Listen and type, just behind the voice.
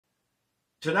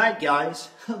Tonight, guys,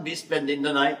 I'll be spending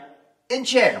the night in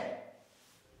jail.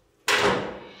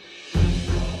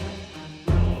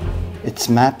 It's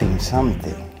mapping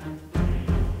something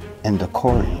in the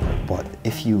corridor, but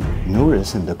if you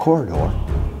notice in the corridor,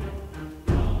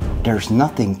 there's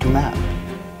nothing to map.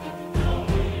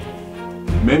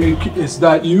 Maybe, is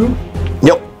that you?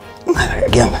 Yep.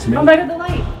 Again. Come back to the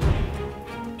light.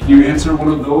 Can you answer one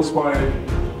of those by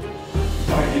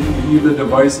hitting any of the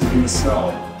devices in the cell?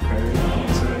 Okay?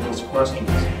 Answer any of those questions.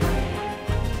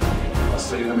 I'll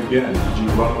say them again. Did you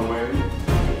run away?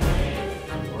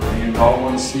 Or do you not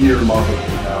want to see your mother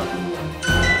after you?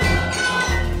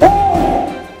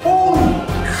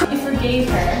 You forgave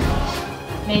her,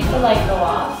 made the light go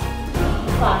off,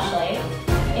 the flashlight.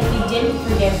 If you didn't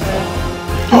forgive her...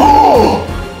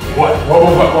 What?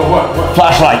 What?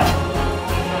 Flashlight.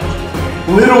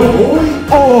 Little boy?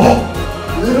 Oh,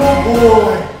 Little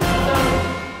boy!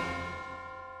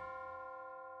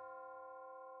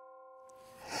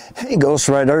 hey Ghost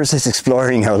Riders, it's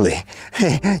Exploring Early.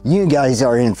 Hey, you guys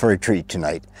are in for a treat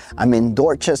tonight. I'm in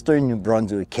Dorchester, New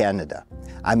Brunswick, Canada.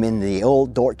 I'm in the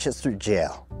old Dorchester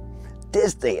Jail.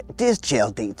 This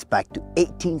jail dates back to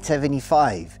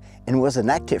 1875 and was an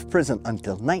active prison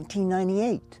until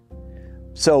 1998.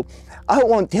 So I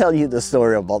won't tell you the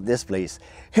story about this place.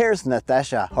 Here's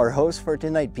Natasha, our host for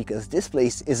tonight, because this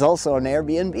place is also an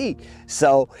Airbnb.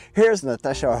 So here's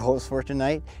Natasha, our host for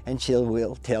tonight, and she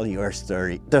will tell you her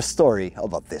story, the story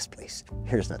about this place.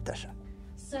 Here's Natasha.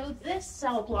 So this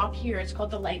cell block here is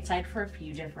called the light side for a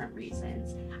few different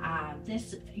reasons.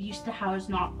 This used to house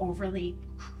not overly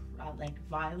like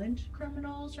violent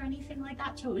criminals or anything like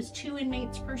that. So it was 2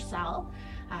 inmates per cell,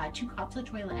 2 cots, a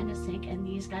toilet, and a sink, and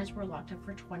these guys were locked up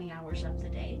for 20 hours of the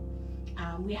day.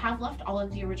 We have left all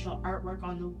of the original artwork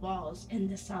on the walls in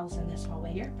the cells in this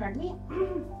hallway here, pardon me.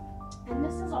 And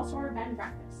this is also our bed and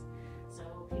breakfast. So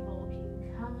people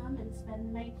can come and spend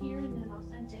the night here in an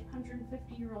authentic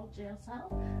 150-year-old jail cell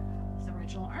with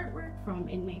original artwork from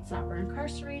inmates that were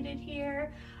incarcerated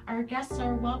here. Our guests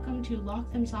are welcome to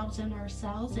lock themselves in our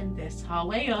cells in this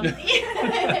hallway only.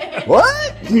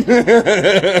 What?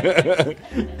 Here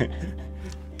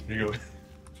you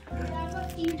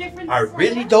go. I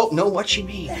really don't know what she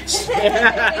means. She's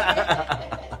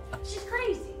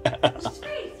crazy. She's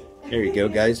crazy. There you go,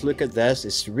 guys. Look at this.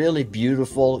 It's really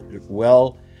beautiful.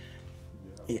 Well,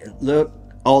 look,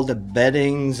 all the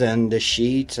beddings and the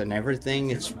sheets and everything.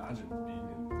 It's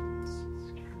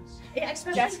yeah,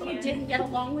 especially if you didn't get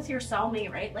along with your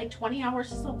cellmate, right? Like 20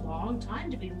 hours is a long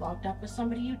time to be locked up with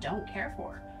somebody you don't care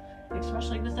for.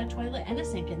 Especially with a toilet and a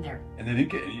sink in there. And they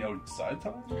didn't get any outside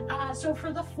time? So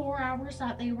for the 4 hours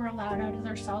that they were allowed out of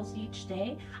their cells each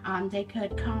day, they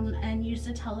could come and use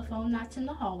the telephone that's in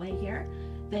the hallway here.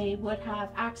 They would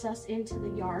have access into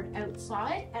the yard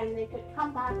outside, and they could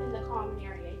come back in the common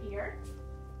area here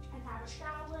and have a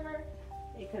shower.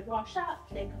 They could wash up,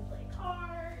 they could play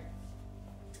cards.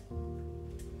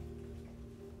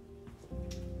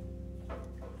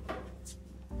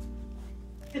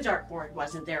 The dartboard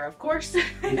wasn't there, of course.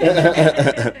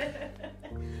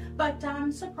 But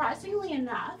surprisingly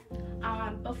enough,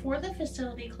 before the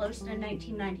facility closed in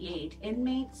 1998,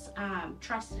 inmates,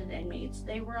 trusted inmates,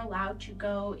 they were allowed to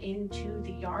go into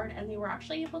the yard and they were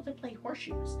actually able to play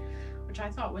horseshoes, which I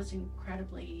thought was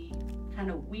incredibly kind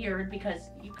of weird because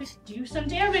you could do some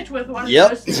damage with one of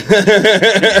those.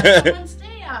 Someone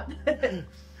stay up.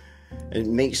 It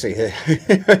makes a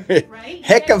Right?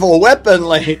 heck of a weapon,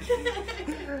 like.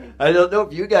 I don't know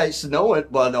if you guys know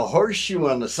it, but a horseshoe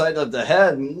on the side of the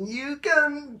head, you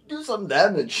can do some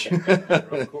damage.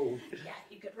 Yeah,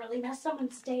 you could really mess someone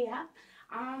stay up.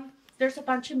 There's a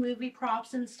bunch of movie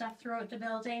props and stuff throughout the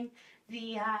building.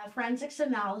 The forensics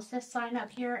analysis sign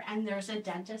up here, and there's a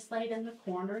dentist light in the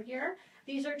corner here.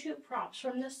 These are 2 props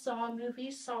from the Saw movie,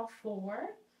 Saw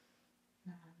 4.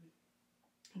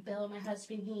 Bill, my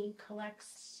husband, he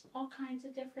collects all kinds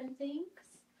of different things.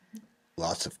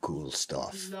 Lots of cool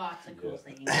stuff. Lots of cool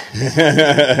things.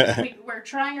 We're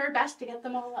trying our best to get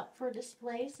them all up for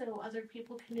display so other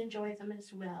people can enjoy them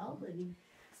as well. And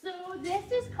so this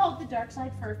is called the dark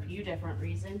side for a few different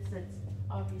reasons. It's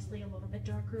obviously a little bit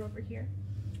darker over here.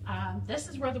 This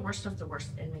is where the worst of the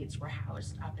worst inmates were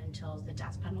housed up until the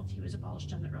death penalty was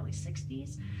abolished in the early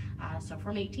 60s. So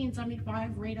from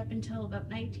 1875 right up until about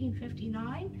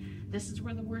 1959, this is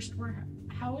where the worst were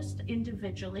housed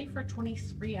individually for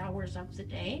 23 hours of the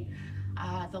day.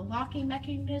 The locking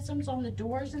mechanisms on the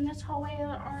doors in this hallway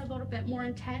are a little bit more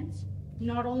intense.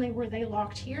 Not only were they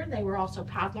locked here, they were also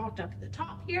padlocked up at the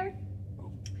top here.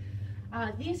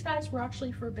 These guys were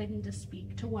actually forbidden to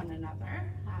speak to one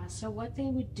another. So what they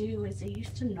would do is they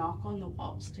used to knock on the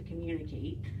walls to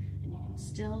communicate, and you can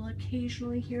still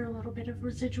occasionally hear a little bit of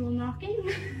residual knocking,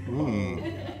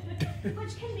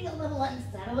 which can be a little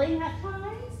unsettling at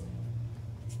times.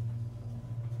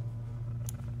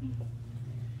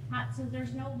 So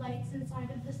there's no lights inside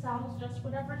of the cells, just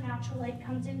whatever natural light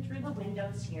comes in through the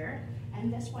windows here.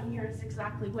 And this one here is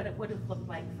exactly what it would have looked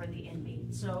like for the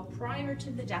inmate. So prior to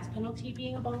the death penalty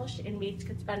being abolished, inmates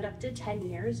could spend up to 10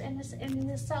 years in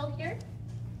this cell here.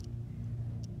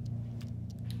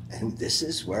 And this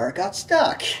is where I got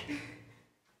stuck.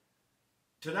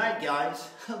 Tonight, guys,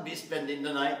 I'll be spending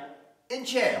the night in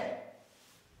jail.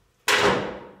 I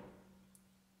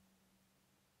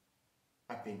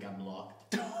think I'm locked.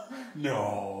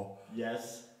 No.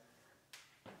 Yes.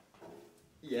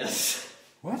 Yes.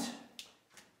 What?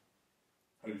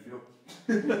 How do you feel?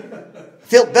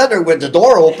 Feel better with the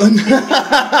door open.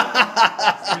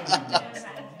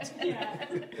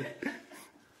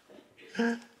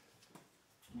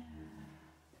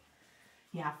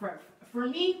 Yeah, for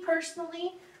me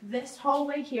personally, this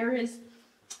hallway here is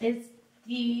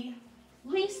the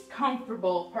least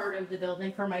comfortable part of the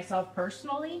building for myself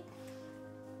personally.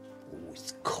 Oh,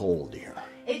 it's cold here.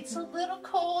 It's a little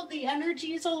cold. The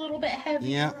energy is a little bit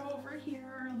heavier over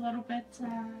here. A little bit.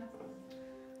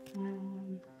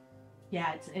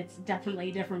 Yeah, it's definitely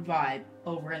a different vibe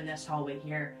over in this hallway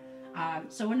here.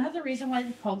 So another reason why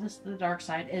they call this the dark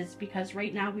side is because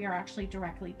right now we are actually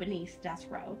directly beneath death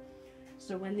row.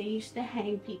 So when they used to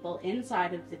hang people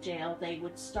inside of the jail, they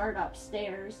would start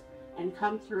upstairs and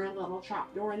come through a little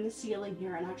trap door in the ceiling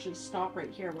here and actually stop right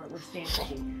here where we're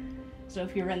standing. So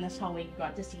if you were in this hallway, you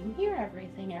got to see and hear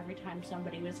everything every time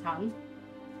somebody was hung.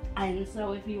 And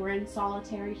so if you were in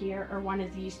solitary here or one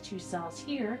of these two cells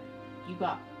here, you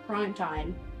got prime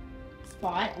time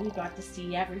spot and you got to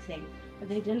see everything. But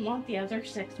they didn't want the other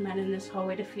 6 men in this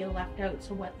hallway to feel left out.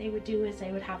 So what they would do is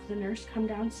they would have the nurse come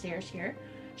downstairs here.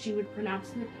 She would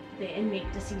pronounce the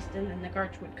inmate deceased, and then the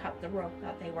guards would cut the rope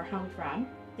that they were hung from.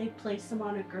 They'd place them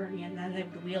on a gurney and then they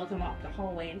would wheel them up the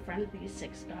hallway in front of these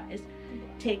 6 guys,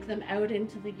 take them out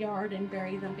into the yard and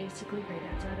bury them basically right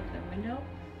outside of their window.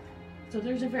 So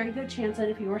there's a very good chance that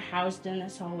if you were housed in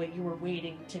this hallway, you were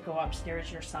waiting to go upstairs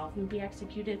yourself and be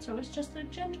executed. So it's just a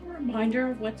gentle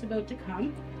reminder of what's about to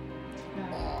come.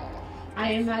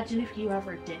 I imagine if you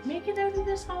ever did make it out of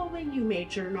this hallway, you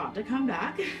made sure not to come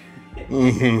back. You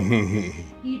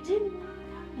did not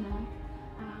come back.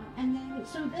 And then,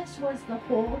 so this was the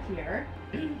hole here.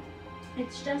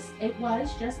 It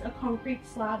was just a concrete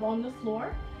slab on the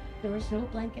floor. There was no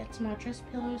blankets, mattress,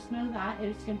 pillows, none of that. It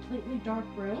was a completely dark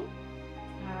room.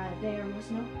 There was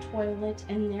no toilet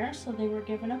in there, so they were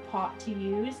given a pot to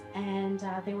use, and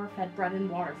they were fed bread and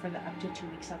water for the up to 2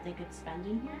 weeks that they could spend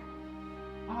in here.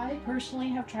 I personally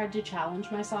have tried to challenge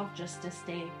myself just to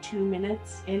stay 2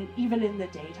 minutes, even in the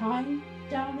daytime,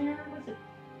 down there with it.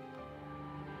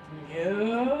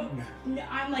 No,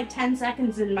 I'm like 10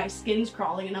 seconds and my skin's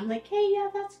crawling, and I'm like, hey, yeah,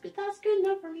 that's good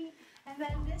enough for me. And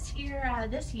then this here,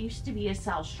 this used to be a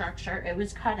cell structure. It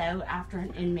was cut out after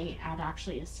an inmate had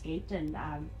actually escaped and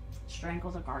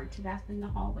strangled a guard to death in the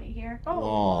hallway here.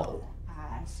 Oh.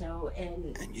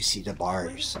 And you see the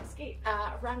bars.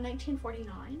 Around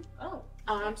 1949.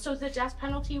 So the death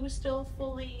penalty was still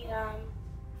fully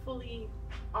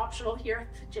optional here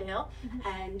at the jail.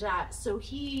 And so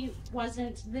the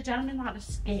gentleman that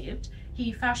escaped,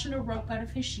 he fashioned a rope out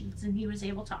of his sheets and he was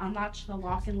able to unlatch the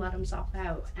lock and let himself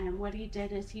out. And what he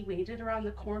did is he waited around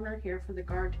the corner here for the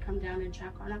guard to come down and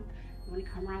check on him. And when he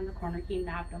came around the corner, he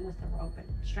nabbed him with the rope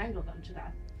and strangled him to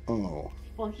death. Oh.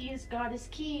 Well, he's got his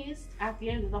keys at the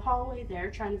end of the hallway there,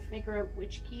 trying to figure out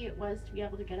which key it was to be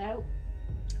able to get out.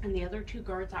 And the other 2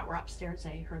 guards that were upstairs,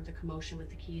 they heard the commotion with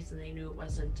the keys and they knew it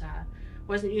wasn't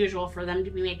usual for them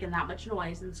to be making that much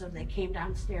noise. And so they came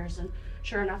downstairs, and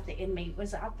sure enough, the inmate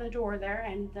was at the door there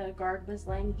and the guard was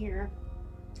laying here.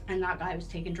 And that guy was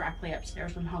taken directly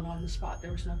upstairs and hung on the spot.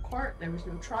 There was no court, there was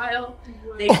no trial.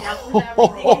 They dealt with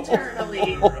everything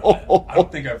internally. I don't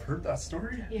think I've heard that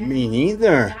story. Yeah. Me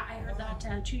neither. Yeah, I heard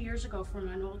that 2 years ago from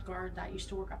an old guard that used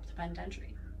to work up the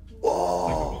penitentiary.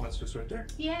 Whoa. That's just right there.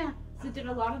 Yeah. So did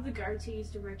a lot of the guards who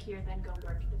used to work here then go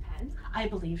work at the pen? I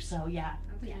believe so, yeah.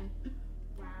 Okay. Yeah.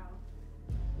 Wow.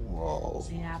 Whoa.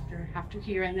 So yeah, after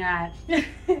hearing that.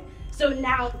 So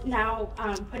now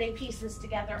putting pieces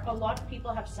together, a lot of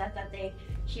people have said that they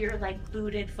hear like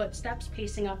booted footsteps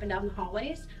pacing up and down the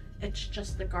hallways. It's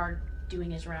just the guard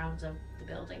doing his rounds of the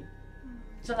building.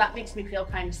 So that makes me feel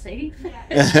kind of safe.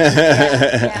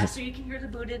 So you can hear the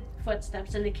booted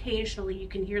footsteps, and occasionally you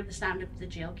can hear the sound of the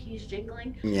jail keys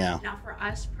jingling. Yeah. Now for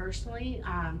us personally,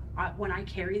 when I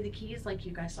carry the keys, like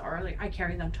you guys saw earlier, I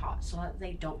carry them taut so that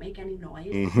they don't make any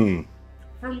noise. Mm-hmm.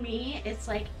 For me, it's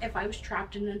like if I was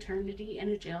trapped in eternity in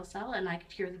a jail cell and I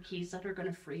could hear the keys that are going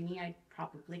to free me, I'd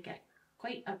probably get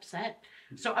quite upset.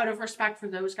 So out of respect for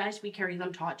those guys, we carry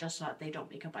them taut just so that they don't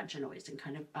make a bunch of noise and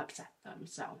kind of upset them.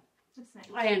 So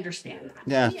I understand that.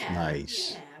 That's yeah,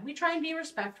 nice. Yeah, we try and be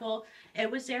respectful.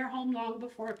 It was their home long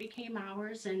before it became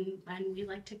ours, and we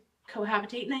like to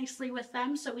cohabitate nicely with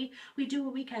them. So we do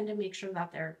what we can to make sure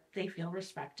that they feel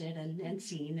respected and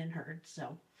seen and heard.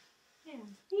 So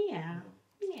yeah.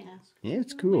 Yeah,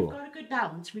 it's cool. We've got a good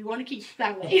balance. We want to keep it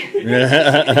that way.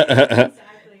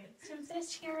 Exactly. So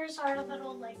this here is our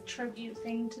little like tribute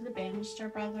thing to the Bannister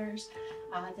brothers.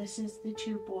 This is the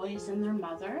two boys and their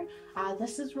mother.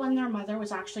 This is when their mother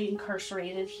was actually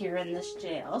incarcerated here in this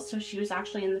jail. So she was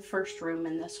actually in the first room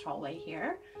in this hallway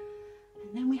here.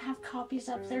 And then we have copies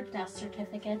of their death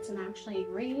certificates, and actually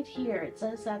right here it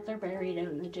says that they're buried out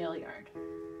in the jail yard.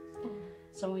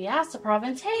 So we asked the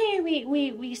province, hey,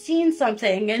 we seen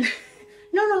something, and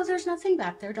no, there's nothing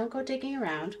back there. Don't go digging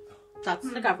around. That's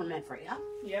the government for you.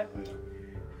 Yep.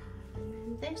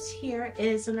 And this here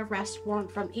is an arrest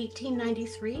warrant from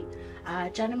 1893. A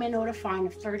gentleman owed a fine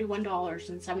of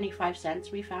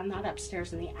 $31.75. We found that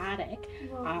upstairs in the attic.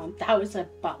 That was a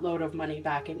buttload of money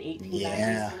back in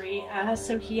 1893.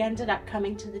 So he ended up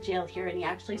coming to the jail here, and he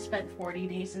actually spent 40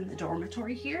 days in the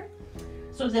dormitory here.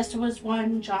 So this was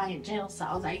one giant jail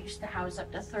cell that used to house up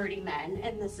to 30 men,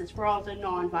 and this is where all the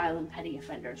non-violent petty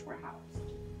offenders were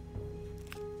housed.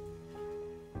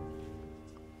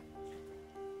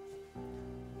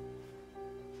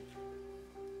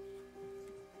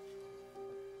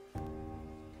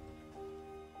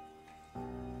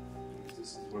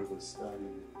 This is where the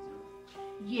stallion is.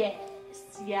 Yes,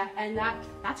 yeah, and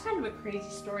that's kind of a crazy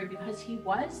story because he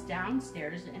was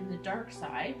downstairs in the dark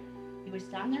side. He was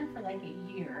down there for like a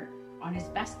year on his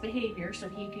best behavior so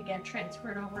he could get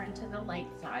transferred over into the light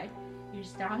side. He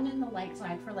was down in the light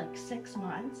side for like 6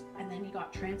 months, and then he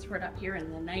got transferred up here,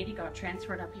 and the night he got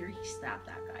transferred up here, he stabbed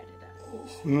that guy to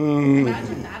death.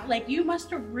 Imagine that. Like, you must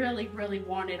have really, really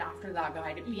wanted after that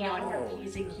guy to be on your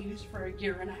P's and Q's for a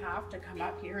year and a half to come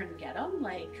up here and get him.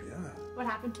 Like, What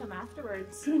happened to him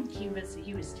afterwards? he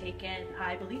was taken,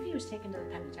 I believe he was taken to the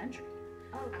penitentiary.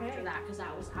 Okay. After that, because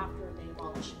that was after they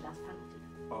abolished the death penalty.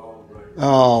 Oh, right.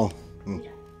 Oh.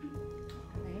 Yeah.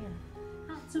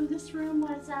 So this room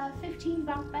was 15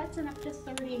 bunk beds and up to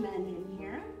 30 men in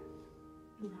here.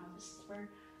 Now this is where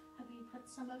hubby put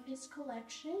some of his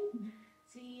collection.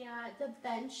 The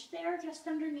bench there, just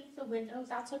underneath the window,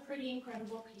 that's a pretty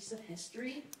incredible piece of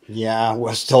history. Yeah, I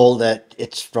was told that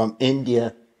it's from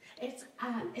India. It's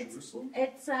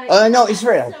No,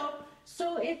 Israel.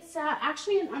 So it's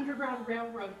actually an Underground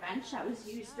Railroad bench that was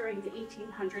used during the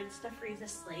 1800s to free the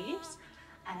slaves.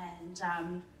 And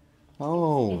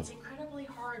it's incredibly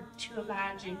hard to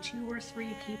imagine 2 or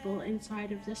 3 people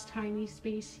inside of this tiny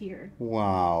space here.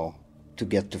 Wow. To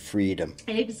get to freedom.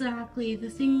 Exactly. The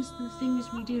things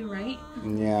we do, right?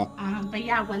 Yeah. But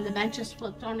yeah, when the bench is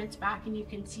flipped on its back and you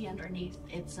can see underneath,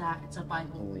 it's a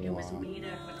Bible. It was made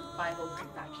out of a Bible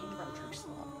that came from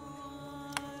Jerusalem.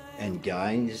 And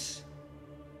guys,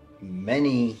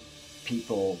 many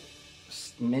people,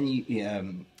 many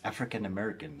African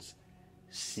Americans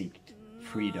seeked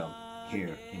freedom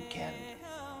here in Canada.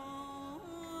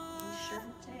 We sure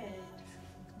did.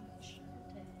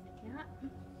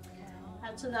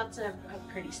 Yeah. So that's a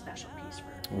pretty special piece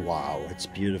for. Wow, it's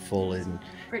beautiful and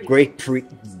Pretty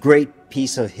great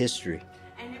piece of history.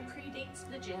 And it predates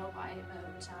the jail by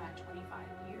about 25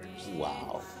 years.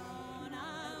 Wow.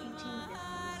 1850s.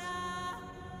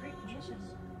 Great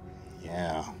pieces.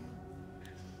 Yeah.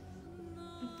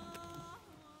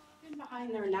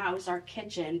 Behind there now is our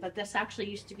kitchen, but this actually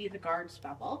used to be the guards'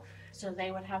 bubble. So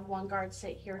they would have one guard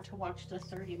sit here to watch the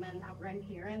 30 men that were in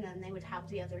here, and then they would have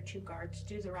the other 2 guards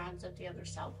do the rounds of the other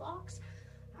cell blocks.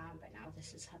 But now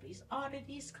this is hubby's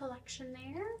oddities collection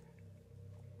there.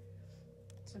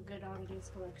 Some good oddities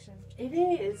collection. It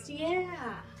is,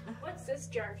 yeah. What's this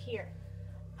jar here?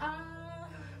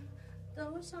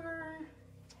 Those are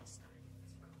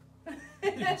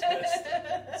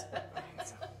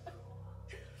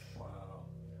Wow.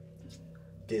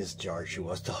 This jar she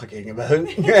was talking about.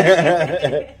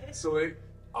 So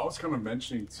I was kind of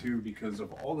mentioning too, because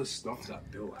of all the stuff that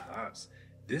Bill has,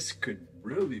 this could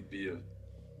really be a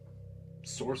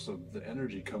source of the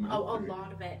energy coming a up.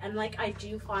 lot of it. And like I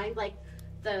do find like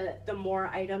the more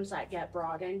items that get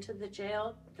brought into the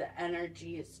jail, the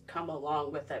energies come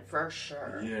along with it for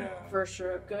sure. Yeah. For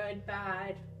sure. Good,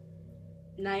 bad,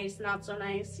 nice, not so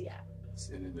nice. Yeah. It's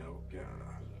in and out. Yeah.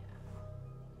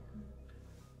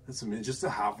 That's amazing. Just to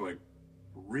have like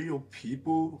real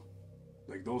people,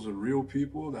 like those are real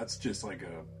people. That's just like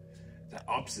that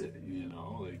ups it, you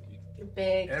know, like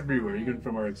Big everywhere. time. Even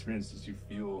from our experiences, you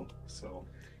feel so.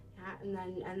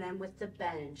 Yeah, and then with the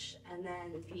bench, and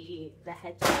then the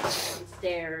head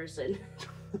downstairs, and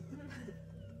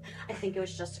I think it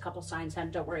was just a couple signs.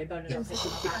 And don't worry about it. I'm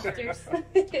fixing the masters.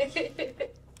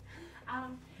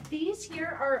 These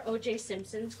here are O.J.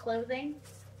 Simpson's clothing.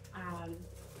 You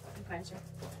guys are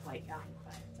quite young,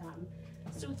 but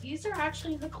so these are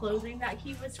actually the clothing that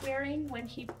he was wearing when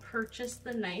he purchased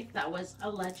the knife that was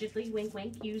allegedly, wink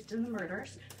wink, used in the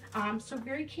murders. So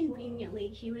very conveniently,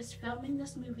 he was filming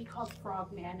this movie called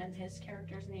Frogman, and his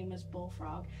character's name is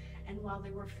Bullfrog. And while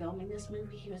they were filming this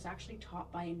movie, he was actually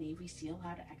taught by a Navy SEAL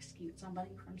how to execute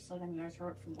somebody from slitting their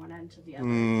throat from one end to the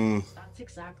other. That's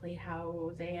exactly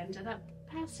how they ended up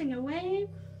passing away.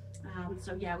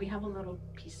 So yeah, we have a little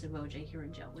piece of OJ here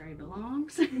in jail where he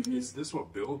belongs. Is this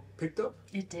what Bill picked up?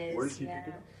 It is. Where did he pick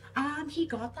it up? He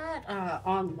got that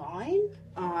online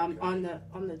on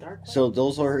the dark web. So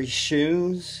those are his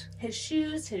shoes? His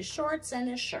shoes, his shorts, and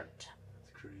his shirt.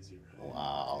 That's crazy, right?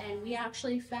 Wow. And we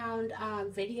actually found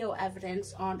video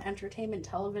evidence on entertainment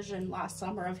television last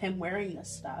summer of him wearing this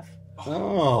stuff.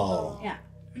 Oh. Yeah.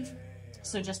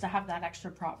 So just to have that extra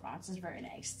provenance is very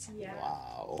nice. Yeah.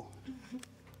 Wow.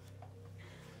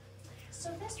 So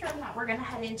this room that we're going to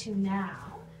head into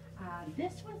now,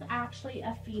 this was actually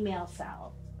a female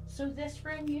cell. So this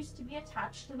room used to be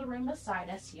attached to the room beside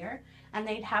us here, and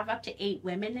they'd have up to 8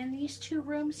 women in these 2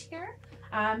 rooms here.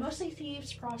 Mostly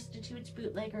thieves, prostitutes,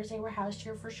 bootleggers. They were housed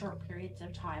here for short periods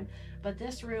of time. But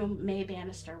this room, May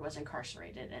Bannister was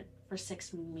incarcerated in for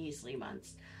 6 measly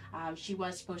months. She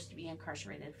was supposed to be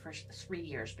incarcerated for 3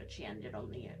 years, but she ended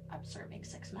only up serving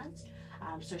 6 months.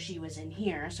 So she was in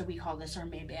here. So we call this our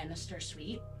May Bannister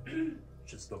suite.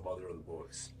 Just the mother of the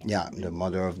boys. Yeah, the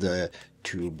mother of the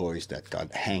 2 boys that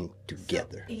got hanged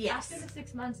together. Yes. After the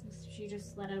 6 months, she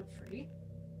just let out free.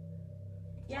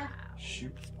 Yeah.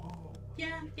 Shoot. Oh.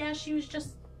 Yeah, she was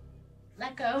just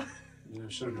let go. Yeah,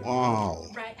 sure. Wow.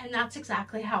 Right, and that's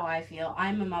exactly how I feel.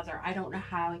 I'm a mother. I don't know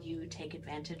how you take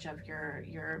advantage of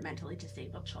your mentally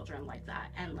disabled children like that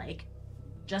and like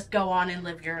just go on and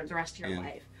live the rest of your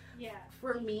life. Yeah.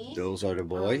 For me, Those are the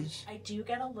boys? I do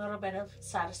get a little bit of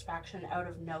satisfaction out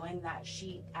of knowing that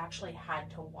she actually had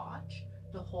to watch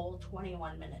the whole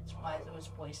 21 minutes while those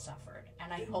boys suffered.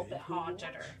 And I hope it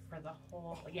haunted her for the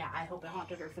whole, I hope it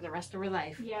haunted her for the rest of her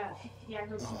life. Yeah. Yeah. I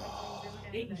hope she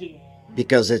went Yeah.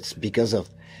 Because it's because of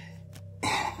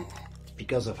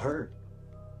her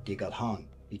they got hung,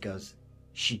 because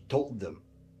she told them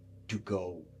to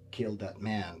go kill that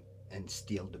man and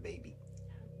steal the baby.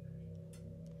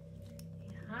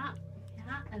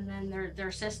 Yeah, and then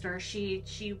their sister,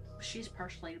 she's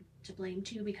partially to blame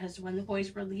too, because when the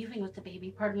boys were leaving with the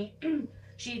baby,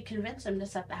 she had convinced them to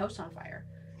set the house on fire,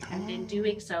 and in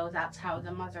doing so, that's how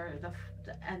the mother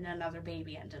and another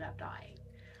baby ended up dying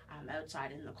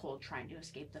outside in the cold trying to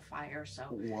escape the fire. So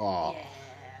Wow.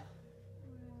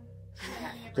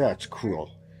 yeah. That's cruel.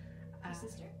 Her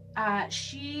sister.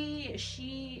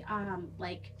 She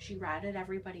ratted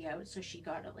everybody out, so she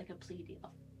got a plea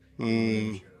deal.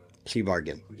 Plea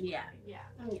bargain. Yeah.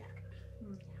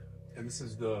 And this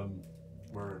is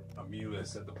where Amelia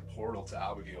said the portal to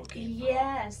Abigail came from.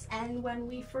 Yes, and when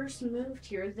we first moved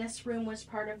here, this room was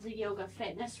part of the yoga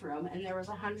fitness room, and there was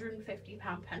a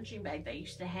 150-pound punching bag that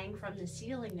used to hang from the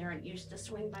ceiling there, and it used to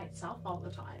swing by itself all the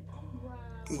time.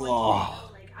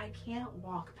 Wow. I can't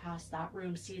walk past that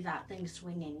room, see that thing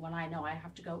swinging, when I know I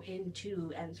have to go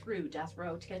into and through death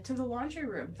row to get to the laundry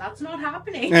room. That's not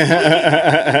happening.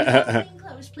 Clean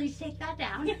clothes, please take that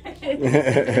down.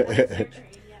 Yeah.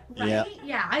 Right?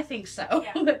 Yeah, I think so.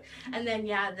 Yeah. And then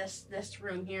this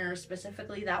room here,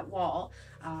 specifically that wall,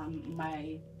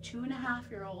 my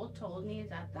 2.5-year-old told me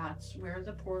that that's where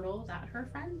the portal that her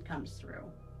friend comes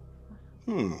through.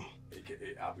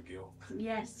 AKA Abigail.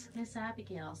 Yes, Miss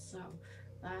Abigail. So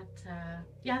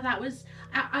that was,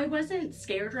 I wasn't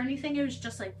scared or anything. It was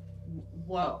just like,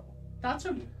 whoa, that's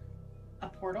a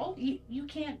portal? You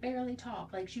can't barely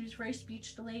talk. Like, she was very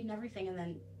speech delayed and everything, and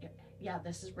then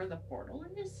this is where the portal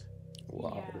is.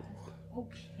 Wow. Yeah.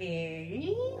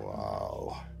 Okay.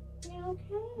 Wow. Yeah,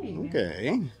 okay.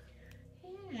 Okay.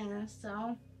 Yeah,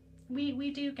 so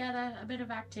we do get a bit of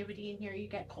activity in here. You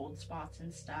get cold spots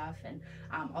and stuff, and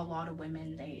a lot of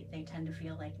women, they tend to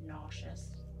feel like nauseous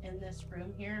in this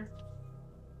room here.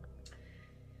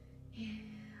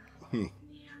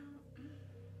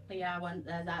 But yeah, when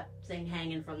that thing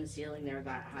hanging from the ceiling there,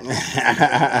 that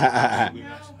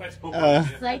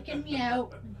psyching me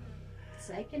out.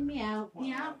 Psyching me out.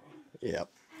 Yeah. Yep.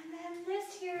 And then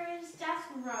this here is death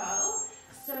row.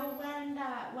 So when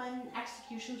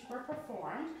executions were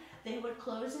performed, they would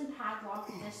close and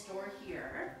padlock this door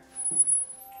here.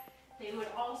 They would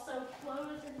also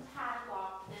close and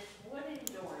padlock this wooden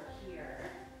door here.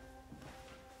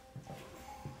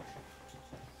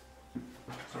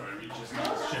 Sorry, we just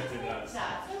shifted us.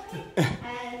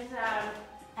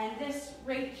 And this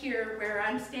right here where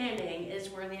I'm standing is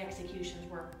where the executions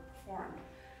were performed.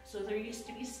 So there used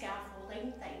to be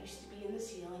scaffolding that used to be in the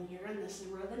ceiling here, and this is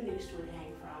where the noose would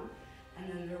hang from. And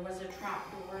then there was a trap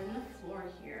door in the floor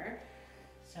here.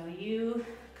 So you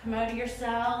come out of your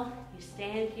cell, you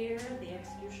stand here, the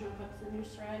executioner puts the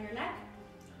noose around your neck,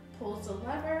 pulls the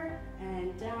lever,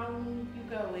 and down you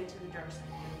go into the dark side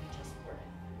where you just boarded.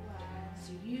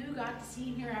 So you got to see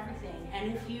and hear everything.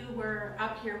 And if you were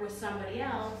up here with somebody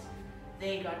else,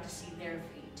 they got to see their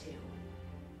fate too.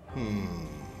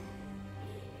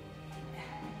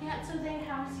 Yeah, so they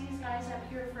house these guys up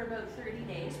here for about 30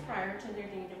 days prior to their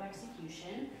date of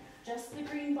execution. Just the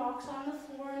green box on the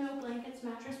floor, no blankets,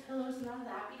 mattress, pillows, none of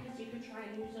that, because you could try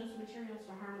and use those materials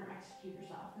to harm or execute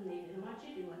yourself, and they didn't want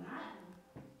you doing that.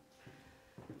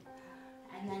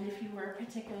 And then if you were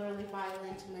particularly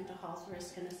violent, mental health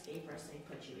risk, and escape risk, they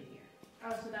put you in here.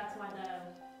 Oh, so that's why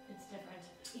it's different.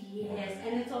 Yes,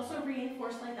 and it's also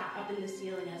reinforced like that up in the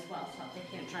ceiling as well, so they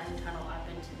can't try and tunnel up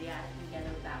into the attic and get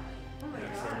out that way. Oh my Yeah,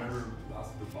 'cause I remember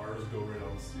the bars go right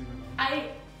on the ceiling.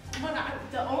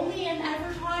 The only and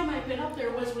ever time I've been up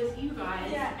there was with you guys,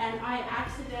 Yeah. and I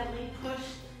accidentally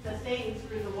pushed the thing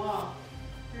through the wall,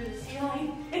 through the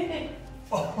ceiling.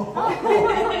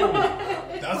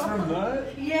 That's from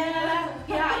that? Yeah,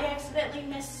 I accidentally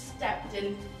misstepped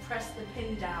and pressed the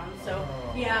pin down, so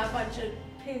yeah, a bunch of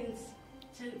pins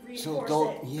to reinforce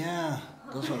it. Yeah,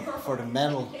 those are for the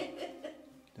metal.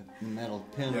 The metal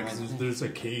pin. Yeah, because there's a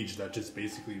cage that just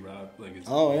basically wrapped, like it's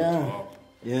Oh, yeah. top.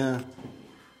 Yeah.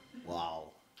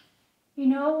 Wow. You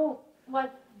know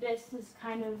what this is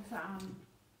kind of,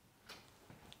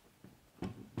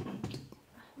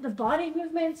 the body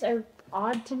movements are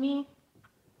odd to me.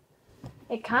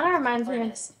 It kind of reminds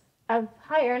me of,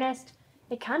 hi Ernest,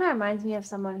 it kind of reminds me of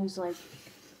someone who's like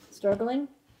struggling.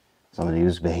 Somebody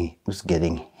who's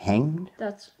getting hanged?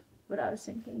 That's what I was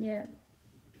thinking, yeah.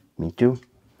 Me too.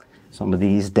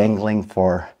 Somebody's dangling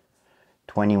for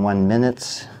 21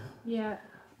 minutes Yeah.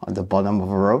 on the bottom of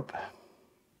a rope.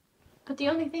 But the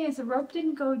only thing is the rope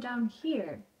didn't go down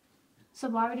here. So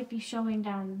why would it be showing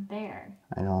down there?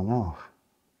 I don't know.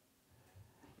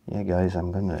 Yeah, guys,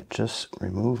 I'm gonna just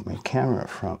remove my camera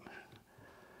from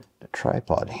the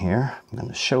tripod here. I'm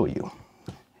gonna show you.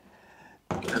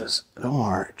 Because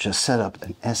Lomar just set up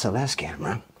an SLS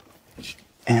camera.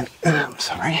 And, I'm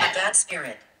sorry. Bad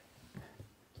spirit.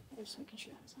 Just making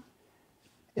sure that's on.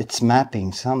 It's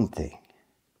mapping something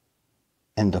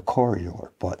in the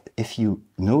corridor, but if you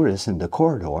notice in the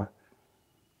corridor,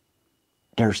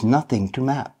 there's nothing to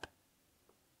map.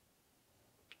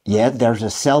 Yeah, there's a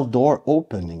cell door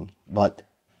opening, but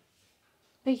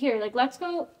But here, like, let's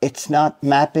go. it's not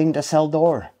mapping the cell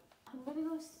door. I'm gonna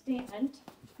go stand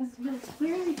because you'll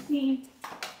clearly see,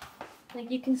 like,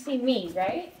 you can see me,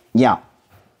 right? Yeah,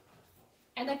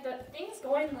 And like the thing's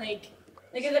going like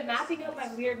is it mapping out my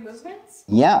weird movements?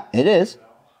 yeah, it is.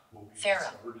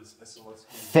 Farah.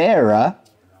 Fera,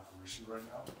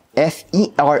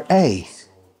 F-E-R-A.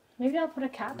 Maybe I'll put a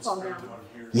cap on now.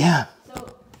 Yeah,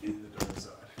 So In the dark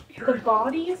side. the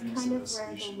body is kind of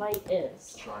where the light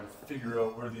is. Try and figure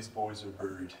out where these boys are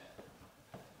buried.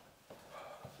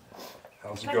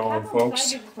 How's it My going, cap on the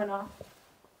folks? side just went off.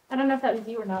 I don't know if that was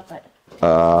you or not, but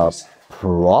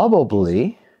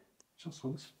probably. Just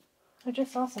once. I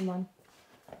just saw someone.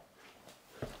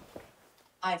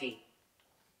 Ivy.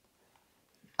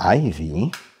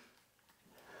 Ivy.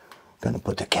 Gonna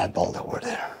put the cat ball over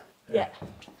there. Yeah.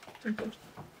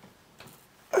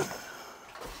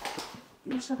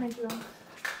 There's something wrong.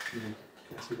 Can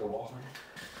I take a walk?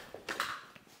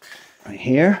 Right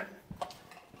here.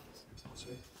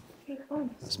 Oh,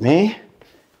 It's me.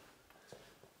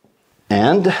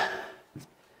 And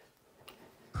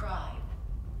Cry.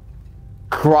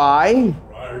 cry.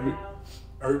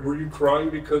 Were you crying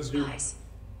because you? Eyes.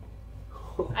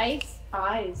 ice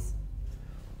eyes.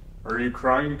 Are you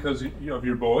crying because of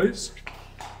your boys?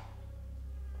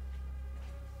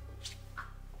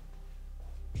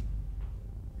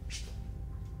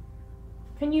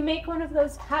 Can you make one of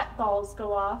those hat balls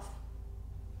go off?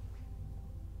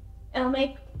 It'll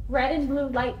make Red and blue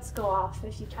lights go off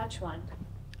if you touch one.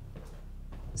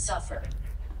 Suffer.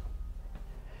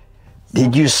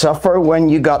 Did you suffer when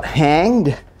you got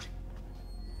hanged?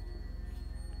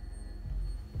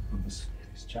 These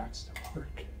jacks don't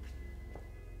work.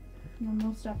 No,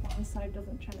 most stuff on the side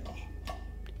doesn't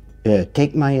charge.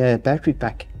 Take my battery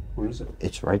pack. Where is it?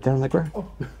 It's right there on the ground.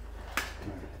 Oh.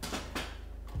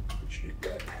 Appreciate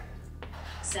that.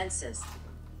 Senses.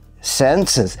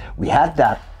 Senses. We had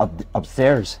that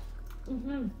upstairs.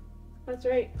 Mm-hmm. That's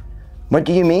right. What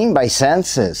do you mean by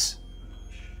senses?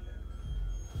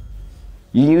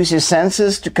 You use your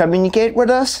senses to communicate with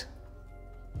us?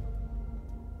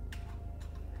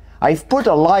 I've put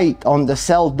a light on the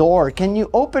cell door. Can you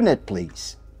open it,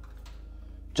 please?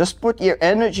 Just put your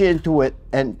energy into it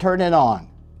and turn it on.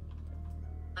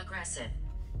 Aggressive.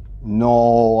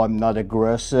 No, I'm not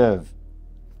aggressive.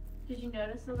 Did you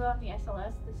notice though on the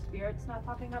SLS, the spirit's not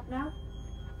popping up now?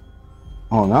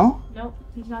 Oh, no? Nope,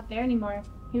 he's not there anymore.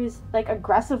 He was like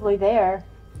aggressively there.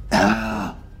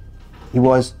 He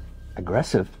was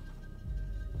aggressive.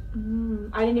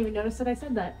 I didn't even notice that I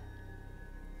said that.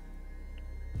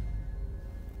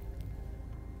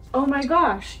 Oh my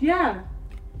gosh, yeah.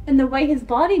 And the way his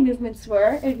body movements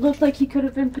were, it looked like he could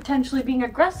have been potentially being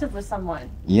aggressive with someone.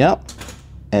 Yep.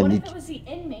 And What if it was the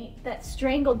inmate that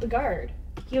strangled the guard?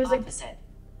 He was Opposite.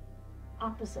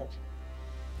 opposite.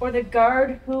 Or the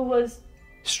guard who was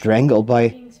strangled by...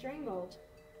 being strangled.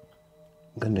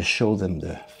 I'm going to show them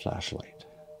the flashlight.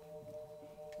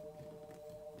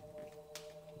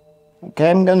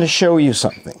 Okay, I'm going to show you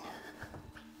something.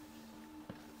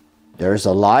 There's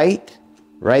a light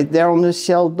right there on the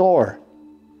cell door.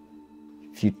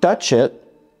 If you touch it,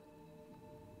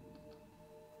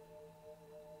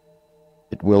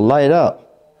 it will light up.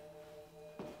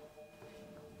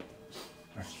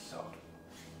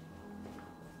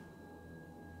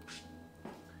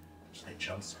 Hey,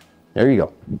 Chelsea. There you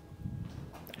go.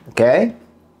 Okay?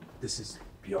 This is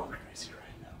beyond crazy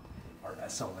right now. Our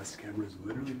SLS camera is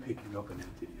literally picking up an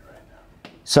entity right now.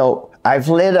 So I've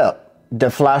lit up the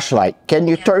flashlight. Can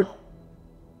you turn...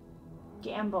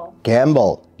 Gamble.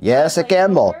 Gamble. Yes, a Flashlight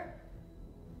gamble. over.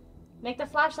 Make the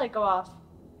flashlight go off.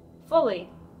 Fully.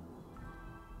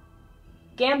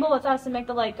 Gamble with us and make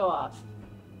the light go off.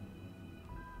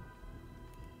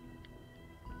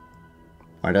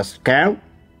 Let us count.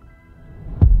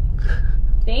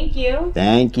 Thank you.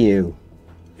 Thank you.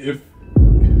 Did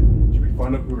we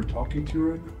find out who we're talking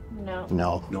to right now?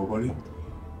 No. No. Nobody?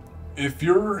 If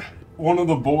you're one of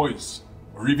the boys,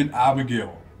 or even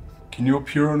Abigail, can you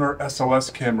appear on our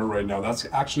SLS camera right now? That's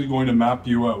actually going to map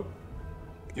you out.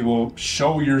 It will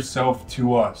show yourself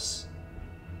to us.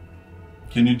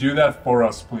 Can you do that for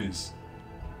us, please?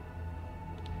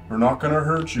 We're not going to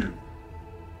hurt you.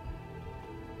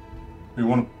 We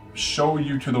want to show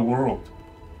you to the world,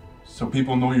 so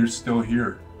people know you're still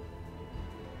here.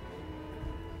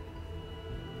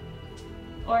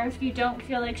 Or if you don't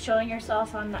feel like showing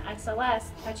yourself on the SLS,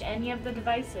 touch any of the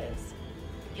devices.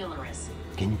 Humorous.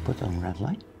 Can you put on red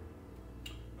light?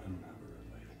 I don't have a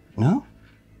red light. No?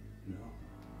 No.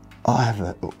 Oh, I have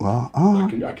a... Well, oh. I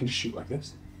can just shoot like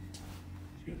this.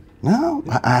 No,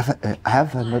 I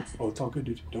have a... Oh, it's all good,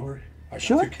 dude. Don't worry. I got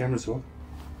Sure. 2 cameras on.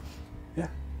 Yeah.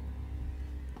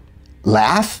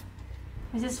 Laugh?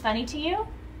 Is this funny to you?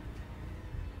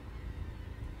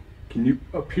 Can you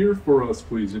appear for us,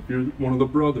 please, if you're one of the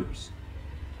brothers?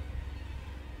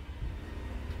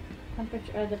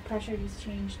 Temperature, the pressure just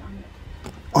changed on it.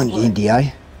 On the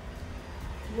EDI?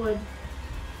 Wood.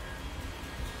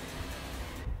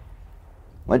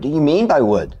 What do you mean by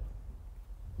wood?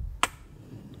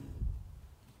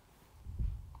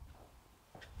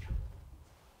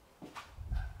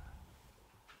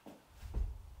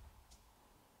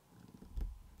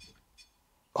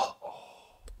 Oh.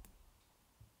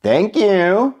 Thank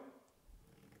you.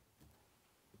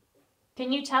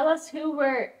 Can you tell us who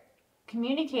we're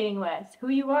communicating with? Who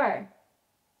you are?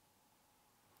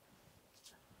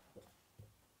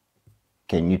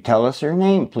 Can you tell us your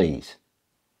name, please?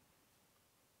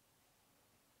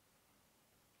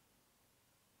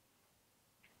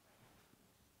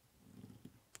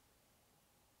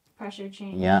 Pressure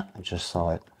change. Yeah, I just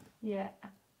saw it. Yeah.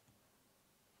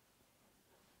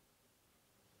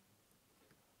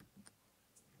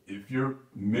 If you're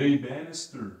May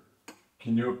Bannister,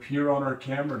 can you appear on our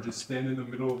camera? Just stand in the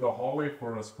middle of the hallway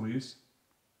for us, please.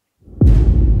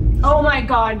 Oh my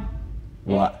god.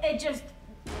 What? It just...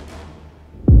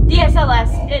 The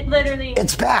SLS, it literally...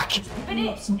 It's back! But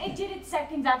it did it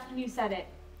seconds after you said it.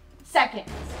 Seconds.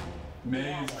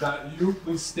 May, is that you?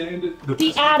 Please stand at the The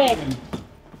best you attic. can.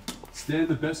 Stand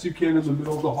the best you can in the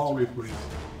middle of the hallway, please.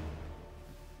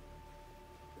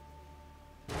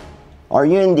 Are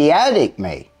you in the attic,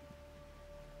 May?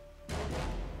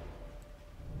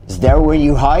 Is that where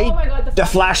you hide? Oh my God, the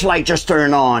flashlight just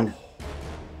turned on.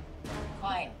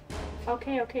 Quiet.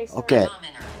 Okay, okay, sorry. Okay. Commoner.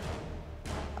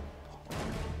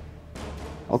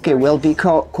 Okay, we'll be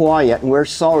quiet. We're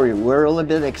sorry. We're a little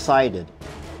bit excited.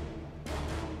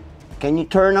 Can you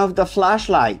turn off the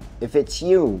flashlight if it's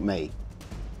you, May?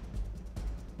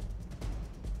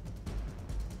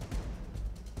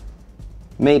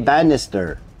 May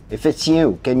Bannister, if it's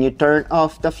you, can you turn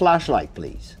off the flashlight,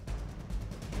 please?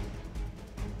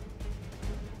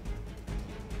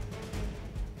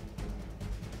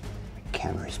 The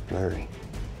camera is blurry.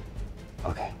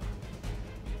 Okay.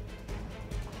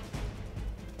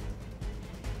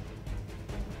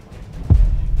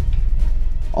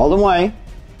 All the way.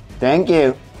 Thank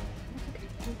you.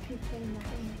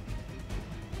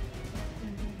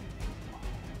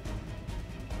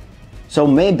 So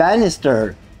May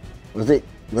Bannister, was it?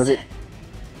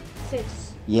 Sit.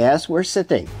 Yes, we're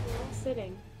sitting. We're all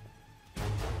sitting.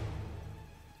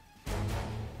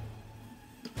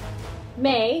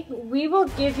 May, we will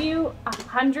give you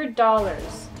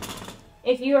 $100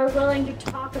 if you are willing to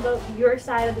talk about your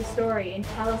side of the story and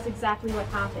tell us exactly what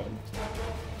happened.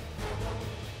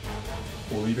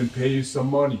 We'll even pay you some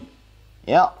money.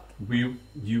 Yeah.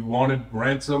 You wanted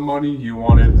ransom money, you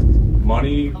wanted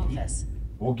money. Office.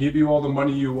 We'll give you all the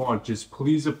money you want. Just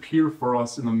please appear for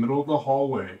us in the middle of the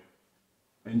hallway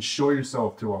and show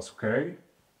yourself to us, okay?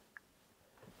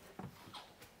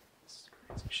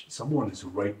 Someone is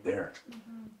right there.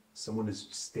 Someone is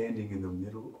standing in the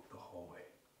middle of the hallway.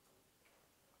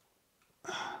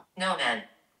 No man.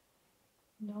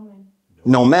 No, man.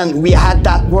 No, man, we had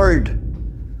that word.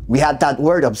 We had that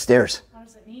word upstairs. What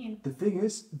does it mean? The thing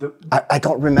is, I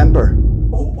don't remember.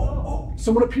 oh,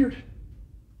 someone appeared.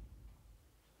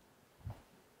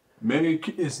 May,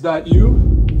 is that you?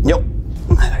 Yep.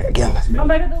 Again. Come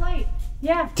back to the light.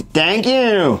 Yeah. Thank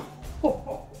you.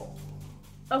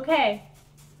 Okay.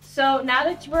 So now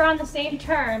that we're on the same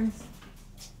terms,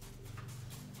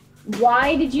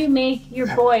 why did you make your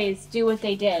boys do what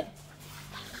they did?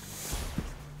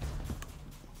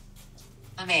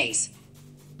 Amaze.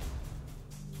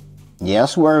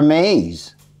 Yes, we're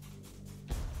amazed.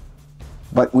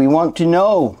 But we want to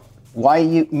know why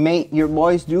you made your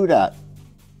boys do that.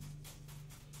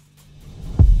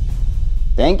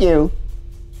 Thank you.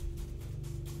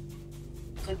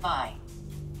 Goodbye.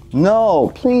 No,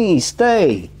 please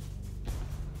stay.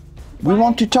 We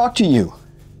want to talk to you.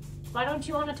 Why don't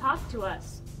you want to talk to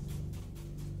us?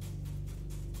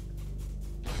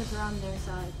 Because we're on their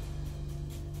side.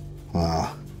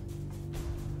 Well,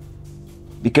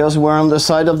 because we're on the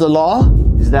side of the law?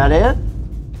 Is that it? I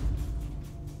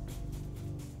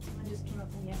just came up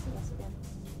with yes and yes again.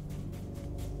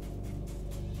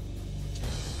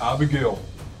 Abigail,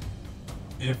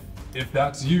 if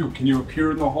that's you, can you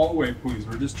appear in the hallway, please?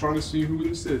 We're just trying to see who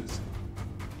this is.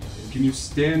 And can you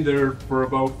stand there for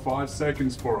about 5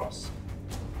 seconds for us?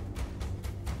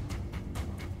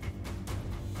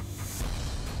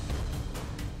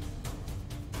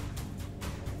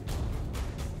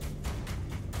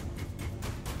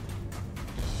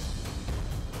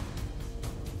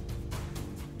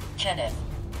 Kenneth.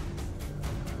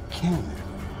 Ken.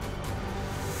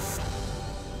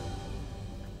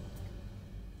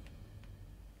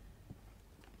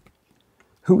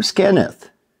 Who's Kenneth?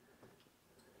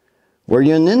 Were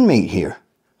you an inmate here?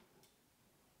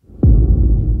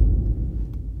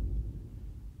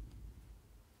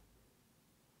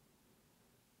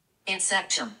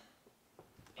 Insectum.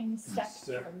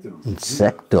 Insectum.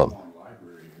 Insectum.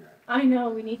 I know,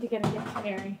 we need to get a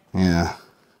dictionary. Yeah.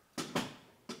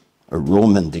 A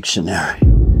Roman dictionary.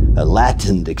 A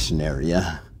Latin dictionary,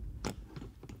 yeah.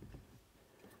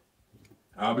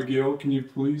 Abigail, can you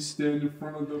please stand in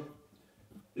front of the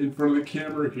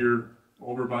camera here,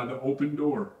 over by the open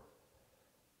door?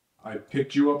 I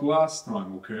picked you up last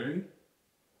time, okay?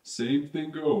 Same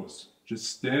thing goes. Just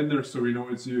stand there so we know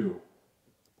it's you.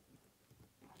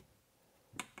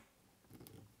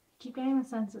 Keep getting the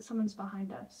sense that someone's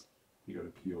behind us. You got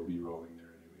a POV rolling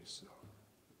there anyway, so.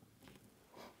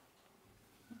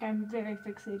 I'm very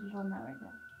fixated on that right now.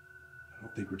 I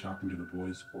don't think we're talking to the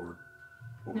boys or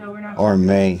No, we're not. Or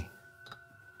May.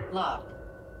 Lock.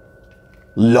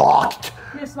 Locked.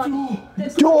 This one.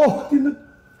 This Oh!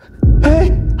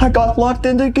 Hey, I got locked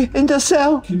in the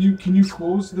cell. Can you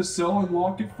close the cell and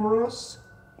lock it for us?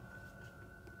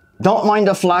 Don't mind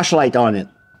the flashlight on it.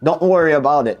 Don't worry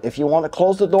about it. If you want to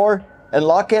close the door and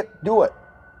lock it, do it.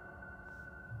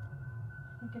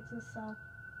 I think it's this cell.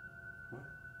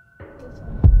 This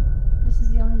one. This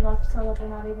is the only locked cell that they're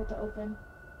not able to open.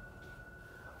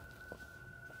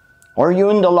 Are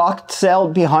you in the locked cell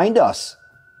behind us?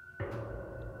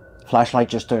 Flashlight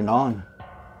just turned on.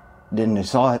 Didn't you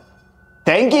saw it?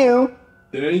 Thank you.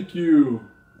 Thank you.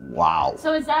 Wow.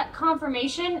 So is that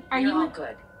confirmation? Are You're all you?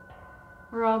 good.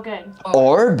 We're all good.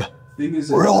 Orb? Thing is,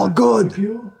 We're all good.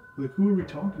 Like, who are we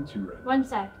talking to right now? One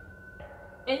sec.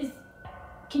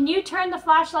 Can you turn the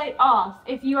flashlight off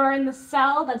if you are in the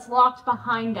cell that's locked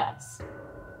behind us?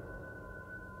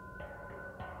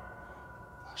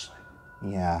 Flashlight.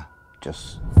 Yeah,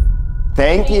 just...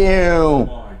 Thank Oh you.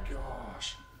 my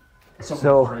gosh. Something's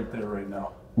So- right there right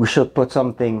now. We should put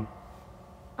something...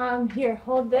 Here,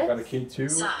 hold I got a this. key too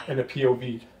Side. and a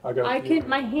POV. I got.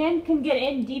 My hand can get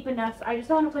in deep enough. I just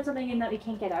want to put something in that we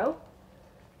can't get out.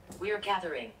 We are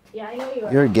gathering. Yeah, I know you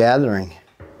are. You're gathering.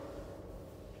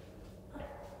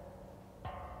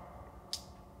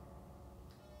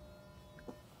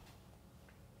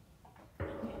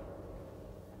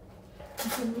 You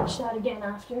can reach that again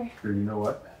after. Here, you know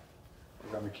what?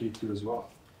 I got my key too as well.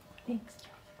 Thanks.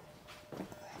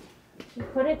 You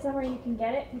put it somewhere you can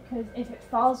get it, because if it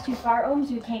falls too far, Ohms,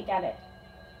 you can't get it.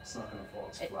 It's not gonna fall.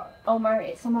 It's flat. Omar,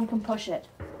 someone can push it.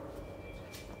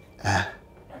 I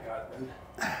got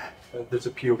it. There's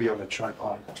a POV on the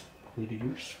tripod. Need to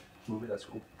use? Move it. That's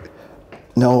cool.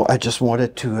 No, I just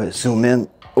wanted to zoom in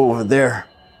over there.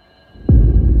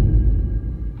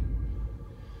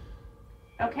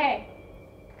 Okay.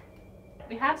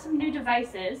 We have some new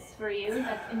devices for you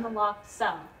that's in the locked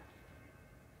cell.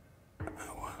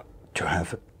 Do you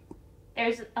have it?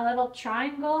 There's a little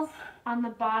triangle on the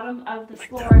bottom of the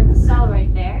floor in the cell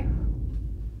right there.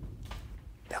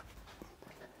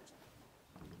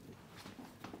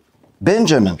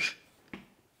 Benjamin.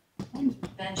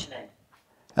 Benjamin.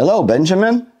 Hello,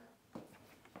 Benjamin.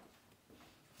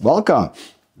 Welcome.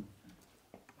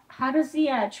 How does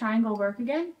the triangle work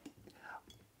again?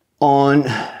 On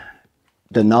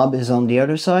the knob is on the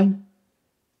other side?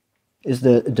 Is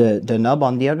the knob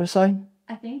on the other side?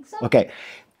 I think so. Okay.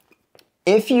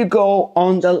 If you go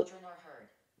on the Children are heard.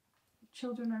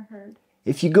 Children are heard.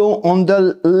 if you go on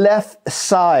the left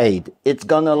side, it's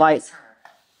gonna light. It's her.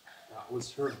 That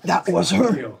was her. That was her.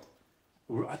 Abigail.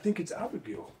 I think it's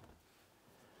Abigail.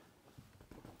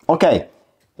 Okay.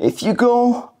 If you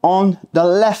go on the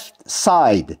left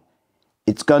side,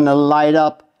 it's gonna light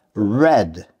up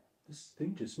red. This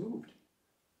thing just moved.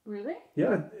 Really?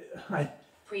 Yeah.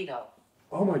 Frito.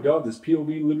 Oh my God! This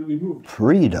POV literally moved.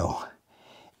 Preto.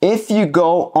 If you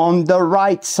go on the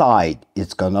right side,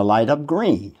 it's gonna light up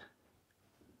green.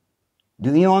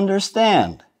 Do you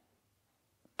understand?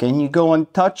 Can you go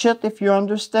and touch it if you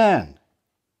understand?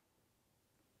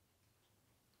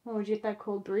 Oh, would you get that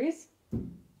cold breeze?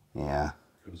 Yeah.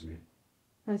 It was me.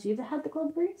 That was you that had the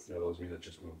cold breeze? Yeah, that was me that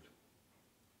just moved.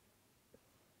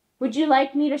 Would you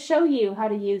like me to show you how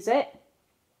to use it?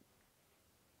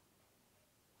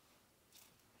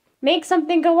 Make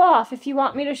something go off if you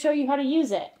want me to show you how to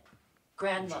use it.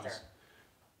 Grandmother.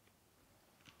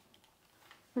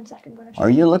 1 second, I'm gonna show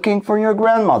Are you looking for your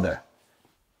grandmother?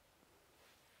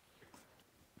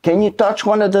 Can you touch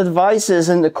one of the devices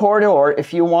in the corridor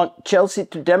if you want Chelsea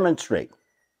to demonstrate?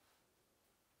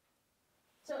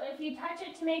 So if you touch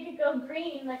it to make it go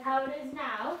green, like how it is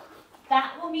now,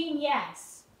 that will mean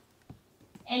yes.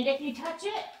 And if you touch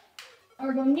it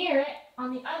or go near it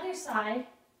on the other side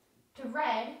to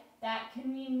red, that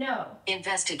can mean no.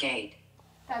 Investigate.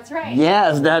 That's right.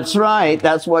 Yes, that's right.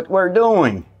 That's what we're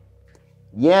doing.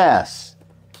 Yes.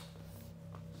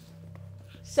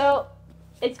 So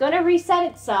it's going to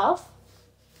reset itself.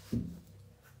 That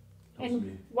was me.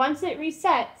 And once it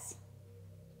resets,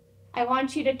 I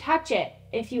want you to touch it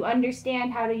if you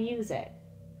understand how to use it.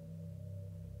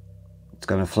 It's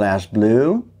gonna flash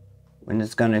blue. When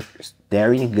it's gonna,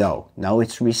 there you go. Now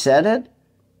it's resetted.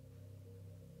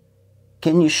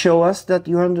 Can you show us that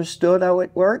you understood how it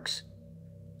works?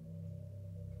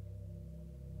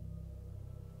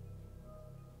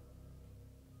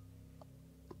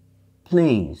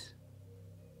 Please.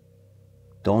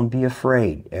 Don't be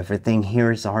afraid. Everything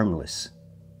here is harmless.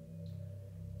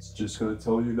 It's just gonna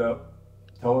tell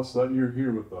us that you're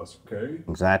here with us, okay?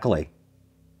 Exactly.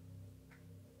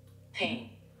 Pain.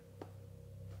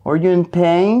 Are you in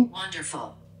pain?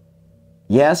 Wonderful.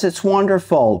 Yes, it's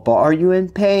wonderful, but are you in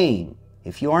pain?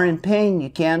 If you are in pain, you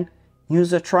can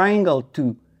use a triangle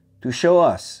to show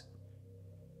us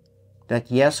that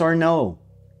yes or no.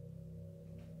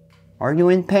 Are you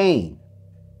in pain?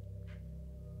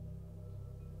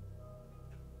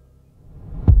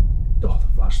 Oh,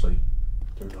 the flashlight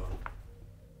turned on.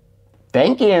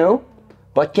 Thank you.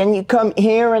 But can you come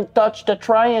here and touch the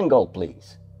triangle,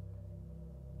 please?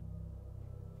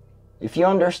 If you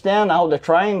understand how the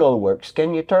triangle works,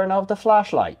 can you turn off the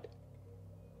flashlight?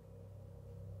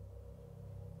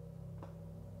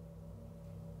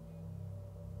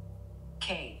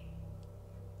 Cave.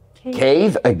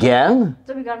 Cave again?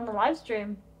 So we got on the live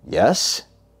stream. Yes.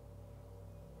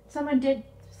 Someone did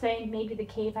say maybe the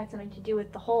cave had something to do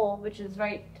with the hole, which is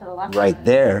right to the left. Right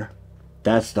there.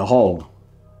 That's the hole.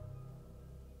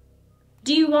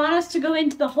 Do you want us to go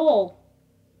into the hole?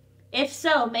 If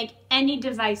so, make any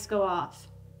device go off.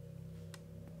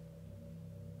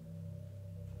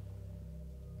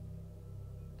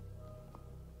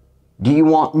 Do you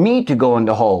want me to go in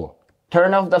the hole?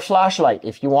 Turn off the flashlight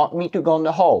if you want me to go in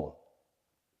the hole.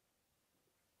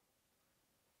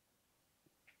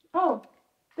 Oh,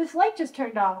 this light just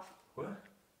turned off. What?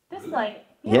 This light.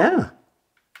 Yeah.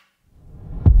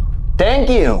 Thank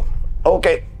you.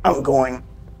 Okay, I'm going.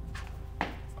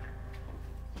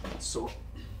 So,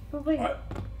 But wait, I,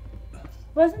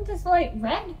 wasn't this light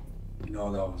red?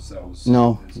 no, that was.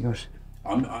 No, yours.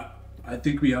 I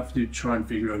think we have to try and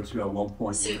figure out too at one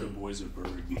point where the boys are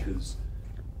buried because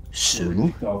we Soon.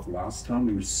 kicked off last time.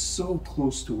 We were so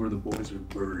close to where the boys are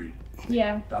buried.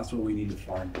 Yeah. That's what we need to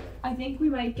find out. I think we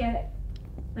might get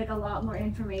like a lot more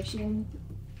information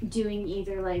doing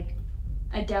either like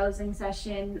a dowsing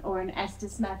session or an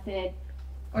Estes method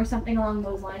or something along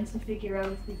those lines to figure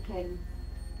out if we can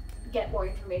get more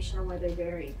information on where they're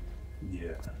buried.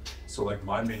 Yeah. So like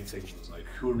my main thing was like,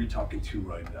 who are we talking to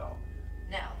right now?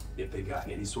 Now. If they got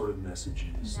any sort of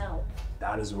messages, No.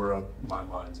 that is where my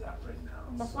mind's at right now.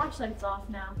 The flashlight's off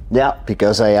now. Yeah,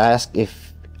 because I asked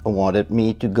if I wanted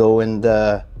me to go in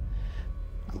the...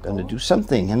 I'm gonna do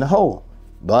something in the hole.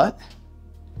 But...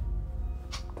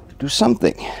 do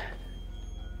something.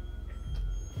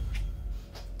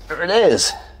 There it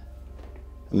is.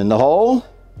 I'm in the hole.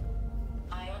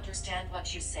 I understand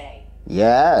what you say.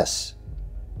 Yes.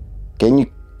 Can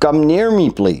you come near me,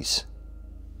 please?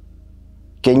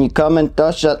 Can you come and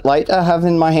touch that light I have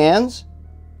in my hands?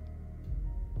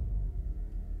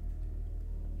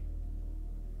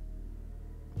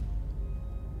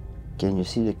 Can you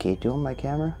see the K2 on my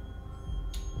camera?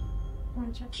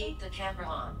 Wanna check? Keep the camera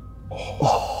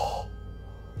on.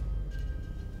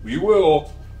 We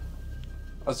will.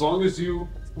 As long as you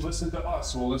listen to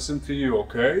us, we'll listen to you,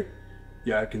 okay?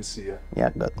 Yeah, I can see it. Yeah,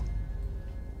 good.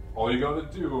 All you gotta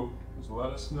do is let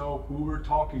us know who we're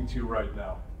talking to right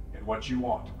now and what you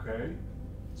want, okay?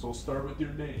 So we'll start with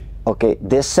your name. Okay,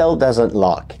 this cell doesn't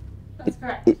lock. That's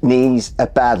correct. It needs a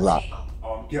padlock.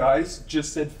 Guys,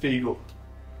 just said Fagel.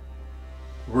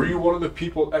 Were you one of the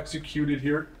people executed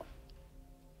here?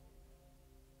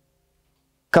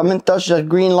 Come and touch that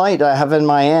green light I have in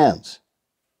my hands.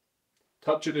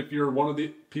 Touch it if you're one of the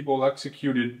people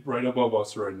executed right above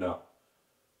us right now.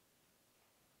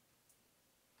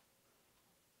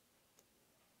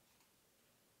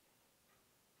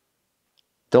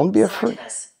 Don't be afraid.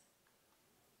 Darkness.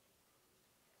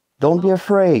 Don't be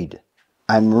afraid.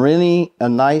 I'm really a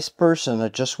nice person. I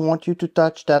just want you to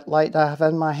touch that light I have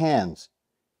in my hands.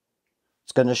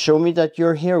 It's going to show me that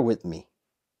you're here with me.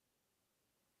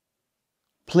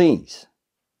 Please.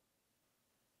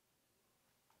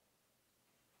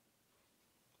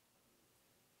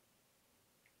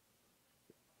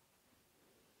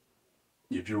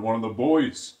 If you're one of the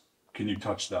boys, can you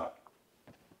touch that?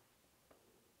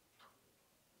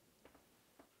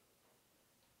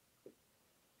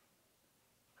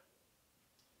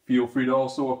 Feel free to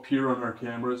also appear on our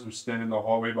cameras or stand in the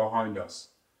hallway behind us.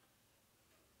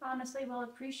 Honestly, we'll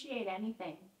appreciate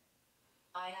anything.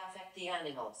 I affect the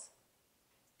animals.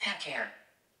 Pet care.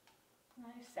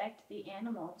 I affect the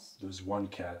animals. There's one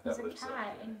cat There's that a lives out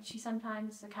cat, there.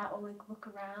 and the cat will like look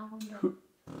around.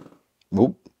 And...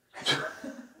 Oop.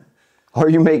 Are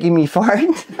you making me fart?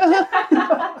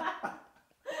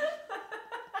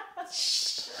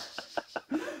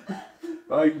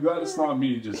 Like, that's not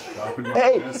me just dropping my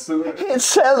Hey, ass to it. it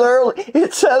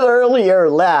said earlier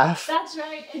laugh. That's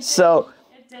right. It So,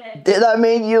 did. It did. did I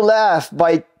make you laugh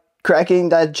by cracking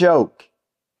that joke?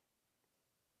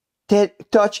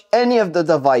 Touch any of the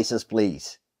devices,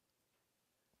 please.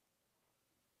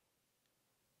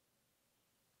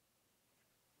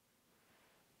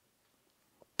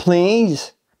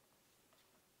 Please.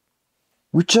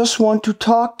 We just want to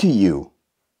talk to you.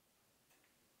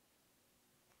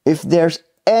 If there's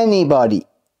anybody,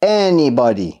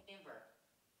 Imber.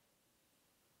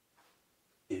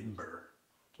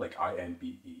 Like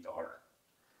INBER.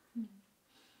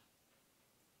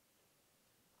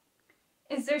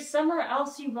 Is there somewhere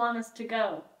else you want us to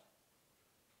go?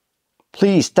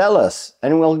 please tell us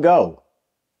and we'll go.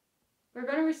 We're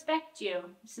going to respect you.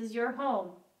 This is your home.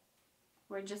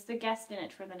 We're just the guest in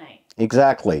it for the night.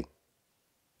 Exactly.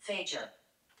 Fager.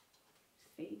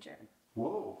 Fager.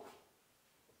 Whoa.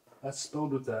 That's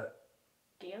spelled with that.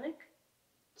 Gaelic?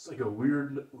 It's like a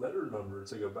weird letter number.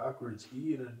 It's like a backwards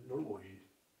E and a normal E.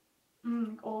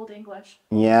 Old English.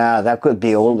 Yeah, that could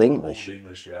be Old English. Old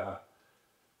English, yeah.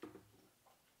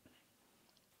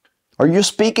 Are you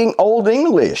speaking Old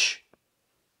English?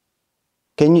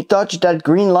 Can you touch that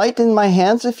green light in my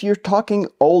hands if you're talking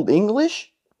Old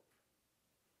English?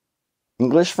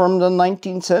 English from the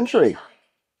 19th century.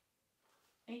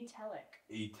 Italic.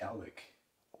 Italic.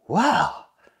 Wow.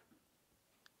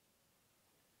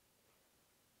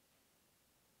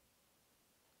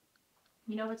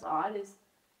 You know what's odd is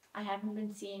I haven't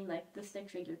been seeing like the stick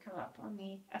figure come up on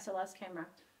the SLS camera.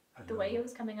 The way it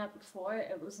was coming up before,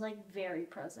 it was like very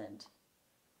present.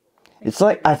 It's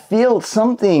like I feel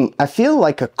something, I feel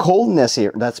like a coldness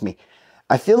here. That's me.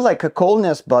 I feel like a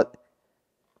coldness, but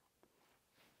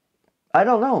I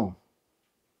don't know.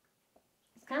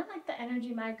 It's kind of like the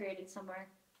energy migrated somewhere.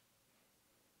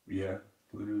 Yeah,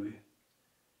 literally.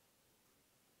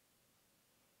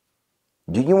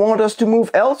 Do you want us to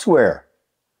move elsewhere?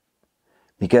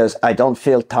 Because I don't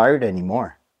feel tired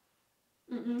anymore.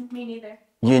 Me neither.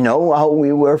 You know how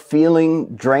we were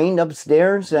feeling drained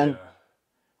upstairs and... Yeah.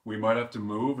 We might have to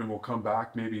move and we'll come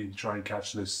back maybe and try and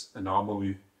catch this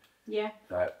anomaly. Yeah.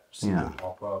 That seemed to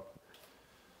pop up.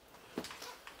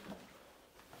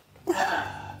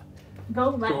 Go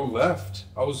left. Go left.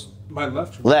 My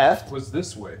left was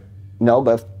this way. No,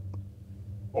 but...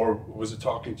 Or was it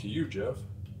talking to you, Jeff?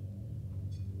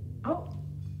 Oh.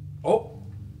 Oh.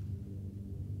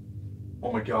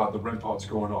 Oh my God, the REM pod's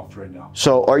going off right now.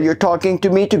 So are you talking to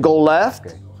me to go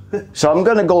left? So I'm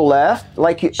gonna go left,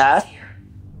 like you asked.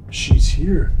 She's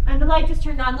here. And the light just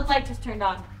turned on. The light just turned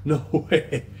on. No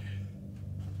way.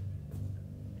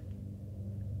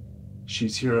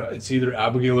 She's here. It's either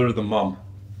Abigail or the mom.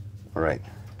 All right.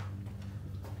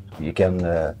 You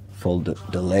can fold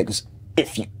the legs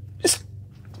if you just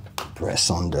press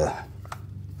on the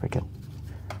freaking...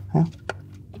 Yeah.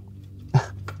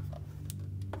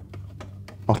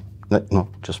 Oh, no,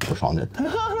 just push on it.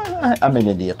 I'm an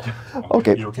idiot.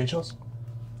 Okay. You okay, Chelsea?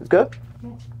 It's good?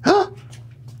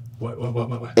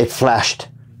 What? It flashed.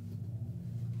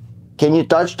 Can you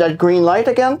touch that green light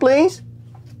again, please?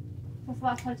 The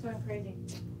flashlight's going crazy.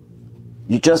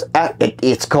 You just...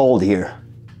 It's cold here.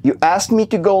 You asked me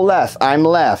to go left. I'm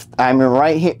left. I'm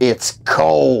right here. It's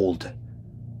cold.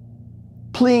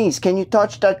 Please, can you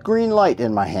touch that green light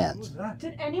in my hands?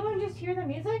 Did anyone just hear the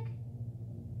music?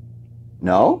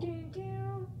 No?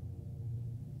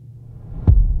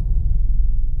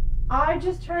 I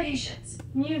just heard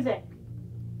music.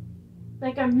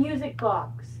 Like a music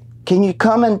box. Can you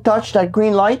come and touch that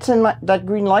green light in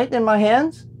my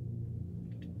hands?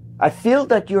 I feel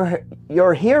that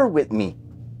you're here with me.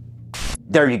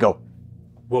 There you go.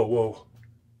 Whoa.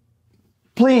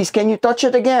 Please, can you touch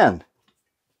it again?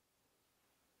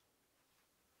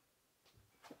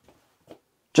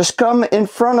 Just come in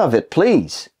front of it,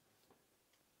 please.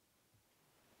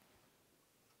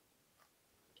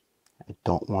 I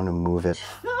don't want to move it.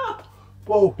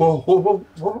 Whoa.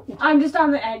 I'm just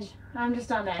on the edge.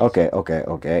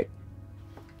 Okay.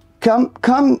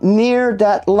 Come near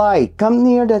that light. Come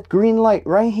near that green light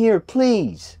right here,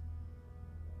 please.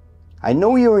 I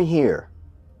know you're here.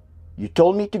 You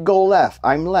told me to go left.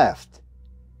 I'm left.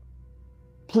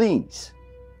 Please.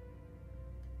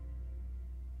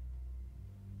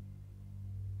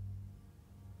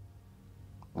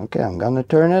 Okay, I'm gonna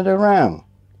turn it around.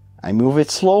 I move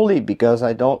it slowly because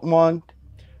I don't want...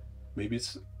 Maybe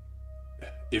it's...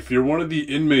 If you're one of the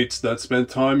inmates that spent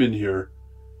time in here,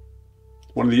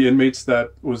 one of the inmates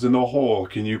that was in the hole,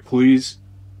 can you please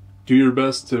do your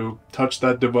best to touch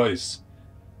that device?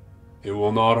 It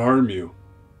will not harm you.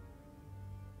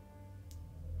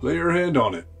 Lay your hand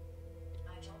on it.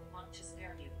 I don't want to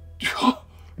scare you.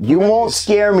 You won't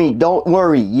scare me. Don't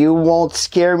worry. You won't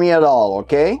scare me at all,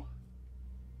 okay?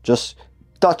 Just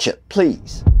touch it,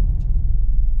 please.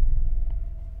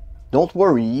 Don't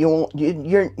worry.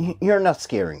 You're not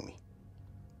scaring me.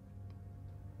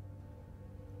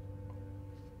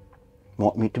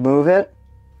 Want me to move it?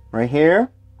 Right here?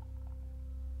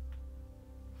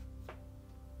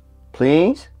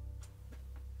 Please?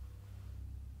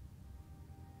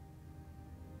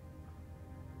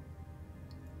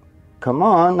 Come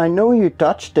on, I know you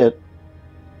touched it.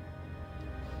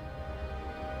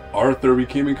 Arthur, we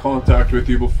came in contact with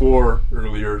you before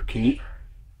earlier. Can you...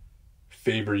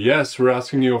 Favor. Yes, we're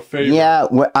asking you a favor. Yeah,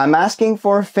 I'm asking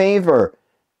for a favor.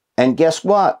 And guess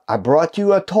what? I brought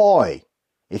you a toy.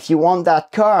 If you want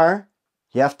that car,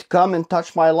 you have to come and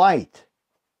touch my light.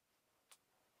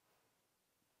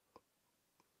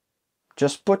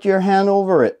 Just put your hand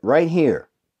over it right here.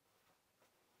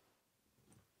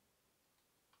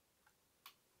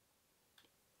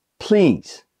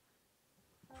 Please.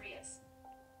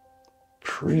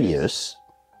 Prius?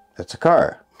 That's a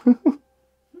car.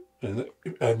 And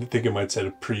I think it might say a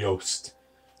priest,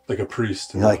 like a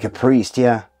priest. Like a priest,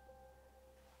 yeah.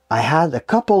 I had a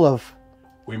couple of...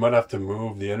 We might have to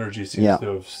move. The energy seems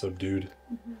to have subdued.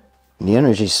 The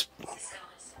energy's...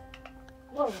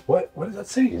 Whoa. What? What does that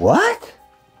say? What?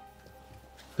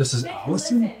 This is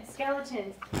Allison? Listen,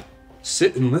 skeletons.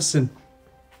 Sit and listen.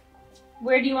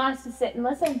 Where do you want us to sit and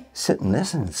listen? Sit and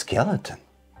listen, skeleton.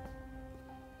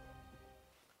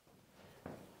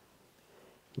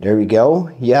 There we go.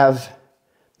 You have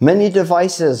many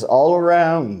devices all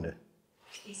around.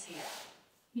 He's here.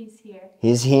 He's here.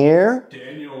 He's here?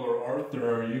 Daniel or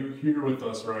Arthur, are you here with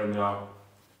us right now?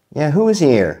 Yeah, who is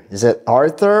here? Is it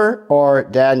Arthur or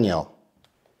Daniel?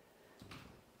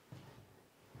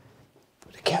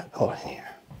 Put a cat in here.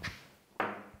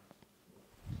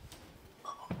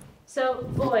 So,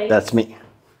 boys, That's me.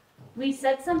 we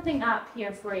set something up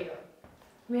here for you.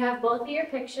 We have both of your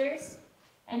pictures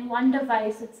and one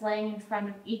device that's laying in front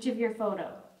of each of your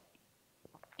photo.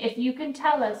 If you can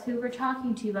tell us who we're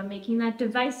talking to by making that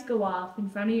device go off in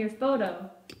front of your photo,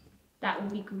 that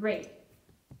would be great.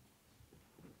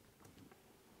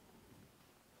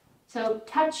 So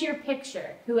touch your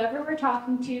picture. Whoever we're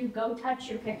talking to, go touch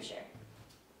your picture.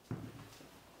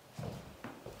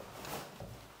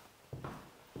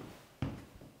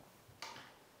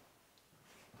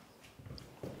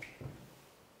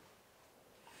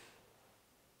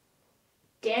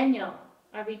 Daniel,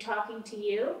 are we talking to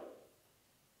you?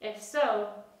 If so,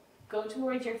 go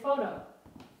towards your photo.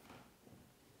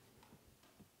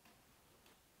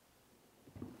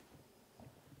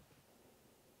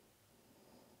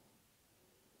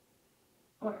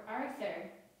 Or Arthur,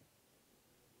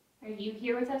 are you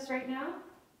here with us right now?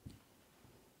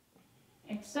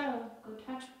 If so, go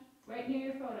touch right near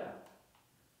your photo.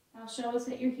 Now show us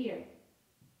that you're here.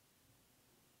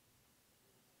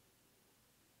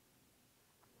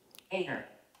 Air.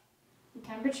 The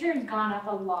temperature has gone up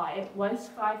a lot. It was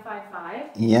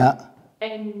 555, Yeah.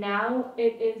 and now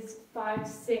it is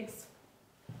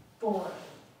 564.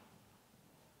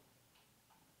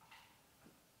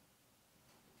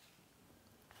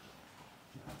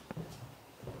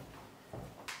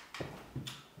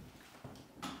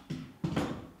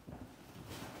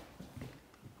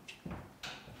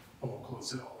 I won't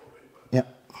close it all the way, but Yeah.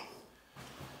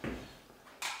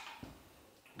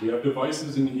 we have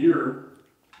devices in here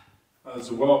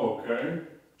as well, okay?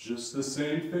 Just the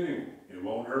same thing. It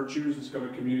won't hurt you, it's just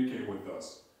gonna communicate with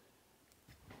us.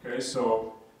 Okay,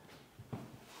 so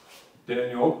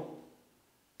Daniel,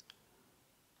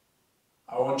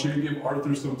 I want you to give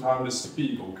Arthur some time to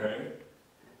speak, okay?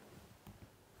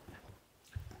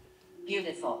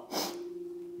 Beautiful.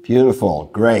 Beautiful,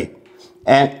 great.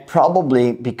 And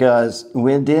probably because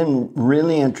we didn't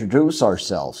really introduce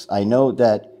ourselves. I know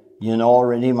that you know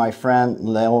already my friend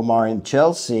Lomar in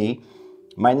Chelsea.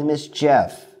 My name is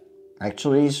Jeff.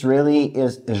 Actually, it's really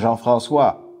is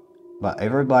Jean-François. But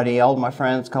everybody, all my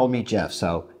friends call me Jeff,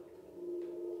 so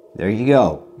there you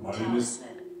go. My name is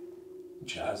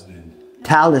Jasmine.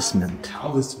 Talisman.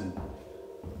 Talisman.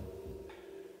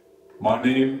 My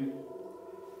name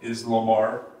is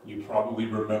Lomar. You probably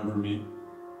remember me.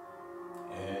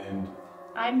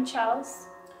 I'm Chels.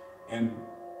 And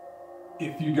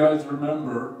if you guys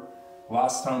remember,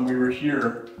 last time we were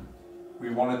here, we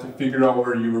wanted to figure out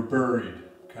where you were buried,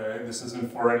 okay? This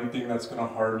isn't for anything that's gonna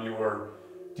harm you or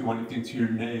do anything to your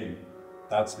name.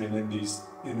 That's been in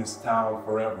this town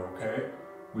forever, okay?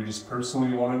 We just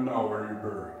personally want to know where you're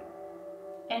buried.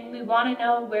 And we want to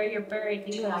know where you're buried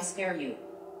Do I because scare you?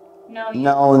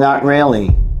 No, not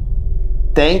really.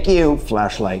 Thank you,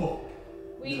 flashlight.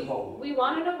 we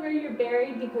want to know where you're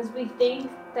buried because we think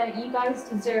that you guys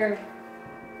deserve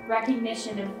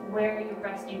recognition of where your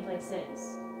resting place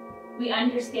is. We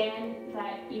understand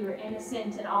that you were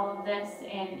innocent in all of this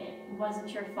and it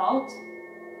wasn't your fault.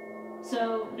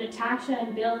 So Natasha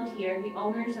and Bill here, the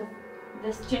owners of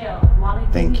this jail, want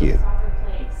to Thank give you you. a proper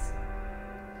place.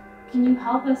 Can you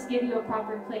help us give you a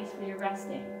proper place for your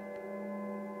resting?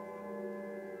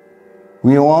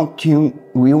 We want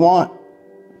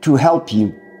to help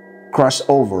you cross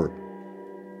over.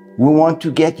 We want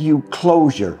to get you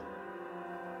closure.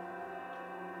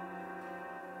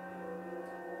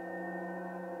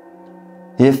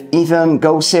 If even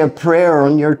go say a prayer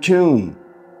on your tomb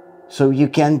so you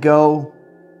can go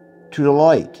to the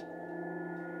light.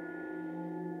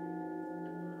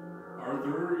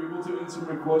 Arthur, are you able to answer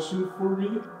my question for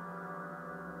me?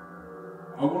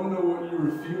 I want to know what you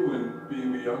were feeling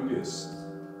being the youngest.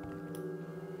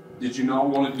 Did you not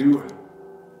want to do it?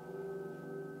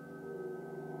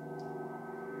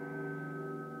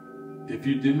 If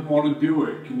you didn't want to do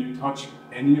it, can you touch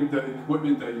any of the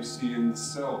equipment that you see in the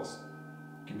cells?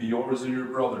 It can be yours or your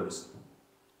brother's.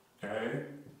 Okay?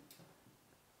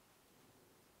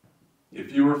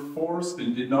 If you were forced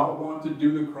and did not want to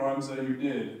do the crimes that you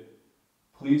did,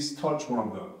 please touch one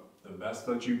of them the best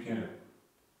that you can.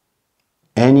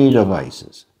 Any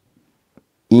devices.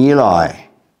 Eli.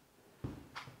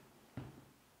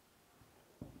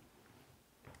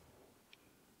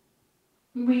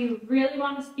 We really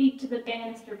want to speak to the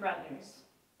Bannister brothers.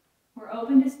 We're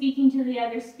open to speaking to the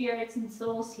other spirits and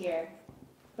souls here,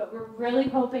 but we're really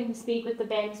hoping to speak with the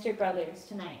Bannister brothers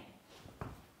tonight.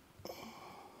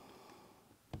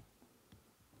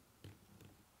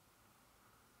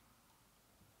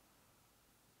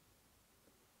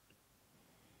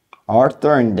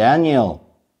 Arthur and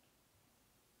Daniel,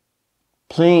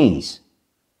 please.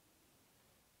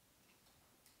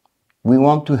 We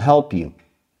want to help you.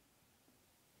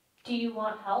 Do you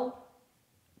want help?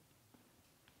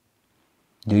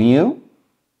 Do you?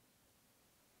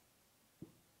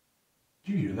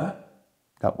 Did you hear that?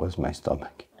 That was my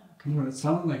stomach. It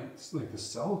sounded like the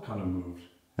cell kind of moved.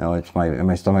 No, it's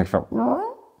my stomach felt.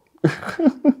 Oh, it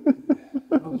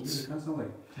kind of sounded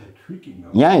like creaking though.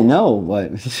 Yeah, I know,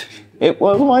 but it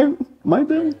was my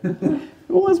belly. It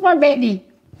was my belly.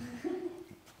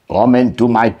 Come into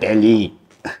my belly.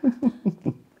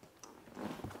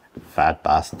 Fat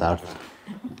bastard.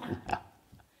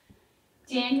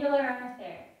 Daniel or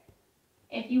Arthur,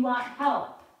 if you want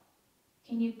help,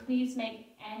 can you please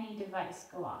make any device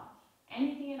go off?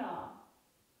 Anything at all.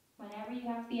 Whenever you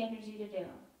have the energy to do.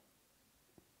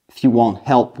 If you want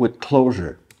help with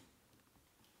closure,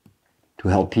 to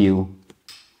help you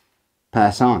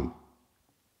pass on.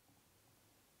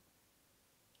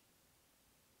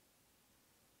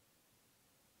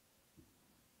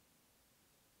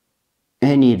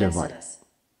 Any device.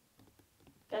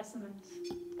 Specimens.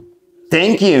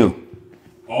 Thank you.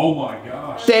 Oh my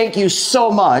gosh. Thank you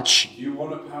so much. Do you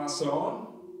want to pass on?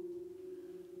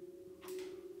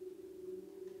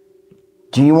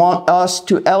 Do you want us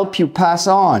to help you pass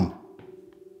on?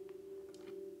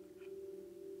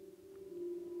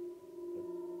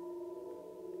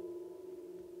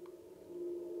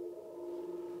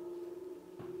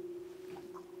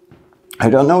 I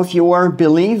don't know if you are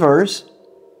believers,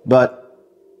 but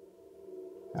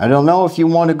I don't know if you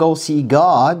want to go see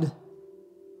God.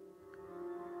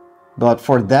 But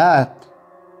for that,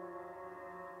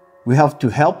 we have to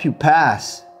help you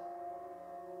pass.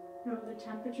 So the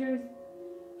temperature's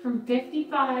from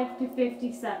 55 to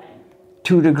 57.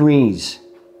 2 degrees.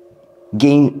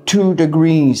 Gain 2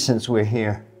 degrees since we're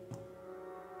here.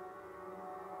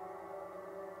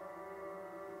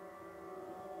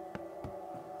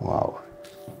 Wow.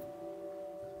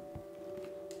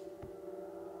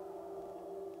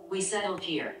 We settled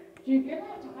here. Did you hear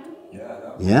that, Tony? Yeah.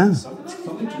 That Yeah.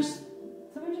 Something just.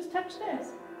 Someone just touched this.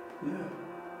 Yeah.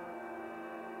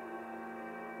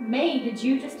 May, did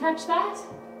you just touch that?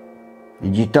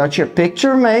 Did you touch your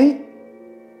picture, May?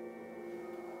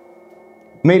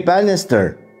 May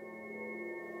Bannister.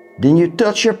 Didn't you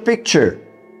touch your picture?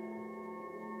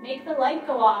 Make the light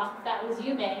go off if that was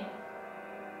you, May.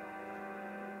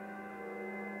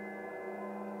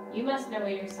 You must know where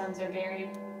your sons are buried.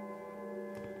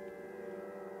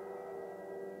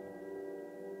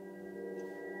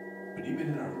 But even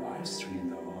in our live stream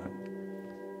though,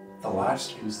 the live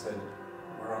stream said,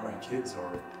 "Where are my kids?"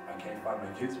 or "I can't find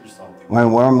my kids" or something.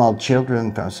 When we're all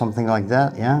children or something like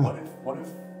that, yeah. What if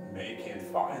May can't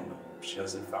find them? She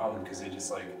hasn't found them because they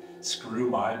just like screw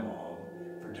my mom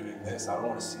for doing this. I don't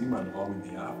want to see my mom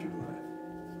in the afterlife.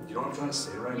 You know what I'm trying to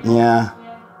say right now? Yeah.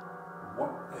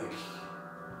 What, like,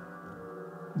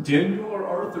 Daniel or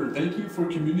Arthur, thank you for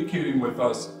communicating with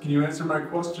us. Can you answer my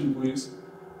question, please?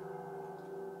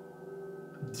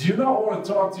 Do you not want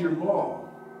to talk to your mom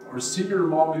or see your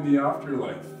mom in the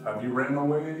afterlife? Have you ran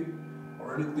away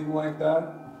or anything like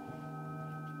that?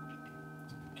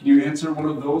 Can you answer one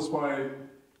of those by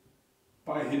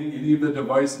hitting any of the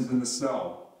devices in the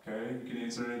cell? Okay, you can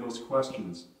answer any of those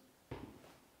questions.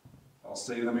 I'll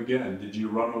say them again. Did you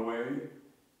run away?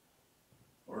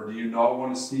 Or do you not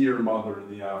want to see your mother in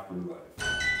the afterlife?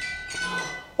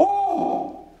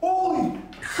 Oh! Holy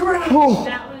crap! Oh.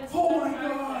 That was Oh my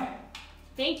God!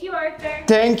 Thank you, Arthur.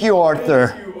 Thank you, Arthur.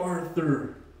 Thank you,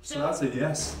 Arthur. So that's a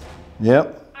yes.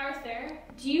 Yep. Arthur,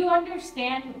 do you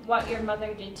understand what your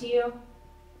mother did to you?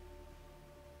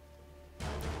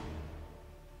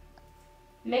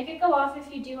 Make it go off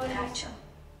if you do understand.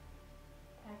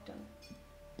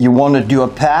 You want to do a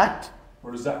pact?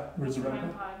 Where's that? Where's the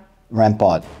red?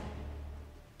 Rampart.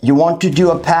 You want to do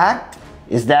a pact?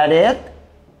 Is that it?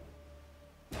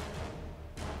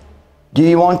 Do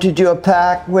you want to do a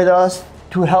pact with us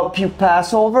to help you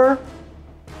pass over?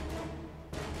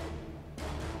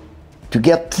 To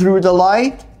get through the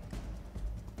light?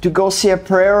 To go say a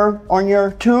prayer on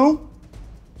your tomb?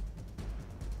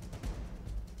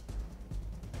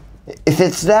 If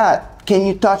it's that, can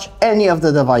you touch any of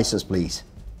the devices, please?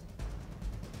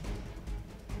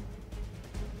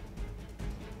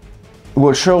 It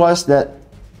will show us that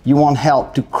you want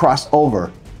help to cross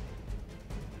over.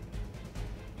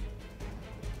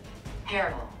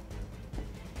 Harold.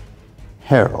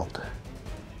 Harold.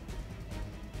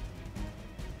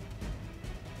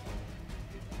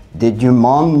 Did your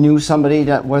mom knew somebody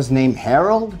that was named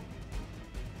Harold?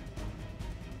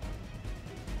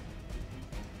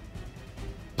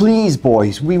 Please,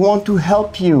 boys, we want to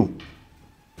help you.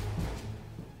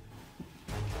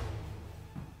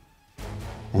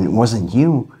 And it wasn't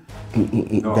you.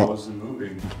 No, I wasn't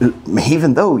moving.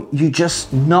 Even though you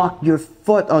just knocked your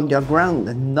foot on the ground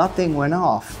and nothing went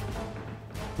off.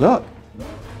 Look.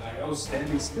 I was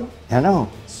standing still. I know.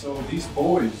 So these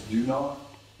boys do not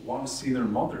want to see their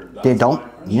mother. That's They don't. my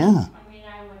impression. Yeah. I mean,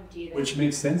 I wouldn't either. Which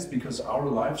makes sense because our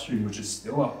live stream, which is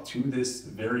still up to this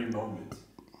very moment,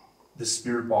 the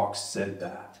spirit box said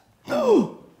that. It's a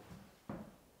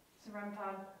REM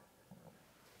pod.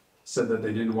 Said that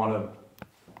they didn't want to.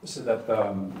 Said that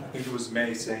I think it was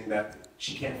May saying that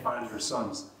she can't find her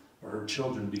sons or her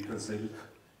children because they.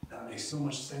 That makes so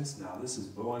much sense now. This is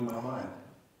blowing my mind.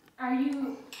 Are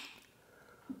you?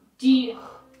 Do you?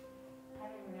 I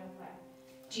don't even know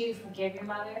if do you forgive your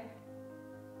mother?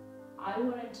 I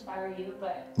wouldn't if I were you,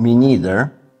 but Me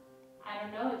neither. I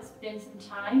don't know. It's been some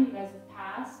time. You guys have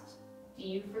passed. Do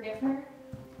you forgive her?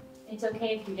 It's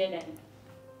okay if you didn't.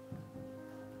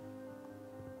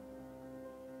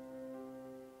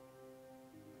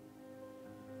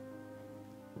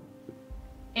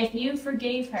 If you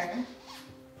forgave her,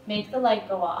 make the light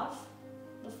go off,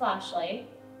 the flashlight.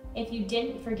 If you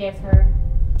didn't forgive her,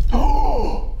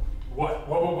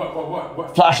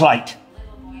 What? Flashlight.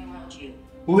 Little boy around you.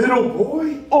 Little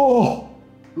boy? Oh.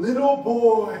 Little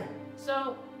boy.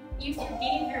 so you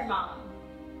forgave your mom,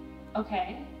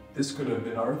 okay? This could have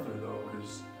been Arthur though,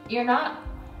 because You're not.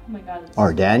 Oh my God.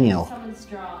 Or Daniel. Someone's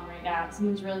strong right now.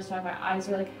 Someone's really strong. My eyes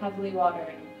are like heavily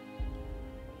watering.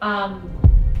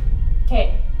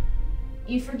 Okay.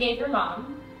 You forgave your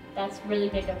mom. That's really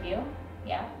big of you.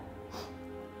 Yeah.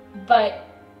 But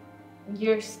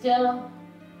you're still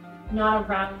not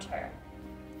around her.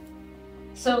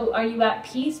 So are you at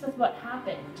peace with what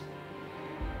happened?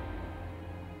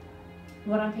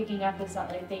 What I'm picking up is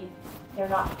that like they're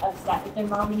not upset with their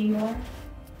mom anymore.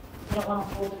 They don't want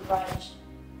to hold a grudge.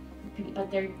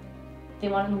 But they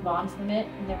want to move on from it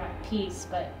and they're at peace,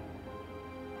 but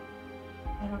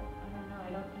I don't know,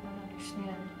 I don't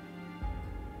understand.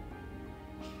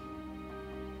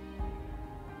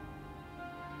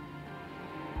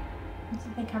 It's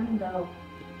like they come and go.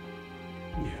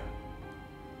 yeah.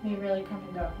 They really come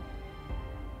and go.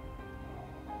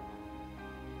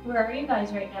 Where are you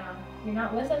guys right now? You're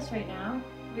not with us right now.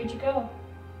 Where'd you go?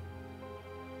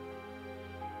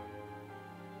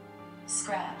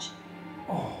 Scratch.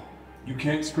 Oh, you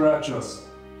can't scratch us.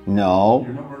 No.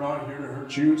 We're not here to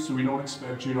hurt you, so we don't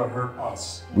expect you to hurt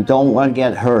us. We don't want to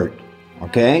get hurt.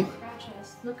 Okay? Scratch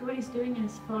us. Look at what he's doing in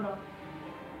his photo.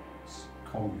 Just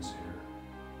comb his hair.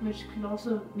 Which could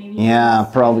also maybe... Yeah,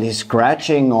 probably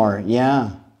scratching or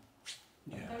yeah.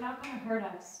 They're not going to hurt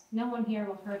us. No one here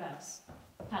will hurt us.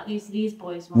 At least these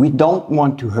boys won't. We don't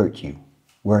want to hurt you.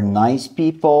 We're nice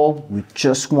people. We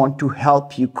just want to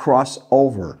help you cross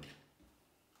over.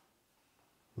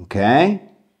 Okay?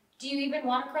 Do you even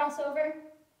want to cross over?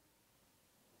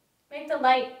 Make the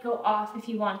light go off if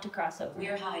you want to cross over.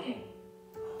 We're hiding.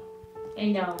 I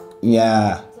know.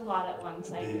 Yeah. It's a lot at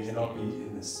once. I They may not be understand.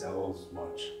 in the cells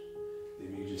much. They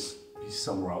may just be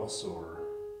somewhere else or...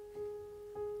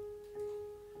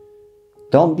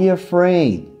 Don't be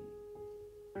afraid.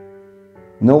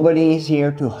 Nobody is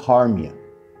here to harm you.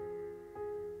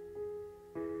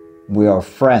 We are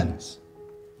friends.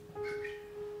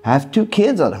 I have 2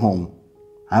 kids at home.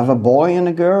 I have a boy and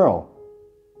a girl.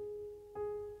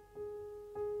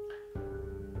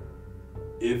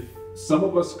 If some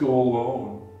of us go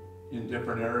alone in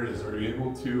different areas, are you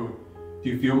able to, do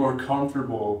you feel more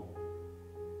comfortable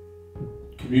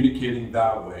communicating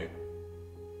that way?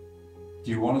 Do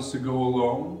you want us to go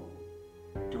alone?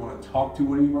 Do you want to talk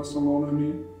to any of us alone, I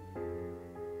mean?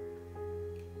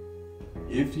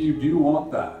 If you do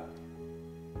want that,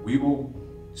 we will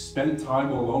spend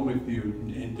time alone with you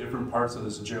in different parts of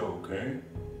this jail, okay?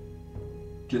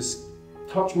 Just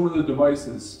touch one of the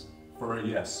devices for a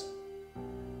yes.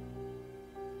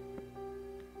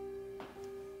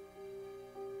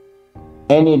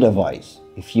 Any device.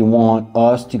 If you want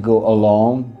us to go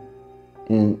alone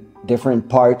in different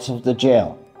parts of the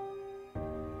jail.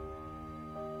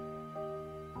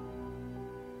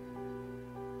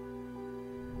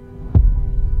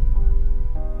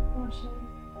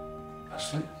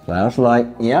 Flashlight,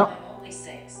 yep. I'm only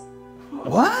 6.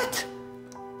 What?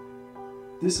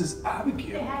 This is They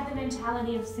Abigail. had the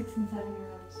mentality of 6 and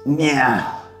 7-year-olds.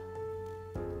 Yeah.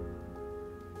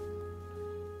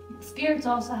 Spirits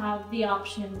also have the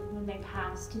option when they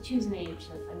pass to choose an age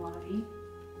that they want to be.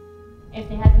 If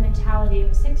they had the mentality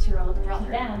of a 6-year-old, to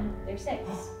them, they're 6.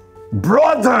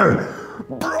 Brother!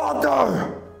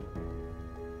 Brother!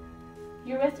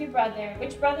 You're with your brother.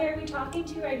 Which brother are we talking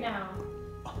to right now?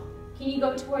 Can you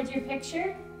go towards your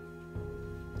picture?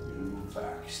 Move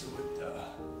back so it,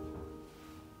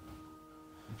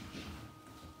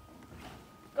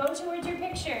 Go towards your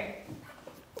picture.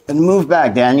 And move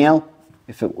back, Danielle,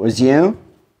 if it was you.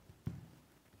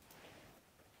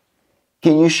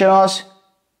 Can you show us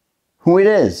who it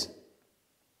is?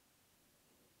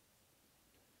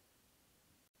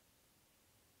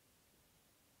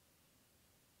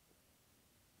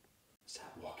 Is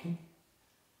that walking?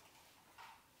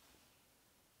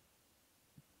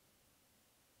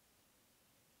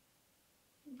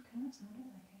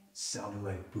 Sounded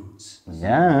like boots.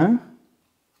 Yeah.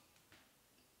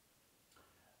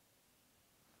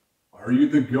 Are you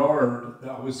the guard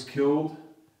that was killed?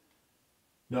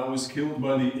 That was killed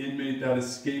by the inmate that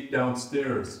escaped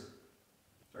downstairs.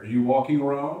 Are you walking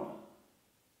around?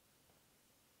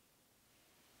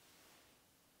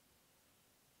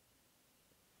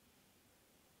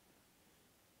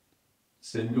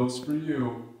 Same goes for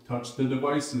you. Touch the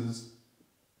devices.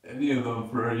 Any of them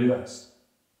for a yes.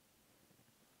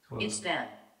 It's them.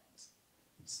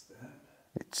 It's them.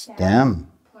 It's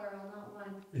them. Plural, not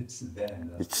one. It's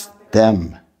them. It's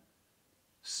them.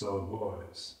 So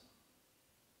boys.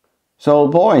 So,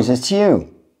 boys, it's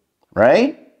you,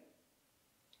 right?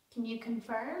 Can you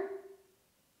confirm?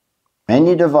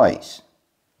 Any device.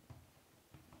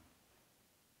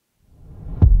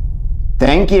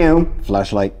 Thank you.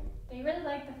 Flashlight. They really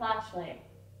like the flashlight.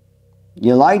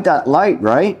 You like that light,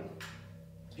 right?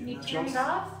 Can you turn it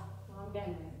off? Well, I'm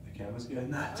getting it. The camera's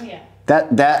getting that. Oh yeah.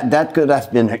 That could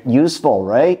have been useful,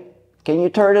 right? Can you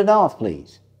turn it off,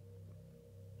 please?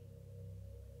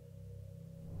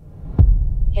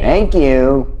 Thank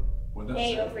you. What'd that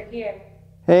Hey, say? over here.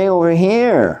 Hey, over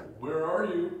here. Where are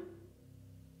you?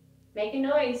 Make a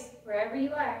noise wherever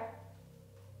you are.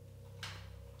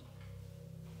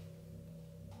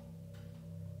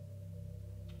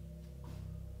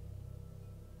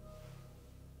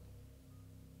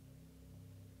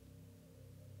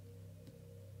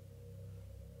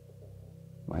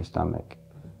 My stomach.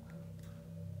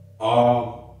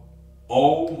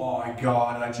 Oh my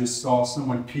God, I just saw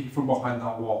someone peek from behind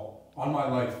that wall. On my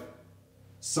life.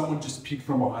 Someone just peeked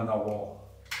from behind that wall.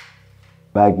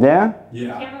 Back there?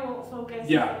 Yeah. Camera won't focus.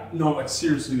 Yeah, no, like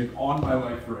seriously, like on my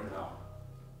life right now.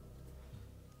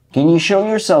 Can you show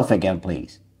yourself again,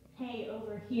 please? Hey,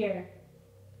 over here.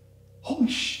 Holy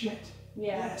shit.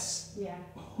 Yeah. Yes. Yeah.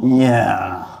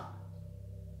 Yeah.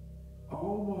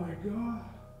 Oh my God.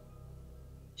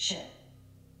 Shit.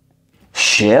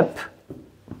 Ship?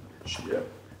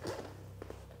 Shit.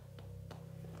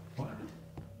 What?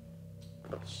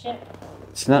 Ship.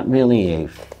 It's not really a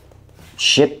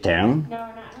ship down. No,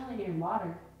 we're not really near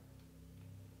water.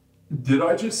 Did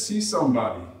I just see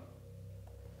somebody?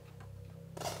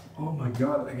 Oh my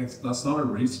God, like that's not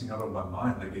erasing out of my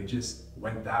mind. Like it just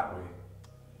went that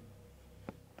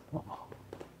way.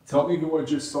 Tell me who I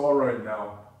just saw right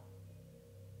now.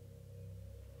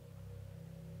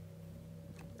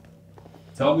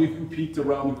 Tell me who peeked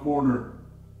around the corner.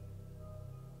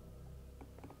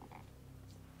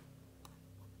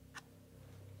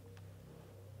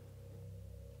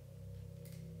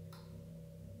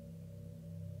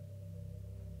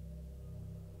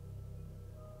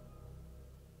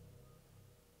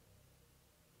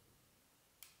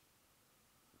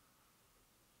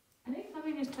 I think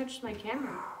something just touched my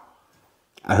camera.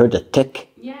 I heard a tick.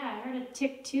 Yeah, I heard a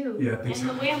tick too. Yeah, I think and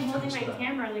so. the way I'm holding my Touched that.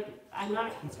 camera, like I'm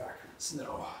not.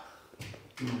 Snow.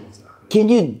 Can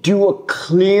you do a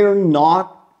clear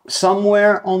knot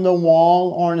somewhere on the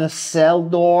wall or in a cell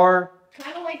door?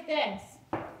 Kind of like this.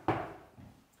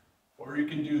 Or you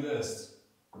can do this.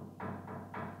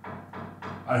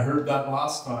 I heard that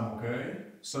last time, okay?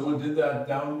 Someone did that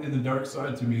down in the dark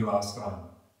side to me last time.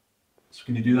 So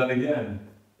can you do that again?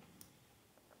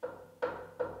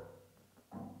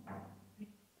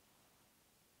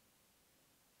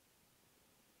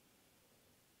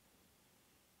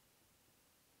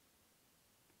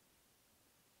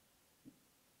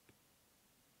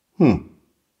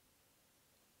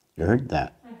 You heard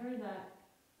that? I heard that.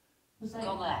 Was that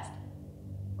Go left.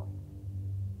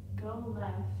 go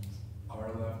left?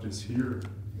 Our left is here.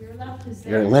 Your left is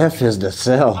there. Your left is the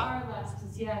cell. Our left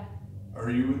is, yeah.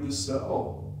 Are you in the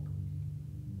cell?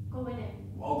 Go in it.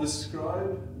 I'll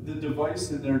describe the device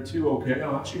in there too, okay?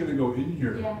 I'm actually gonna go in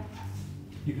here. Yeah.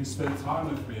 You can spend time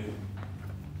with me.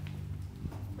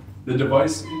 The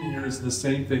device in here is the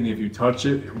same thing. If you touch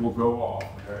it, it will go off,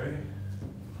 okay?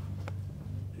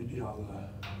 Maybe I'll,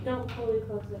 Don't fully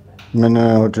close it.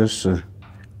 No, just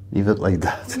leave it like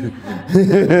that. Learned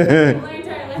our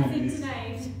lesson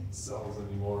tonight. cells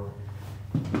anymore.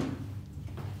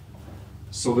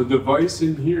 So the device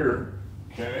in here,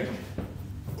 okay,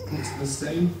 it's the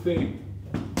same thing.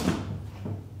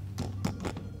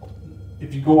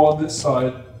 If you go on this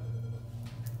side,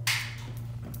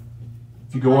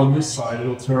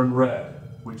 it'll turn red,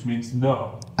 which means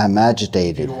no. I'm If you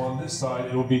agitated. go on this side,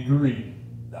 it'll be green.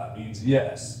 That means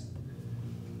yes.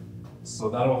 So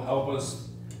that'll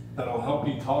help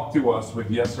you talk to us with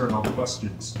yes or no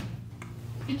questions.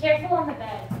 Be careful on the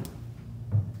bed.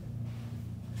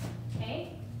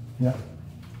 Okay? Yeah.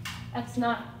 That's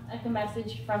not like a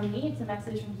message from me, it's a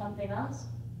message from something else.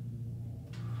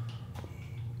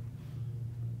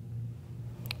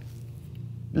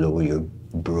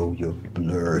 Bro, you're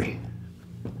blurry.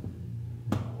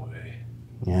 No way.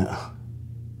 Yeah.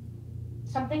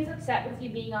 Something's upset with you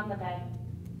being on the bed.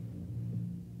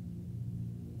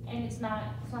 And it's not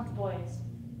the boys.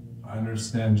 I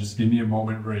understand. Just give me a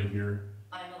moment right here.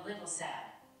 I'm a little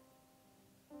sad.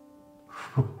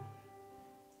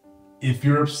 If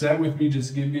you're upset with me,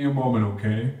 just give me a moment,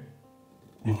 okay?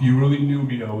 If you really knew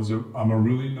me, I'm a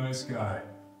really nice guy.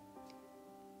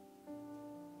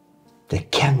 The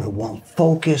camera won't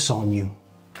focus on you.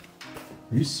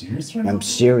 Are you serious right now? I'm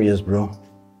serious, bro.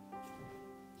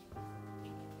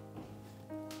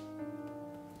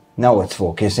 Now it's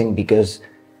focusing because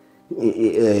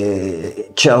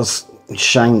Chelsea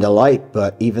shined the light,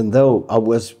 but even though I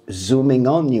was zooming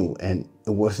on you and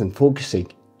it wasn't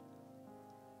focusing.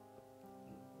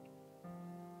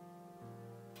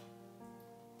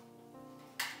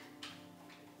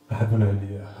 I have an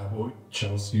idea. How about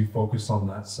Chelsea, you focus on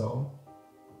that cell?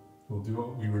 We'll do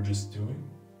what we were just doing.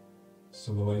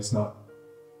 So the light's not...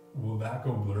 Will that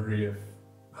go blurry if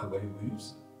the light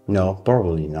leaves? No,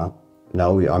 probably not.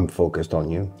 Now I'm focused on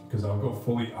you. Because I'll go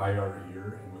fully IR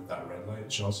here, and with that red light,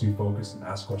 Chelsea, focus and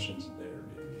ask questions there,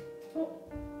 maybe.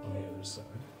 On the other side.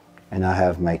 And I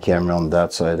have my camera on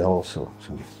that side also.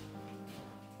 So.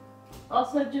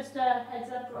 Also, just a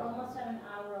heads up, we're almost at an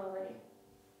hour already.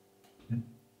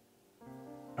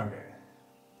 Okay.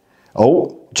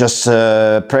 Oh, just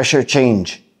pressure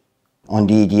change on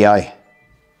the EDI.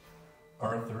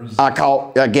 Arthur's... I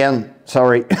call again,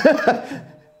 sorry.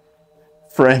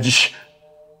 French.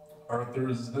 Arthur,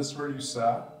 is this where you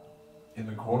sat? In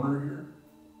the corner here?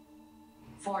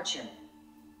 Fortune.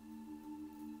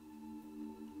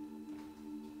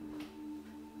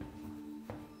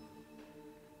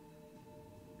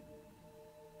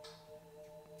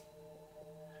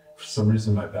 For some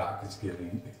reason, my back is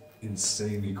getting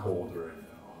insanely cold right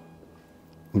now.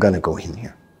 I'm gonna go in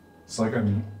here. It's like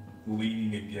I'm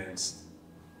leaning against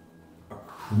a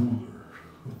cooler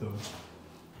with those.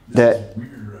 That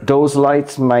Weird, right? those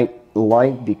lights might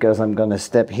light because I'm gonna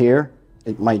step here.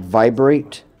 It might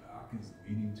vibrate. Back is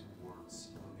leaning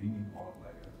on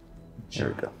like a There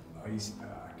we go. ice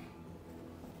pack.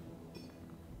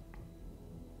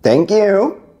 Thank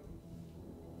you.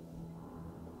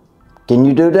 Can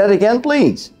you do that again,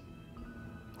 please?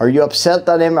 Are you upset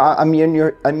that I'm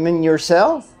in your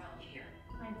cell? Around here.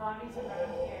 My body's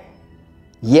around here.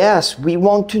 Yes, we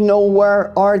want to know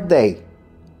where are they.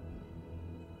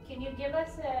 Can you give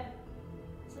us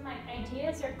some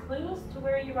ideas or clues to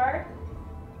where you are?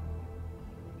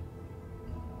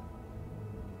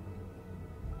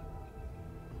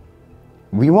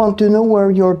 We want to know where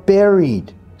you're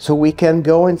buried so we can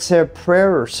go and say a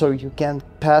prayer so you can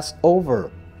pass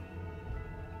over.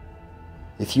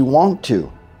 If you want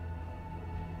to.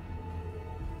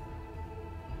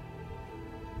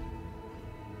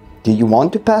 Do you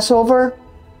want to pass over?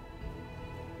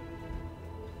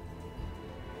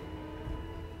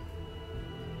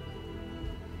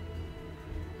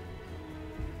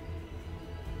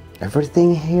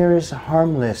 Everything here is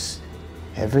harmless.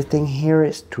 Everything here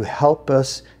is to help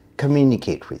us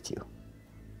communicate with you.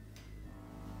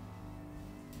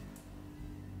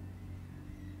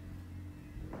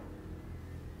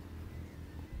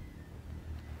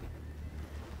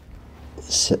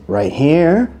 Sit right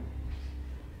here.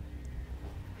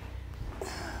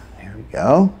 There we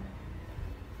go.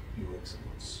 Felix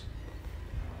looks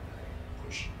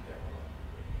pushing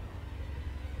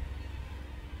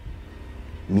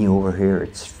down. Me over here,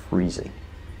 it's freezing.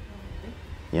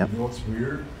 Yep. You know what's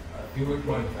weird? I feel like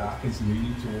my back is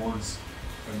leaning towards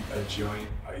a giant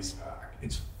ice pack.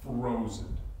 It's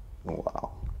frozen.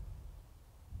 Wow.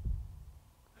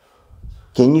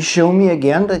 Can you show me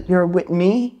again that you're with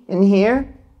me in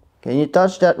here? Can you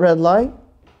touch that red light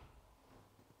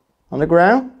on the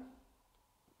ground?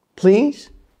 Please?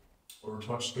 Or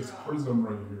touch this prism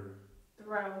right here.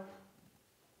 Throw.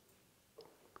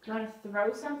 Do you want to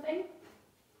throw something?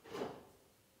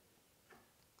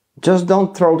 Just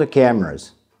don't throw the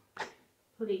cameras.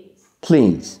 Please.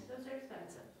 Please. Those are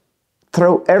expensive.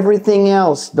 Throw everything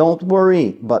else, don't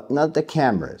worry, but not the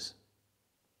cameras.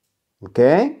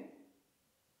 Okay?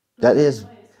 That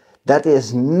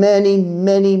is many,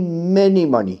 many, many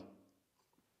money.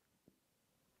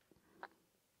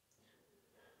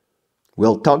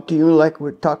 We'll talk to you like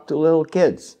we talk to little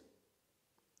kids.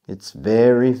 It's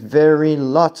very, very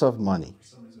lots of money. For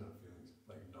some reason I'm feeling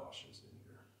like nauseous in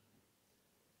here.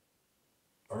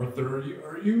 Arthur,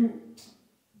 are you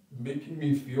making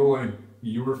me feel like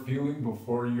you were feeling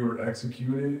before you were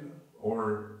executed?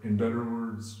 Or, in better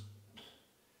words,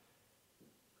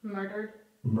 Murdered?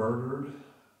 Murdered?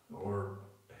 Or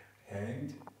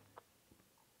hanged?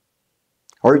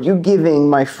 Are you giving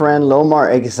my friend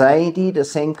Lomar anxiety, the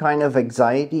same kind of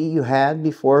anxiety you had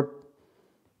before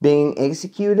being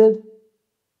executed? I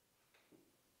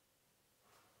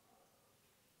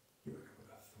feel like I'm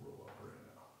gonna throw up right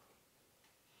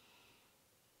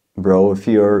now. Bro, if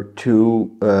you're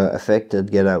too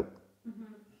affected, get out.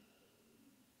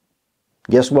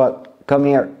 Guess what? Come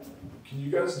here. Can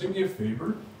you guys do me a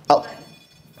favor? Oh,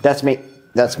 that's me.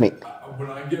 That's me. When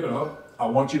I get up, I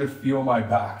want you to feel my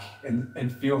back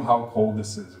and feel how cold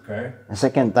this is, okay? The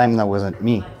second time that wasn't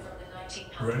me.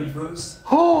 Ready for this?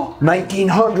 Oh,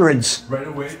 1900s. Right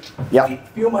away? Yeah.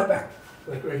 Feel my back,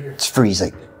 like right here. It's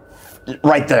freezing.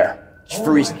 Right there. It's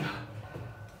freezing.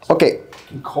 Okay,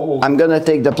 Fucking cold. I'm gonna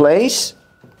take the place.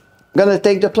 I'm gonna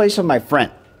take the place of my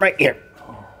friend. Right here.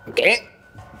 Okay.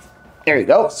 There you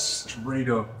go. Straight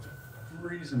up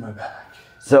freezing my back.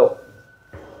 So,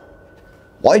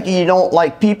 why do you don't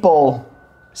like people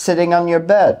sitting on your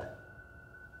bed?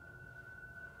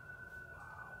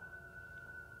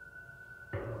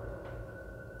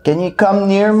 Can you come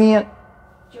near me and...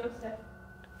 Joseph.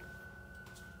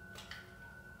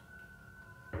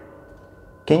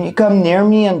 Can you come near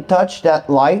me and touch that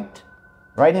light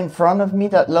right in front of me,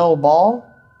 that little ball?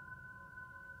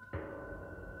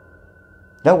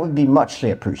 That would be muchly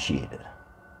appreciated.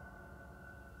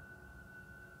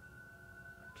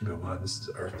 Keep in mind, this is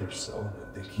Arthur's cell.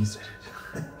 I think he's in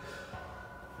it.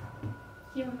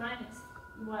 Keep in mind, it's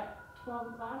what,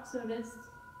 12 o'clock? So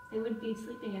they would be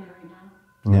sleeping in it right now.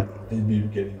 Yeah. They'd be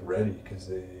getting ready because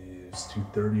it was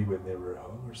 2:30 when they were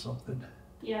home or something.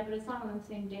 Yeah, but it's not on the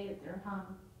same day that they're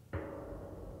hung.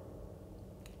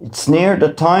 It's near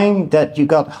the time that you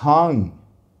got hung.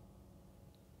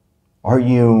 Are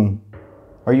you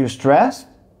stressed?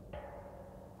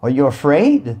 Are you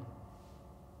afraid?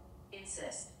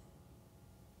 Insist.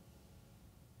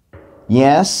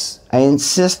 Yes, I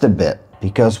insist a bit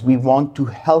because we want to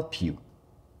help you.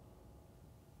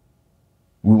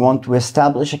 We want to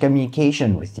establish a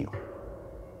communication with you.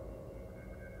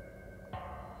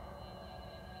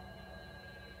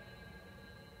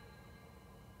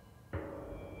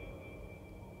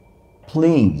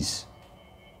 Please.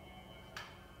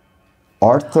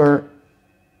 Arthur,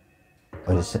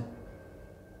 what is it?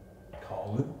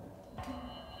 Colin?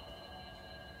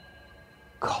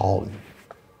 Colin.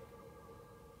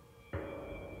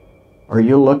 Are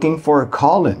you looking for a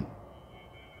Colin?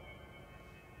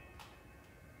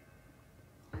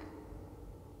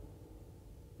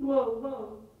 Whoa,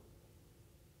 whoa.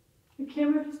 The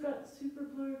camera just got super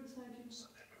blurry beside you.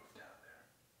 Something moved down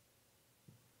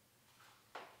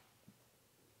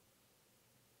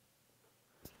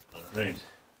there. Alright.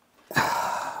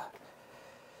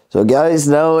 So guys,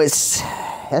 now it's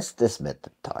this bit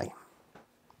of time.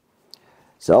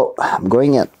 So I'm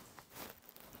going in.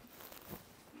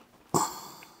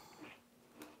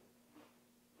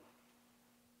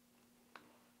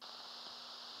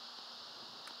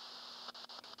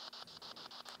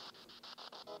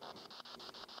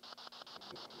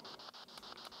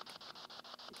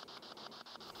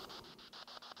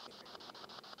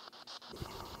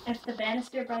 If the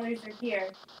Bannister brothers are here,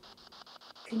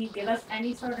 can you give us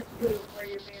any sort of clue where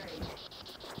you're buried?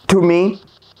 To me,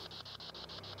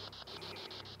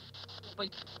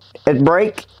 it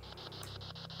break?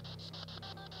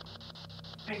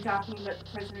 Are you talking about the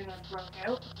prisoner that broke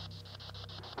out?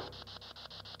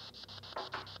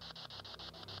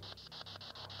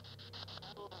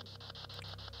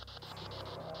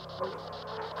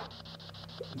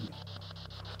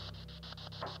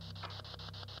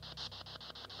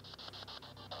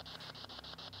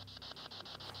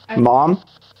 Mom?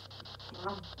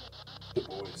 Mom, The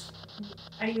boys.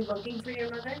 are you looking for your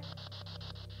mother?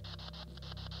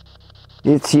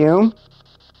 It's you?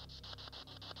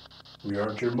 We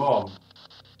aren't your mom.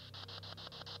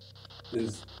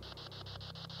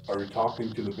 Are we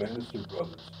talking to the Bannister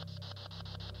brothers?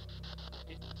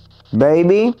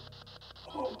 Baby?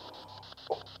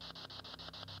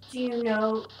 Do you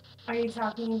know, are you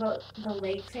talking about the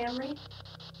Lake family?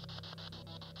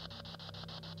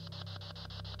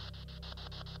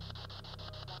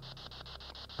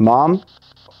 Mom?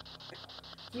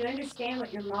 Do you understand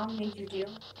what your mom made you do?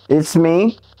 It's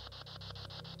me?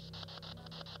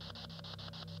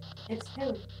 It's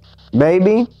who?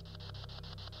 Baby?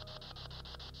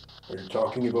 Are you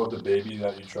talking about the baby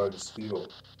that you tried to steal?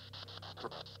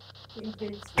 You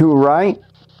did. To right?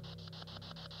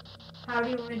 How do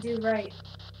you want to do right?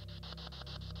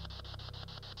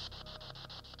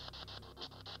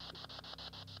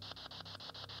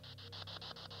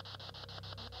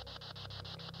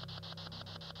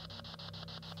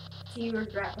 Do you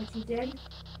regret what you did?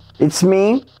 It's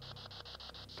me?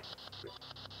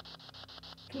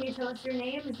 Can you tell us your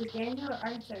name? Is it Daniel or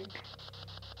Arthur?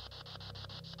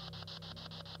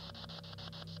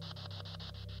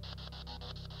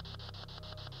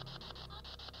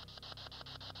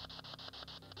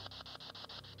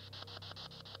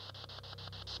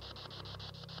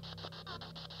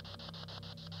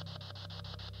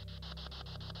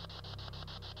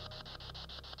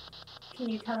 Can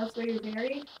you tell us where you're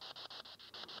buried?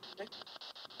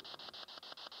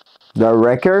 The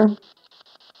wrecker?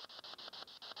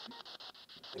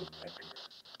 The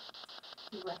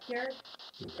Wrecker?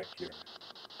 wrecker.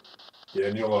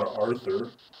 Daniel or Arthur,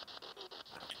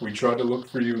 we tried to look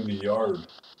for you in the yard,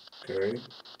 okay?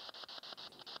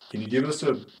 Can you give us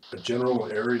a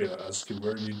general area as to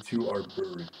where you two are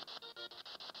buried?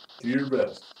 Do your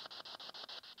best.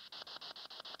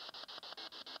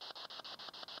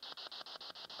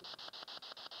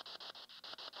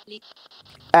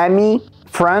 Amy?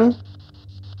 Friend?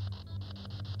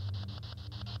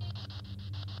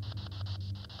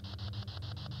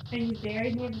 Are you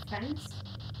buried near the fence?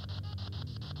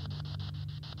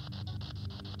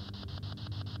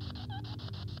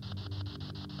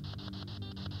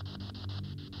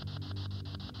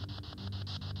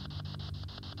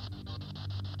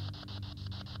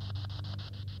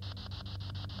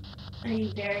 Are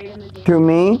you buried in the To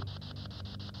me?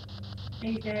 Are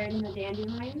you buried in the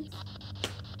dandelions?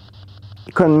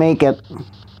 Couldn't make it. Couldn't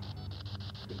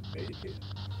make it.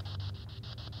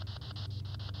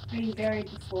 Are you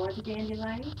buried before the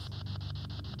dandelions?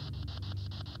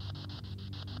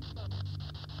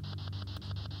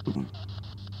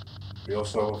 We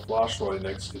also have a flashlight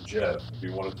next to Jeff. If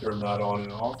you want to turn that on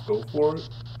and off, go for it.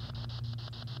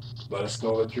 Let us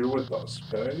know that you're with us,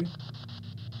 okay? If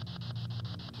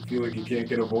you feel like you can't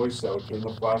get a voice out, turn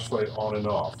the flashlight on and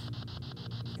off.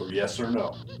 For yes or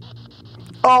no.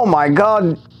 Oh my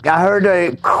God! I heard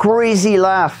a crazy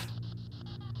laugh.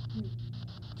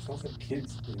 Sounds like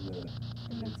kids in the...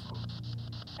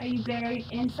 Are you buried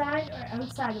inside or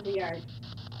outside of the yard?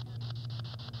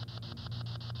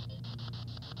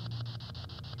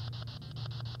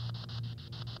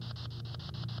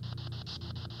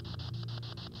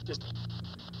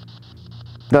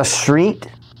 The street?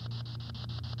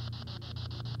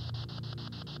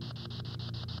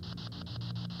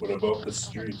 What about the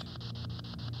street?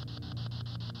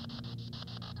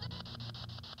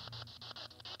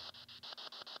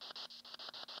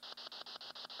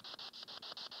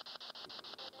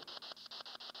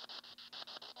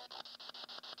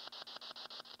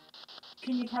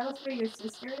 Can you tell us where your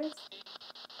sister is?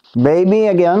 Baby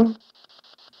again?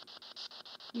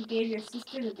 You gave your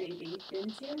sister the baby,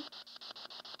 didn't you?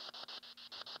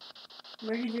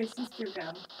 Where did your sister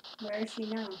go? Where is she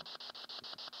now?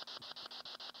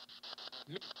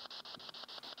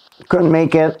 Couldn't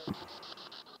make it.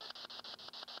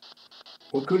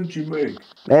 What couldn't you make?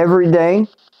 Every day?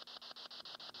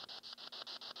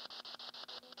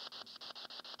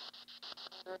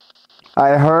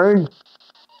 I heard.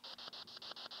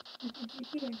 What did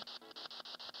you hear?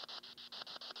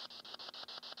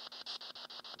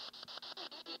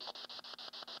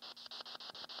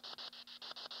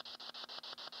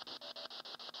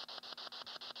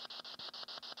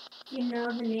 Do you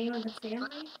know the name of the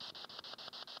family?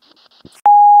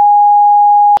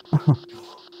 Oh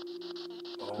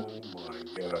my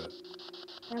god.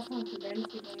 That's not the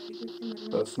Bannister brothers.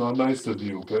 That's not nice of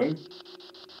you, okay?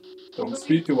 Don't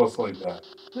speak to us like that.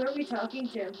 Who are we talking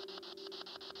to?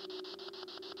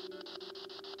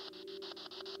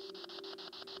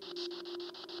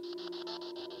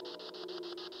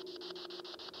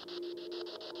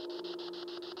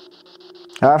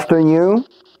 After you,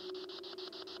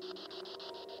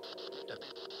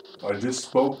 I just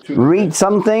spoke to read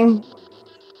something.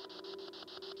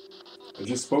 I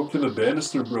just spoke to the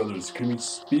Bannister brothers. Can we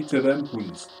speak to them,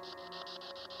 please?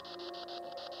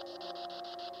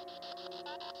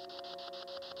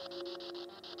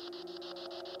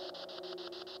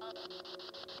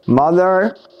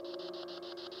 Mother,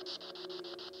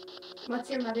 What's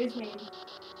your mother's name?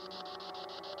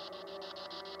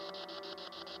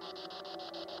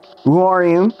 who are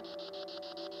you?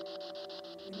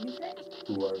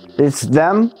 Who are you? It's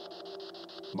them.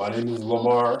 My name is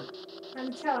Lomar.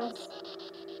 I'm Charles.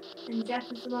 And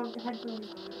Jeff is the one with the headphones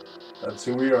on. That's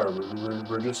who we are.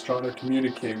 We're just trying to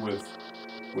communicate with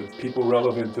people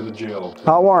relevant to the jail.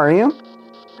 How are you?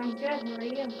 I'm good. How are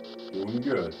you? Doing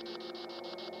good.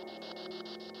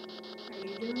 Are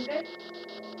you doing good?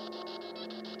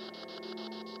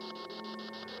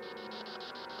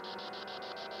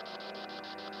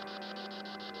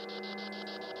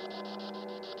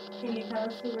 Can you tell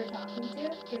us who we're talking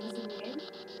to? Give us a name.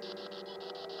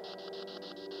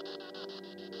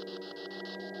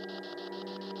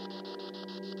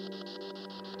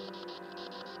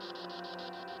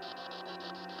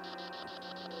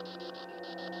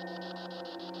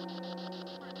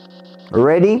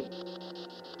 Ready?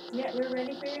 Yeah, we're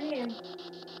ready for your name.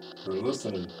 We're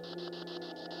listening.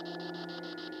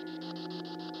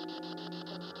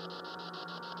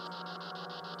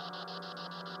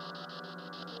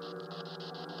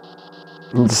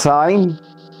 Inside.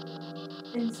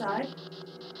 Inside.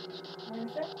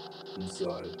 Bannister?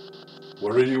 Inside.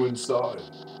 What are you inside?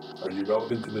 Are you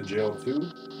relevant to the jail too?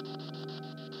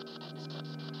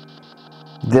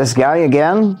 This guy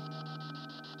again.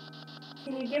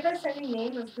 Can you give us any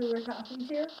name of who we're talking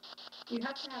to? You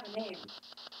have to have a name.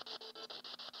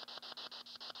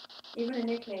 Even a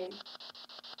nickname.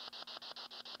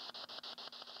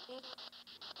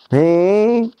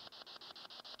 Hey.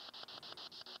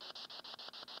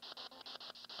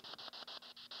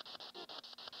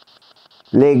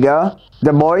 Les gars,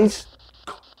 the boys.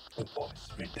 The boys,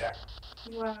 right there.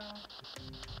 Wow.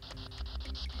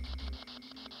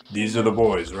 These are the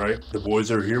boys, right? The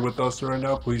boys are here with us right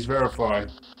now. Please verify.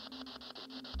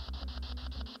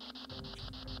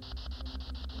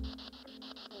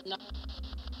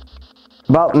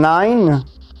 About 9.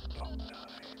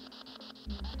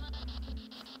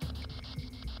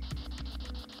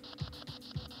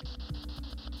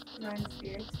 Nine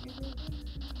spirits.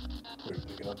 We're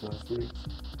picking up those freaks.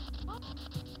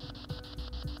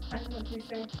 I'm not too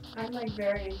sure. I'm like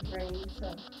very brain,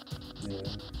 so. Yeah.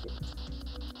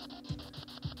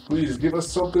 Please give us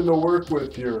something to work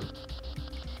with here.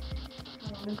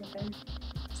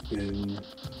 It's been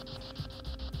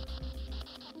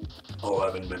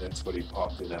 11 minutes, but he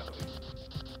popped in at like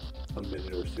a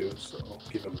minute or two, so I'll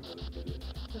give him another minute.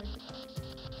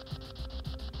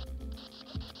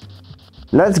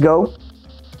 Let's go.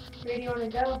 Where do you want to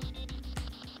go?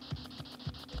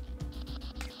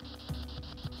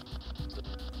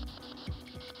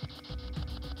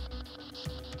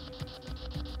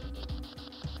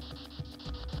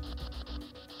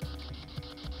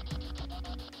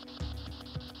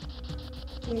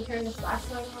 Can you turn the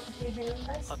flashlight on if you're here with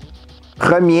us?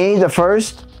 Premier, the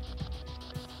first.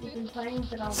 You've been playing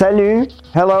with it all. Salut.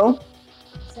 Hello.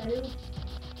 Salut.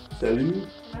 Salut.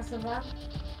 Comment ça va?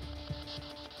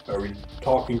 Are we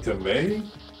talking to May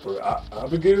or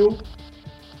Abigail?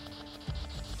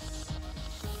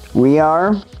 We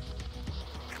are.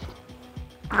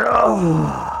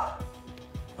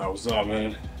 What's up,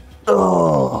 man?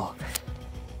 Oh.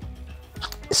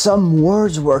 Some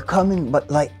words were coming, but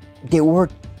like they were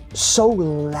so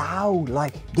loud,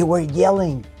 like they were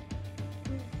yelling.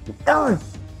 And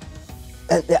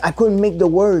I couldn't make the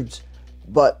words,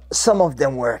 but some of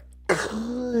them were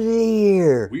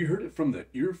clear. We heard it from the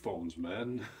earphones,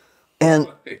 man. And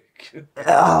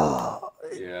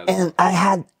Yeah. and I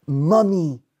had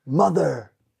mummy,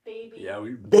 mother, Baby. Yeah,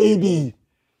 baby.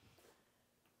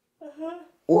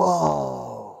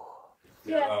 Whoa.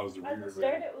 Yeah, that was At the weird.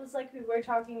 start, Man. it was like we were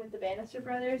talking with the Bannister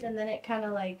brothers, and then it kind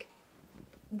of like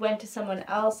went to someone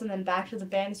else, and then back to the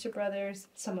Bannister brothers,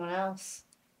 someone else.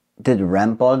 Did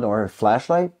rampant or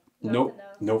flashlight? Nope,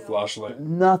 no flashlight.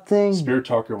 Nothing. Spirit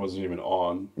Talker wasn't even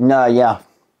on. No, yeah.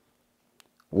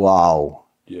 Wow.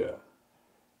 Yeah.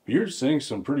 You're saying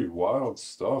some pretty wild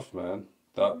stuff, man.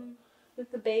 That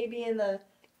With the baby and the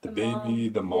baby,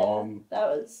 the mom, that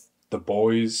was the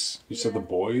boys. You said the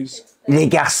boys? Les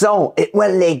garçons. It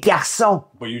was les garçons.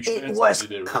 But you It was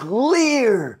translated it, right?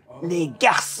 clear. Les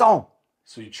garçons.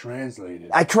 So you translated.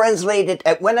 I translated.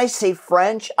 When I say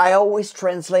French, I always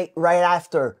translate right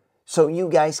after so you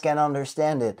guys can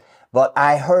understand it. But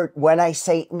I heard when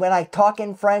I talk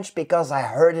in French because I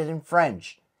heard it in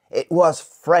French. It was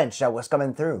French that was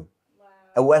coming through.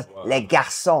 It was les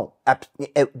garçons,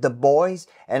 the boys,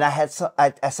 and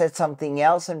I said something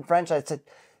else in French. I said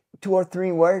 2 or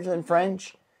 3 words in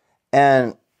French,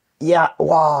 and yeah,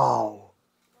 wow.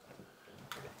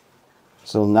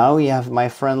 So now we have my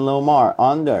friend Lomar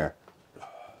on there.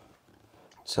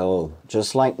 So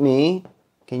just like me,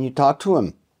 can you talk to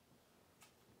him?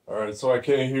 All right, so I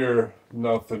can't hear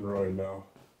nothing right now.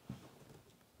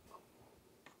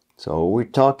 So we're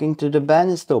talking to the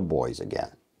Bannister boys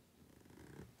again.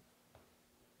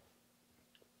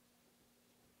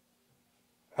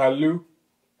 Hello?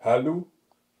 Hello?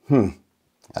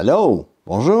 Hello,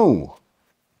 bonjour.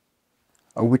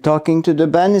 Are we talking to the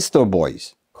Bannister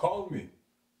boys? Call me.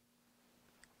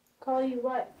 call you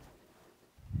what?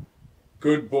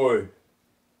 Good boy.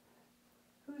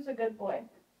 Who's a good boy?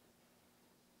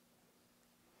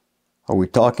 Are we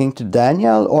talking to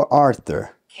Daniel or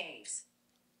Arthur? Caves.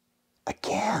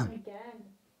 Again? Again.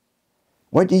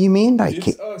 What do you mean by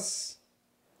It's us.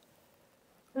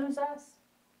 Who's us?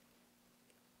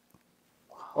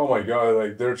 Oh my god,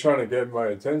 like they're trying to get my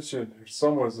attention, or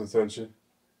someone's attention.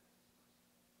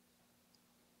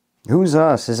 Who's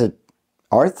us? Is it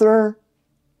Arthur?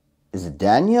 Is it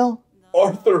Daniel?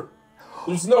 Arthur!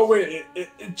 There's no way,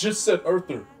 it just said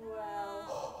Arthur.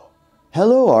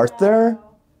 Hello, Arthur.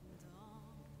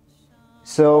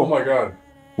 So, Oh my god.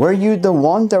 were you the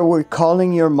one that were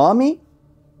calling your mommy?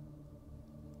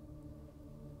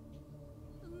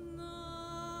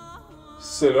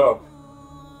 Sit up.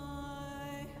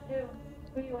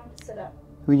 Who do you want to sit up?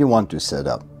 Who you want to set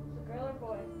up? The girl or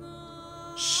boy?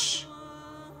 Shh.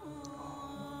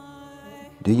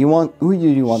 Do you want? Who do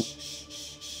you want?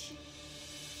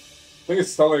 I think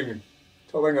it's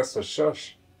telling us to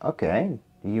shush. Okay.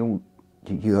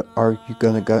 Are you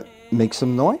gonna go make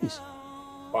some noise?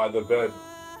 By the bed.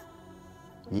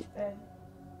 Which bed?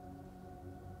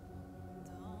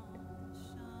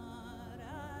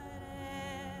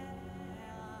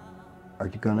 Are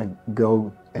you gonna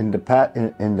go in the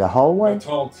in the hallway? Ma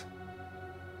tante.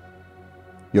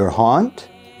 Your haunt?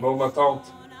 No, ma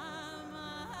tante.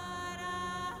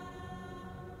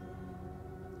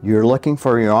 You're looking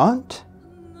for your aunt?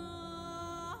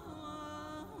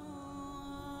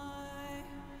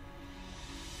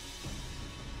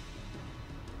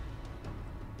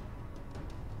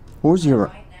 Who's your?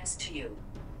 Right next to you.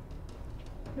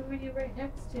 Who are you right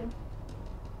next to?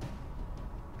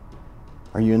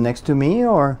 Are you next to me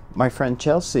or my friend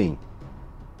Chelsea?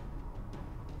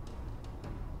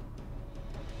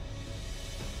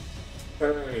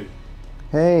 Hey.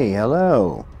 Hey,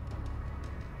 hello.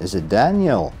 Is it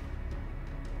Daniel?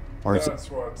 Or is it?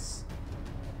 That's what's...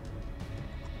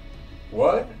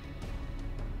 What?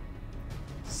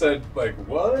 Said, like,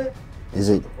 what? Is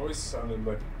it? The voice sounded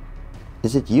like...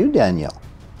 Is it you, Daniel?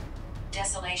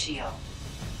 Desolatio.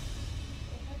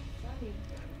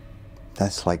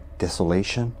 That's like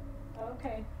desolation.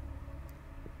 Okay.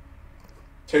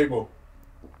 Table.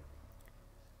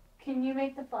 Can you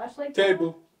make the flashlight go on?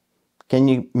 Table. Can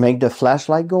you make the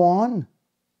flashlight go on?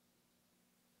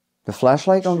 The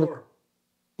flashlight on the... Sure.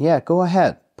 Yeah, go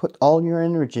ahead. Put all your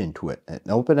energy into it and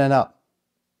open it up.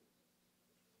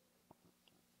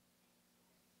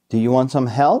 Do you want some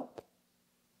help?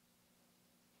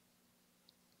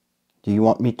 Do you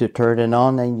want me to turn it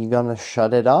on and you're gonna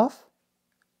shut it off?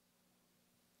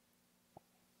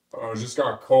 Oh, it just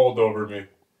got cold over me.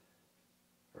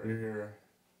 Right here.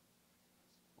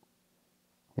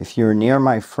 If you're near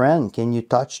my friend, can you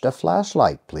touch the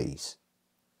flashlight, please?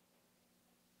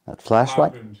 That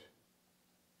flashlight? Happened.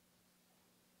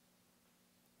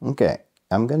 Okay,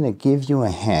 I'm gonna give you a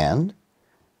hand.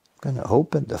 I'm gonna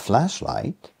open the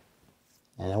flashlight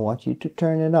and I want you to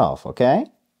turn it off, okay?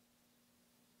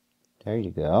 There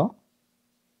you go.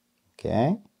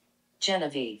 Okay.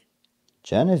 Genevieve.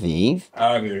 Genevieve.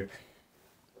 Attic.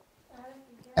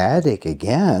 Attic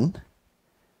again.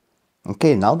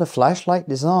 Okay, now the flashlight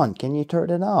is on. Can you turn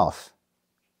it off?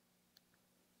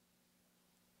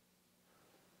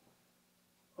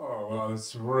 Oh, wow,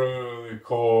 it's really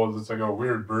cold. It's like a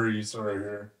weird breeze right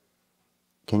here.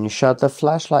 Can you shut the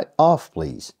flashlight off,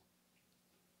 please?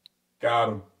 Got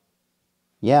him.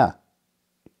 Yeah.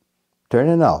 Turn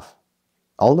it off.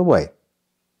 All the way.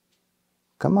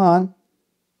 Come on.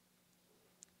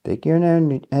 Take your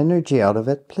energy out of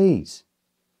it, please.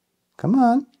 Come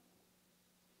on.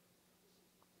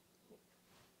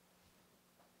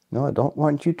 No, I don't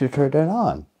want you to turn it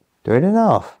on. Turn it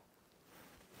off.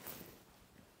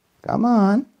 Come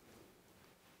on.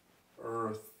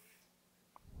 Earth.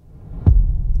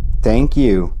 Thank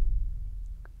you.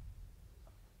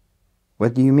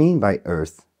 What do you mean by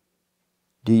Earth?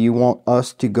 Do you want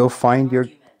us to go find your...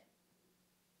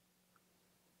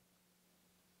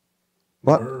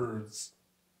 What? Birds.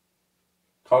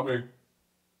 Coming.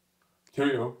 To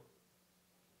you.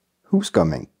 Who's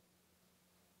coming?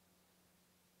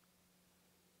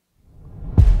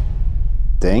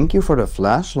 Thank you for the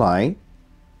flashlight.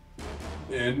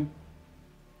 In.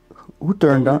 Who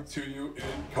turned Coming on? to you. In.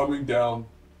 Coming down.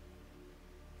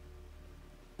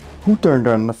 Who turned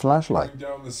on the flashlight? Coming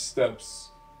down the steps.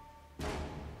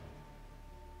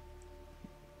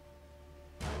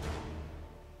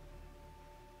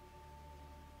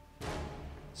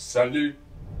 Salut.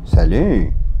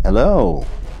 Salut. Hello.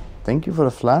 Thank you for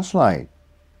the flashlight.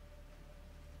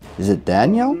 Is it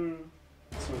Daniel?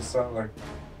 That's what it sounded like.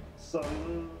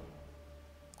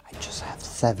 I just have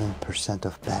 7%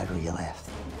 of battery left.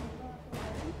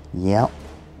 Yep.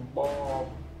 Mom.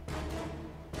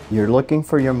 You're looking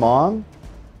for your mom?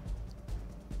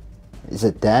 Is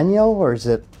it Daniel or is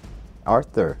it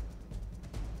Arthur?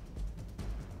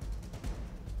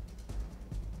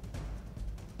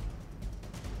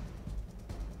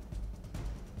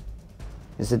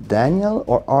 Is it Daniel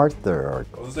or Arthur?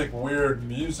 It was like weird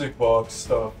music box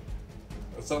stuff.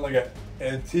 It sounded like an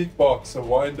antique box of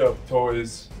wind-up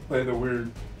toys. Play the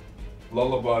weird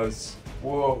lullabies.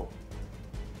 Whoa.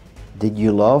 Did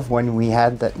you love when we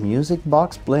had that music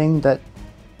box playing that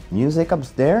music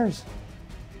upstairs?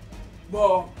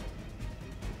 Mom.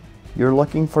 You're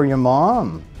looking for your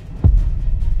mom.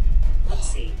 Let's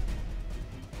see.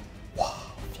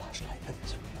 Wow, flashlight at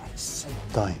the right same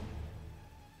time.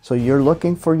 So you're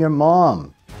looking for your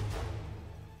mom.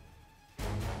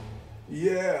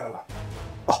 Yeah.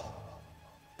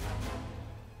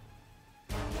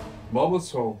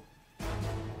 Mama's home.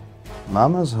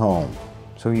 Mama's home.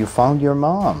 So you found your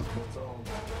mom. That's all.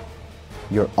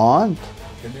 Your aunt?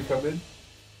 Can you come in?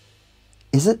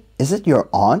 Is it your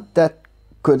aunt that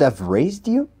could have raised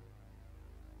you?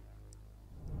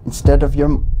 Instead of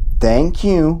your... Thank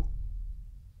you.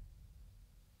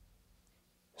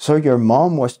 So your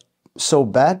mom was so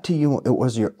bad to you, it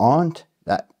was your aunt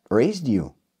that raised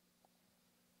you.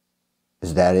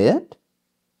 Is that it?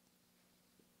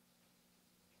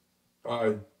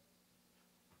 Aye.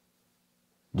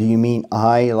 Do you mean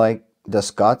I, like the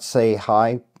Scots say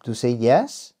hi to say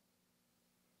yes?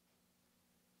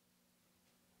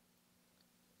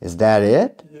 Is that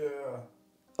it? Yeah.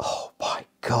 Oh my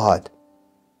God.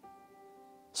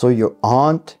 So your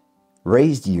aunt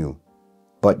raised you,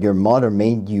 but your mother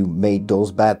made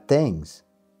those bad things.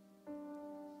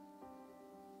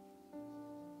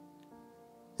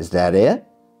 Is that it?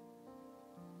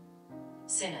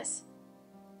 Sinners.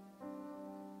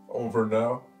 Over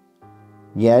now.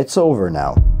 Yeah, it's over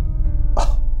now.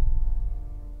 Oh.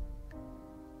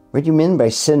 What do you mean by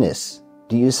cynics?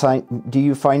 Do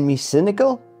you find me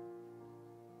cynical?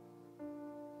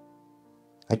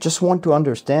 I just want to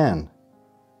understand.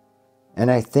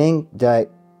 And I think that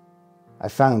I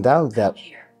found out that...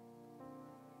 Here.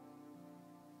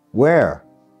 Where?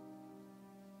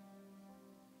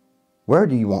 Where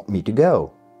do you want me to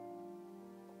go?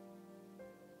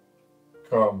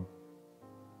 Come.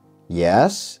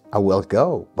 Yes, I will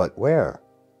go, but where?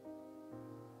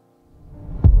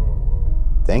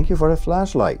 Thank you for the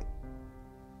flashlight.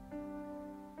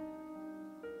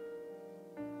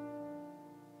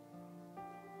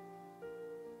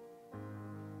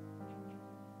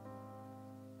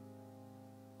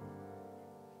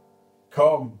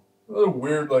 Come. A little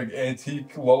weird, like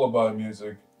antique lullaby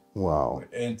music. Wow.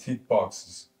 Like antique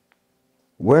boxes.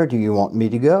 Where do you want me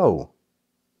to go?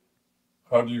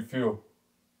 How do you feel?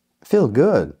 Feel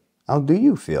good. How do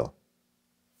you feel?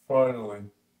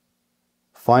 Finally.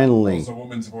 Finally. That was a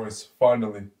woman's voice.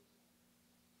 Finally.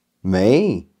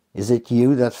 May, is it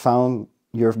you that found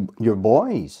your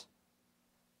boys?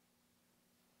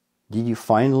 Did you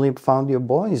finally found your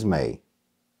boys, May?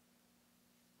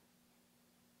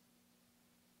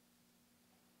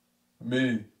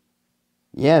 Me.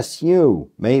 Yes,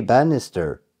 you, May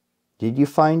Bannister. Did you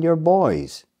find your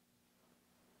boys?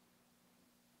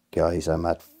 Guys, I'm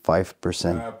at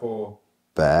 5% Apple.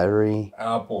 battery.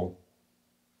 Apple.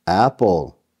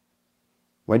 Apple.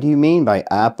 What do you mean by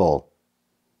apple?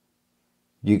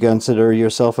 Do you consider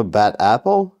yourself a bad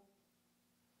apple?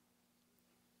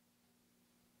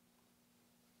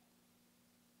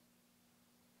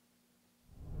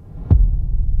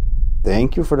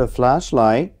 Thank you for the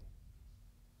flashlight.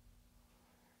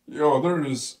 Yo,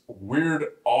 there's weird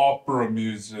opera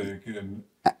music and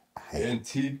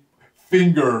antique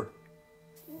finger.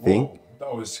 Whoa,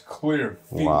 that was clear.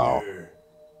 Finger. Wow.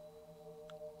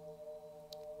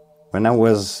 When I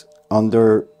was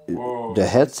under the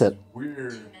headset.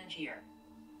 Weird.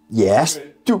 Yes,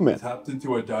 Okay. 2 men. Tapped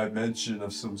into a dimension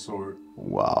of some sort.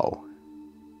 Wow.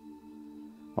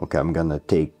 Okay, I'm gonna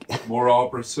take. More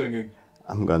opera singing.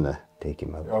 I'm gonna take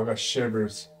him out. Yo, I got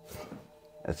shivers.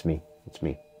 That's me. It's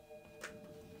me.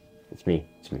 It's me.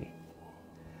 It's me.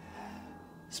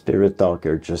 Spirit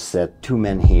Talker just said 2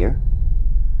 men here.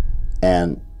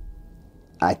 And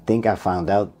I think I found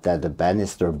out that the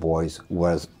Bannister boys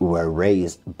were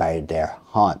raised by their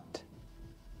aunt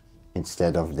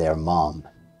instead of their mom.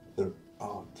 Their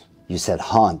aunt. You said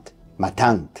aunt. Ma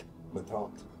tante. My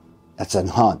tante. That's an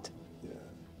aunt. Yeah.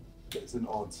 It's an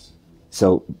aunt.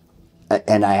 So,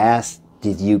 and I asked,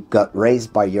 did you got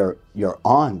raised by your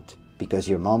aunt because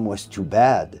your mom was too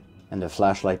bad? And the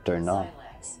flashlight turned on.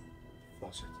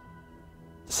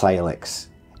 Silex.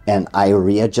 And I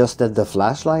readjusted the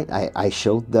flashlight. I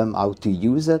showed them how to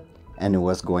use it, and it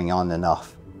was going on and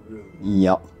off. Really?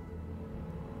 Yep.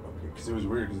 Okay, because it was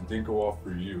weird because it didn't go off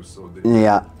for you, so.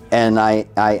 Yeah, and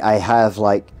I have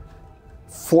like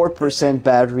 4%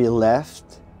 battery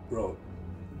left. Bro,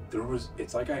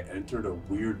 it's like I entered a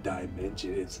weird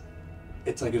dimension.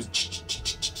 It's like it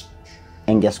was.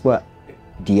 And guess what?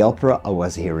 The opera, I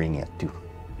was hearing it too.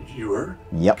 You were?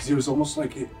 Yep. Because it was almost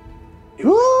like it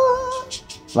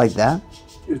like that?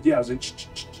 Yeah, it was like,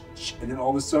 and then all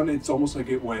of a sudden, it's almost like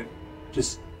it went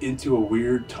just into a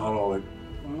weird tunnel. Like,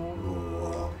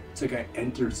 it's like I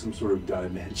entered some sort of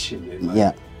dimension. And like,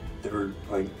 yeah. They were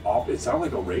like, it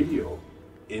sounded like a radio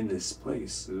in this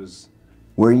place. It was.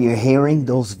 Were you hearing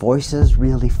those voices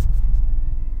really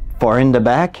far in the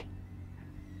back?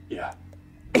 Yeah.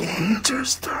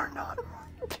 Just turn on.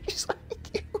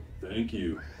 Thank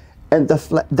you. And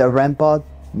the rampart,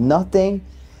 nothing,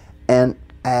 and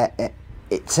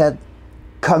it said,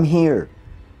 "Come here,"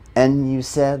 and you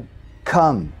said,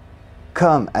 "Come,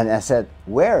 come," and I said,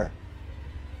 "Where?"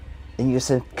 And you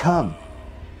said, "Come."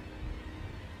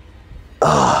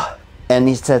 And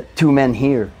he said, 2 men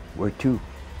here. We're two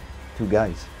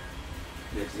guys.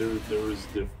 Yeah, because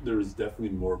there was definitely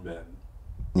more men.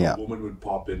 Yeah. A woman would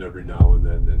pop in every now and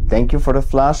then. And Thank you for the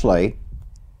flashlight.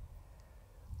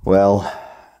 Well,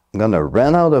 I'm gonna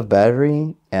run out of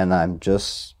battery, and I'm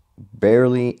just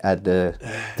barely at the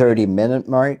 30-minute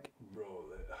mark. bro,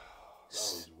 that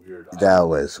was weird. That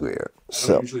was weird. I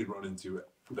don't usually run into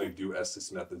do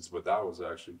Estes methods, but that was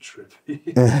actually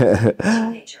trippy.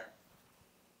 Teenager.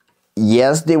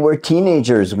 Yes, they were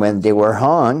teenagers when they were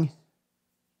hung.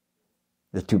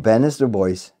 The 2 Bannister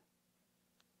boys.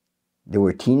 They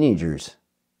were teenagers.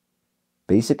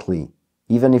 Basically,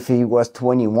 even if he was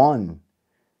 21,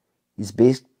 he's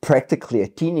practically a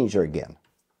teenager again.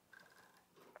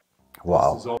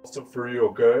 Wow. This is also for you,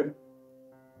 okay?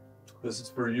 This is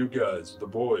for you guys, the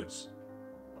boys.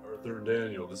 Arthur and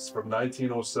Daniel. This is from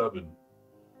 1907.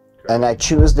 Okay. And I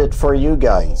choose it for you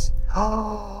guys.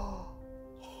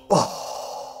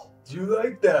 Do you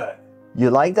like that? You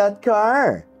like that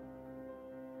car?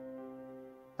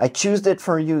 I choose it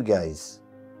for you guys.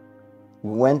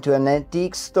 We went to an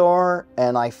antique store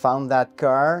and I found that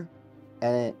car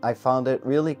and I found it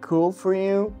really cool for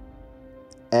you.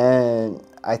 And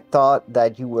I thought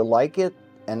that you will like it,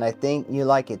 and I think you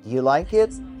like it. You like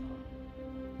it?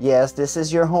 Yes, this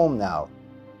is your home now.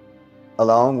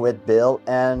 Along with Bill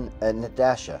and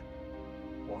Natasha.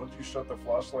 Why don't you shut the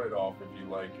flashlight off if you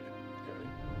like it, okay?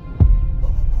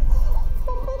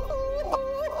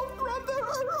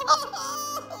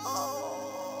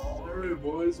 Alright,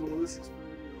 boys, well, this is for you.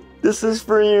 This is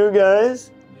for you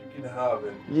guys. You can have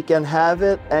it. You can have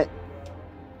it, and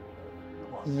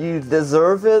you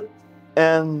deserve it.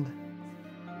 And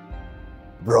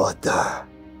brother,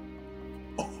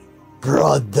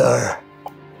 brother,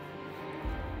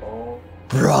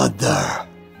 brother.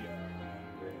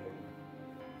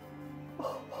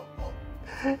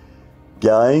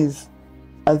 Guys,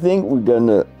 I think we're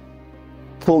gonna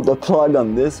pull the plug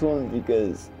on this one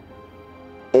because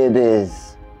it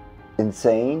is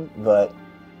insane, but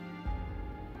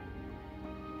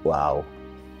wow.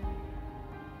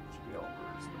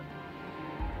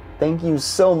 Thank you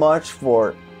so much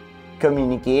for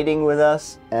communicating with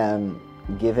us and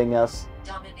giving us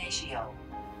Dominatio.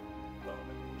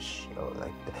 show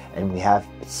like that. And we have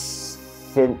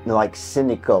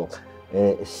cynical,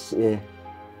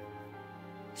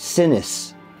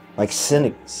 cynics, like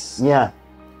cynics. Yeah.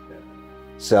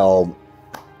 So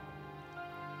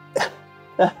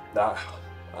Nah,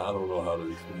 I don't know how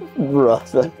to explain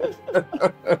Brother.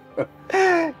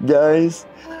 Guys,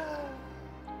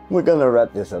 we're gonna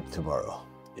wrap this up tomorrow.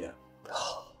 Yeah.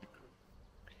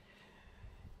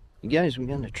 You guys, we're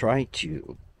gonna try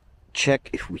to check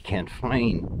if we can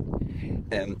find.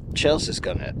 Chelsea's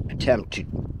gonna attempt to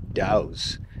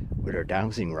douse with her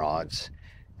dowsing rods.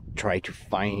 Try to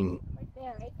find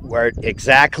where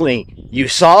exactly you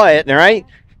saw it, right?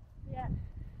 Yeah.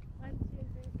 1, 2, 3,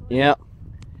 4. Yeah.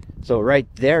 So right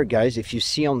there, guys, if you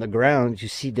see on the ground, you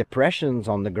see depressions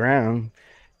on the ground,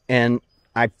 and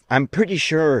I'm pretty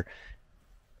sure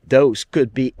those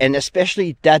could be, and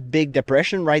especially that big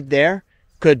depression right there,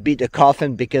 could be the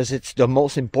coffin because it's the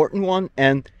most important one,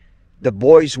 and the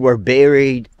boys were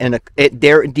buried in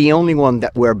they're the only one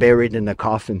that were buried in the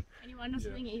coffin. And you want to know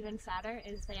something even sadder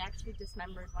is they actually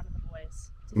dismembered one of the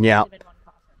boys. Yeah. In one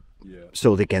coffin. Yeah.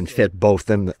 So they can fit both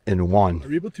them in one. Are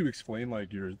you able to explain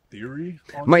like your theory?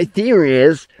 My theory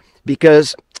is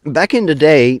because back in the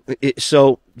day,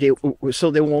 so they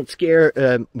won't scare.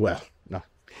 Well, no.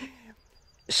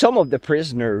 Some of the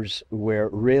prisoners were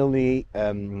really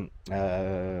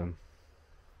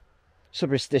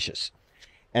superstitious,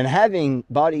 and having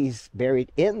bodies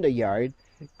buried in the yard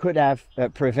could have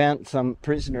prevent some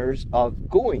prisoners of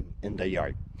going in the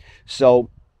yard. So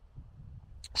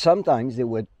sometimes they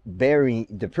would bury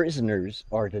the prisoners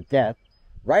or the dead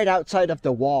right outside of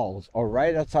the walls or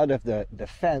right outside of the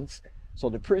fence. So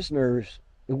the prisoners,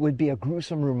 it would be a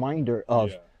gruesome reminder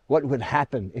of what would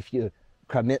happen if you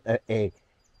commit a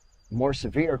more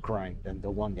severe crime than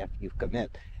the one that you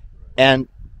commit. And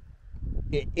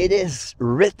it is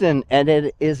written and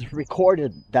it is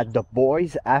recorded that the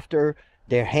boys, after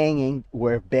their hanging,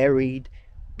 were buried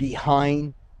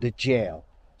behind the jail.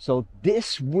 So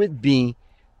this would be,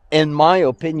 in my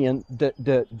opinion,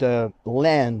 the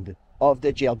land of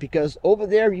the jail, because over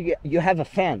there you have a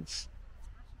fence,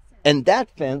 and that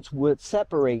fence would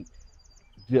separate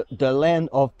the land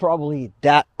of probably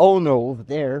that owner over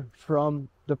there from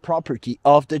the property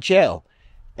of the jail.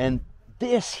 And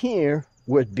this here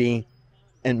would be,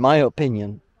 in my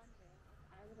opinion,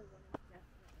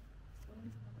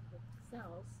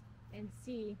 cells and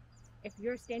see if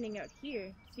you're standing out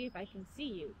here, see if I can see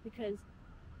you, because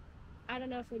I don't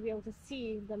know if they'd be able to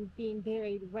see them being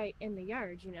buried right in the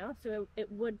yard, you know? So it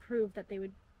would prove that they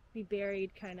would be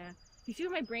buried kind of... You see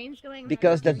where my brain's going?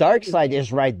 because the dark side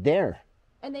is right there.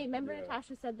 And they, remember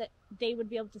Natasha said that they would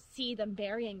be able to see them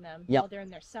burying them Yep. while they're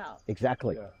in their cell.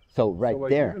 Exactly. Yeah. So right So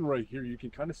like there. even right here, you can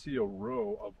kind of see a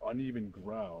row of uneven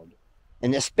ground.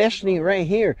 And especially right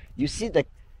here, you see the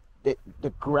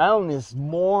ground is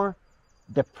more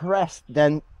depressed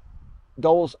than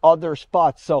those other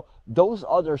spots. So those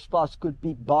other spots could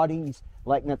be bodies,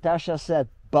 like Natasha said,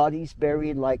 bodies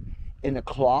buried like in a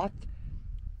cloth.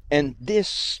 And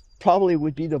this probably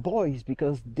would be the boys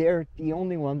because they're the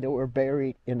only one that were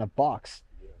buried in a box.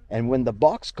 And when the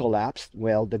box collapsed,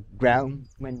 well, the ground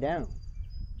went down.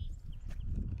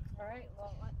 All right,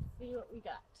 well, let's see what we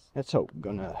got. Let's hope. I'm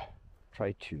gonna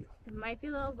try to. It might be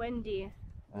a little windy.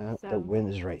 The wind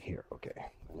is right here. Okay,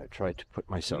 I'm gonna try to put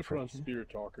myself Put right on here. Spirit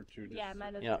Talker too. Just Yeah,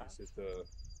 might as Yeah. well.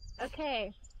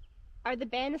 Okay. Are the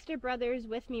Bannister brothers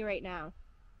with me right now?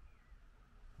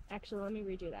 Actually, let me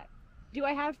redo that. Do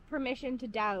I have permission to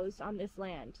douse on this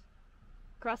land?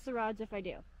 Cross the rods if I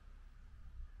do.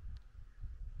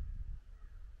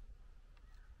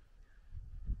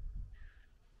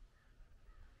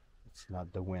 It's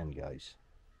not the wind, guys.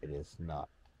 It is not.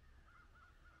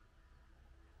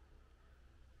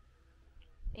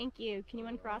 Thank you. Can you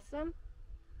uncross them?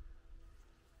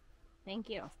 Thank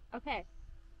you. Okay.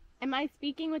 Am I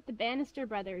speaking with the Bannister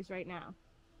brothers right now?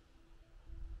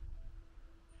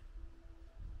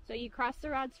 So you cross the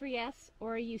rods for yes,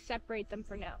 or you separate them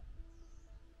for no?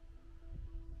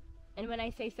 And when I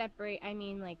say separate, I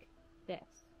mean like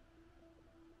this.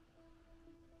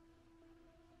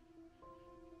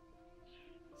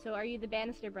 So are you the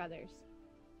Bannister brothers?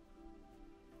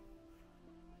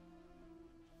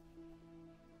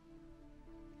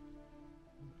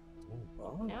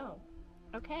 Oh, No.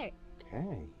 Okay.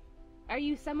 okay. Are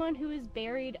you someone who is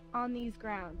buried on these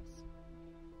grounds?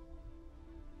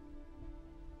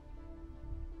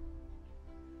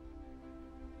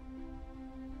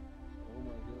 Oh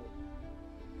my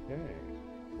god. Okay.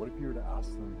 What if you were to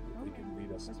ask them if they can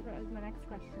lead us to? That was my next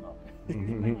question.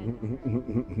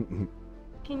 Okay.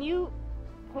 Can you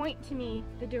point to me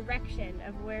the direction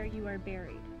of where you are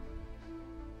buried?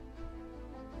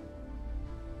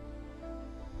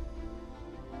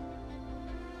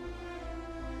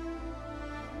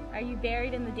 Are you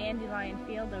buried in the dandelion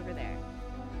field over there?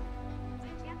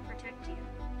 I can't protect you.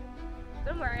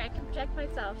 Don't worry, I can protect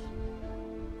myself.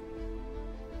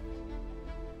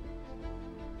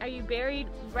 Are you buried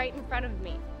right in front of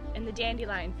me in the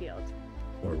dandelion field?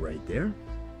 Or right there?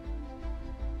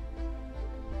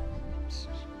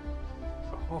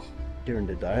 Oh, During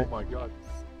the oh diet? my God.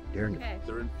 During Okay.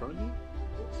 They're in front of you?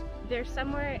 They're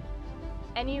somewhere,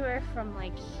 anywhere from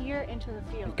like here into the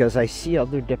field. Because I see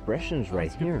other depressions right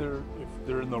Ask here. If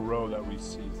they're in the row that we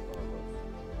see.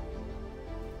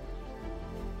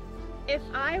 If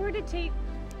I were to take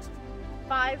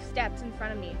 5 steps in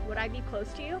front of me, would I be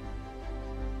close to you?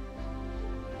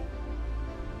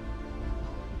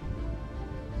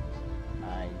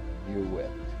 I knew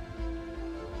it.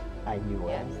 I knew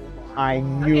it. Yes. I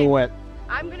knew it.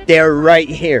 I'm gonna They're right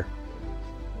here.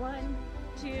 1,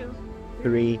 2,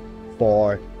 3,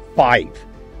 4, 5.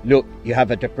 Look, you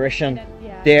have a depression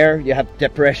yeah. there. You have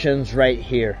depressions right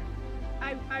here.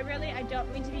 I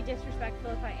don't mean to be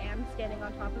disrespectful if I am standing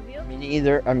on top of you. Me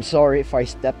neither. I'm sorry if I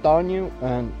stepped on you.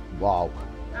 And wow.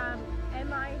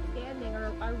 Am I standing,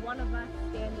 or are one of us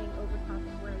standing over top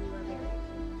of where we were buried?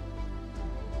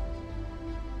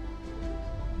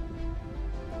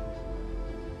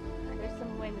 There's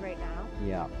some wind right now.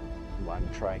 Yeah. Well, I'm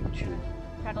trying to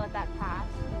Try to let that pass.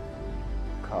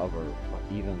 cover, but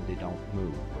even they don't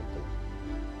move with it.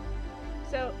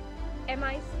 So, am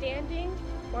I standing,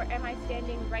 or am I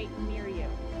standing right near you?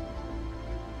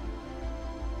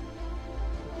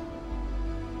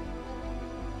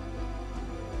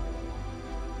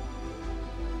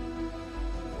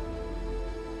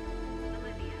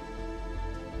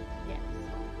 Yes.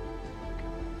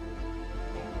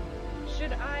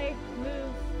 Should I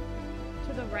move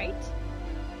to the right?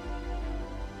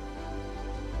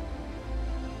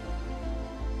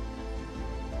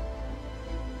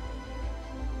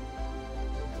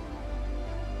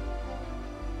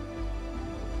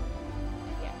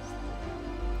 Yes.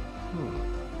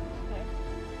 Okay.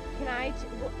 Can I? I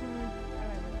remember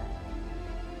that.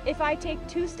 If I take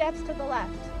 2 steps to the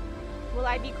left, will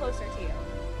I be closer to you?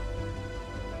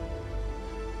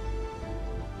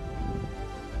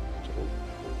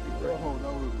 Oh,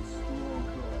 that was a strong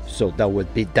cross. So that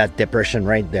would be that depression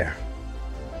right there.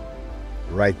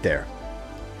 Right there.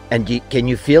 And can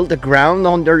you feel the ground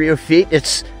under your feet?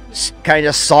 It's kind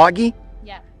of soggy.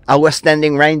 Yeah. I was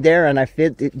standing right there and I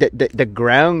feel the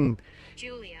ground.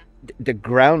 Julia. The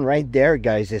ground right there,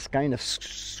 guys, is kind of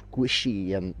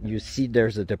squishy, and you see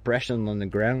there's a depression on the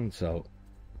ground. So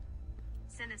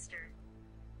Sinister.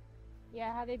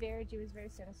 Yeah, how they buried you was very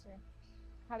sinister.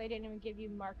 How they didn't even give you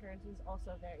markers was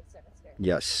also very sinister.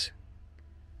 yes,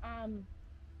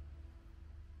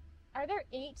 Are there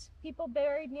 8 people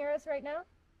buried near us right now?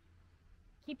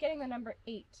 Keep getting the number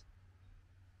 8.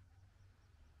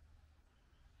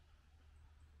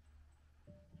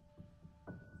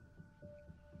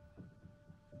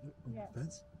 Yeah.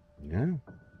 Fence? yeah.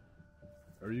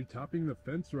 Are you topping the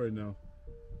fence right now?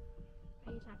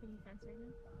 Are you tapping the fence right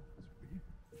now?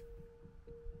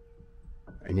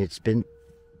 And it's been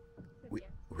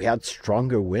we had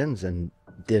stronger winds and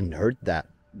didn't hurt that.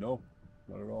 No,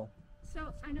 not at all. So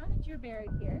I know that you're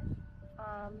buried here.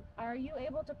 Are you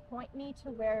able to point me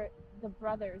to where the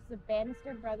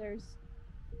Bannister brothers,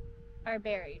 are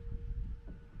buried?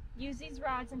 Use these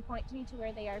rods and point to me to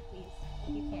where they are, please,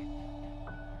 if you can.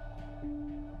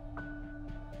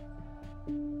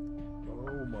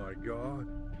 Oh my God.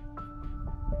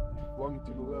 Flung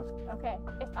to the left. Okay,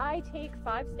 if I take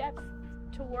 5 steps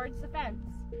towards the fence,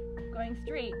 going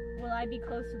straight, will I be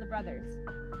close to the brothers?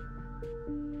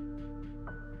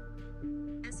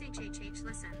 SHHH,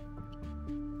 listen.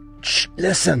 Shh,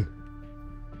 listen.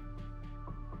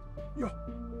 Yeah,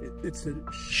 it said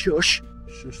Shush.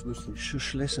 shush, listen.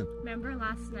 Shush, listen. Remember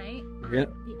last night, Yeah.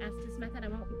 the Estes method? I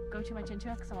won't go too much into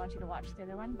it because I want you to watch the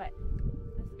other one, but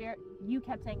the spirit, you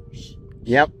kept saying shh.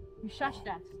 Yep. You shushed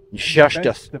us. You shushed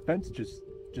us. The fence just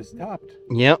stopped.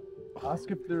 Yep.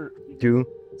 Ask if they're 2,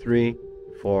 3,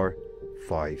 4,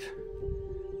 5.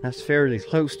 That's fairly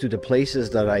close to the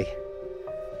places that I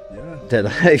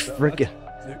freaking.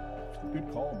 That's a good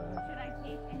call, man. Should I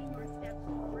take any more steps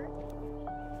forward?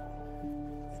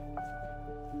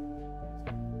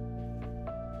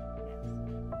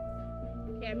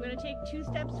 Okay, I'm gonna take 2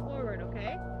 steps forward,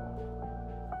 okay?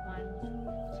 1,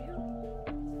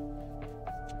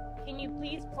 2. Can you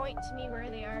please point to me where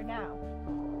they are now?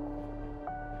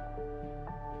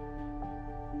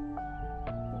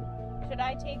 Should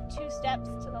I take 2 steps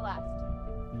to the left?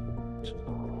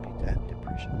 That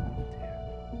depression right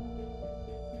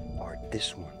there. Or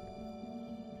this one.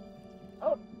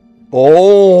 Oh,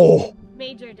 Oh!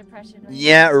 major depression. Right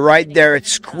Yeah, there. right there.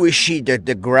 It's squishy.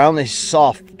 The ground is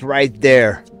soft right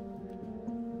there.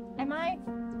 Am I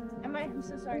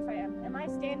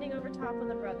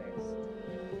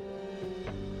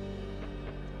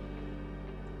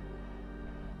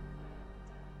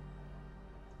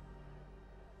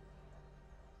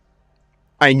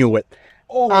I knew it.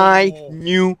 Oh. I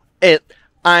knew it.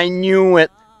 I knew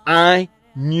it. I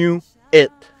knew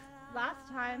it. Last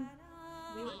time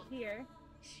we were here,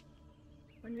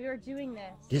 when we were doing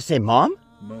this. Did you say mom?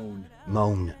 Moan.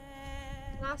 Moan.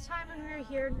 Last time when we were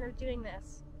here and we were doing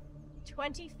this,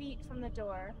 20 feet from the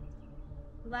door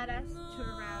led us to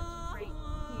around right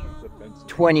here. The fence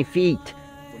 20 feet.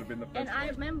 would have been the And fence. I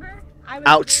remember I was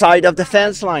Outside of the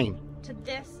fence line. to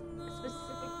this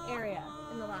specific area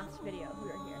in the last video we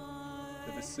were here.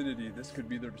 The vicinity. This could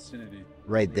be their vicinity.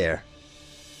 Right there.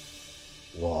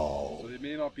 So Whoa. it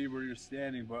may not be where you're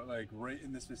standing, but like right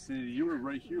in this vicinity. You were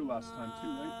right here last time too,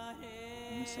 right?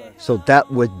 On this side. So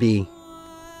that would be,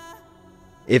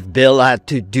 if Bill had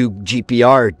to do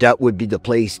GPR, that would be the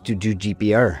place to do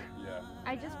GPR. Yeah.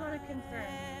 I just want to confirm,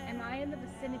 am I in the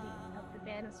vicinity of the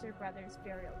Bannister brothers'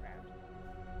 burial ground?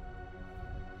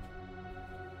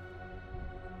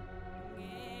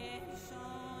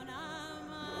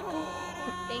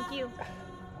 Thank you.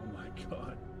 Oh my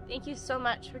God. Thank you so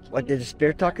much for What did the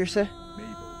spirit talker say?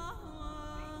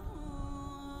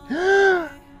 Mabel.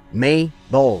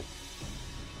 Mabel.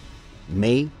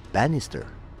 May Bannister.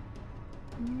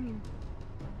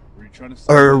 Were you trying to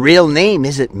say? Her real name,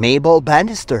 is it Mabel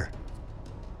Bannister?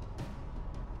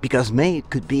 Because May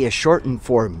could be a shortened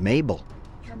for Mabel.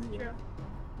 True.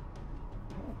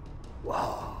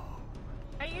 Whoa.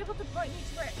 Are you able to point me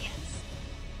to where it is?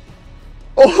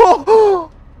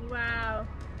 Oh! Wow.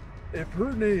 If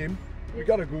her name, we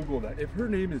gotta Google that. If her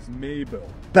name is Mabel,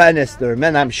 Bannister,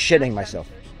 man, I'm shitting myself.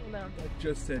 No. I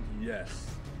just said yes.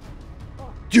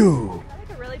 Dude. I like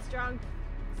a really strong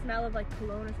smell of like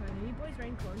cologne or something. Are you boys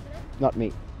wearing cologne today? Not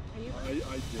me. Are you?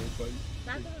 I did, but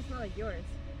That doesn't smell like yours.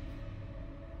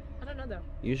 I don't know though.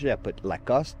 Usually I put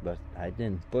Lacoste, but I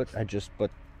didn't put. I just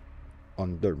put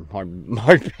on the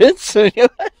armpits. it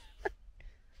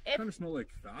kind of smell like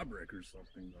fabric or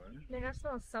something, right? They have to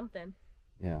smell something.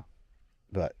 Yeah,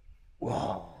 but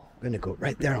whoa, I'm gonna go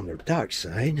right there on the dark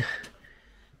side,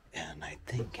 and I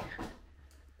think.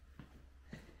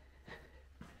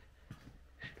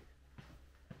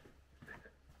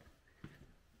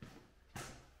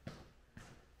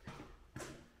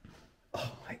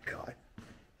 Oh my God.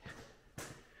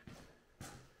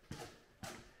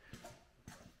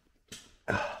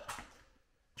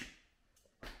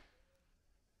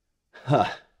 Huh.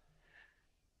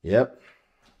 Yep.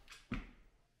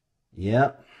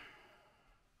 Yep.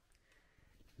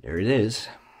 There it is.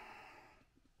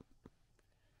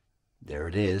 There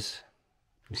it is.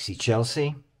 You see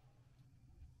Chelsea?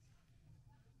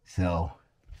 So,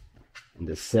 in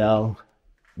the cell,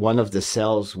 one of the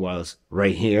cells was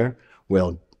right here,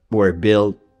 well, where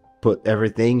Bill put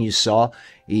everything you saw.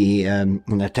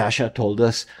 Natasha told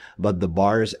us about the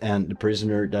bars and the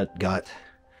prisoner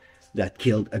that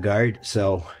killed a guard.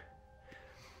 So,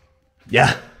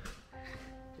 yeah.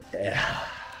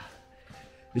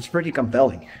 It's pretty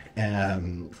compelling. I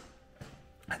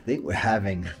think we're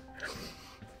having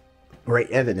great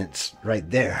evidence right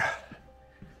there.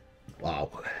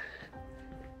 Wow.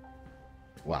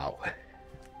 Wow.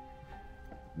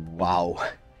 Wow.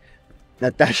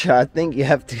 Natasha, I think you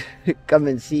have to come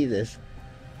and see this.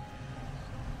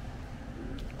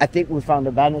 I think we found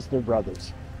the Bannister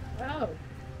brothers. Oh.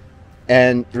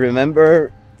 And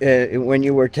remember when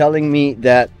you were telling me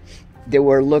that they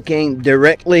were looking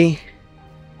directly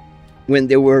when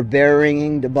they were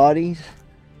burying the bodies?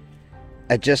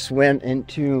 I just went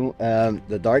into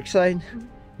the dark side,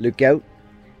 look out,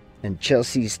 and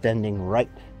Chelsea's standing right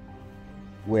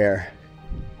where,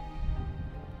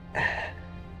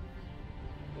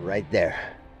 right there.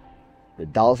 The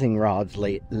dowsing rods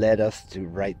led us to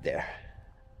right there.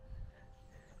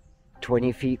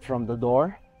 20 feet from the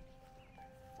door,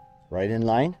 right in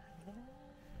line.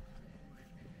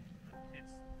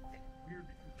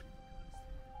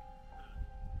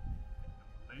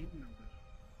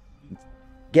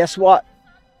 Guess what?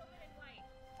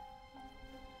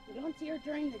 We don't see her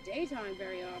during the daytime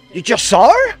very often. You just saw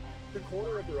her? The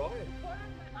corner of their eye.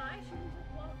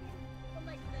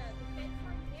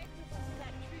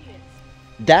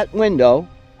 That window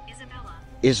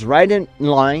is right in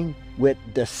line with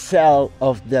the cell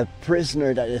of the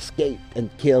prisoner that escaped and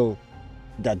killed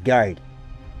that guard.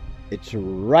 It's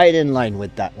right in line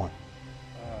with that one.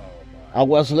 I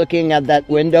was looking at that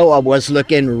window. I was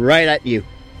looking right at you.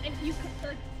 And you could,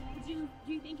 like, do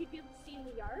you think you'd be able to see in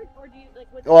the yard, or do you like?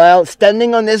 What, Well,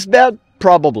 standing on this bed,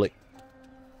 probably.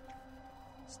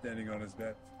 Standing on his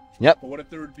bed. Yep. But what if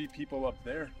there would be people up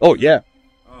there? Oh yeah.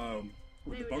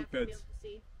 With they the would bunk definitely be beds. able to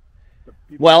see. The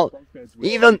people Well, with the bunk beds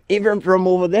would- even from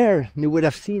over there, you would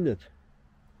have seen it.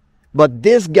 But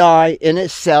this guy in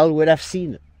his cell would have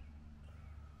seen it.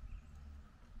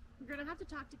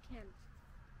 talk to Kim.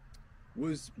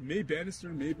 Was Bannister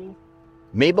Mabel?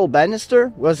 Mabel Bannister?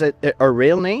 Was it a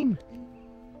real name?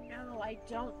 No, I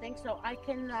don't think so. I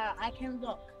can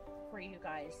look for you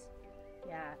guys.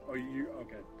 Yeah. Oh, you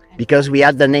okay? Because we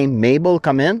had the name Mabel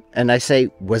come in, and I say,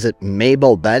 was it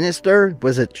Mabel Bannister?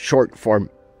 Was it short for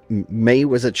May?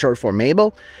 Was it short for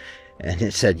Mabel? And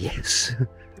it said yes.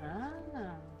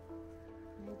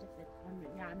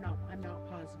 Yeah, I'm not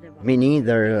positive. Me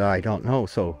neither. I don't know.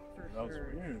 So That was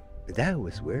weird. that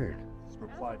was weird. Just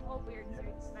replied. That was all weird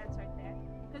events right there.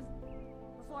 Because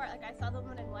before, like, I saw the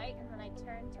woman in white, and then I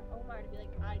turned to Omar to be like,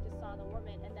 I just saw the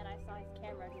woman, and then I saw his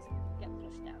camera just get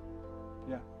pushed down.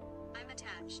 Yeah. I'm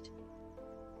attached.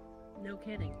 No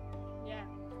kidding. Yeah.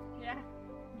 Yeah.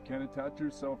 You can't attach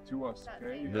yourself to us,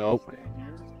 okay? You Nope. stay here.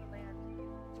 Attached to the land.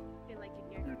 Feel like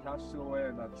you're You're here. attached to the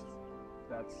land.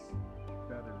 That's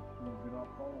better. You do not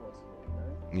follow us,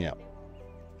 okay? Yeah.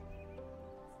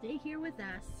 Stay here with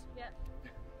us. Yeah.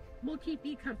 We'll keep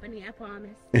you company, I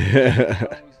promise.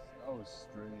 That was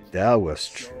strange. That was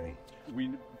So, strange.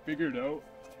 we figured out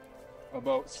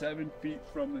about 7 feet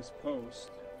from this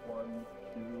post. 1,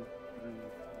 2, 3, 4,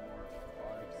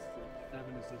 5, 6, 7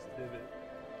 is this divot.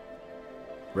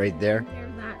 Right there.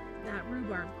 There, that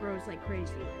rhubarb grows like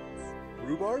crazy.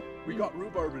 Rhubarb? We got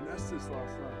rhubarb in Estes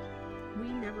last night. We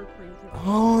never planted it.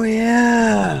 Oh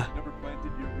yeah. Never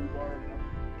planted your rhubarb.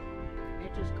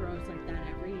 It just grows like that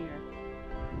every year.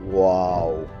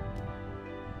 Wow.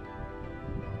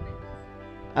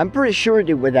 I'm pretty sure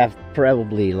they would have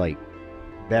probably like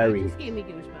It buried. just gave me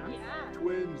goosebumps. Yeah.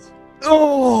 Twins.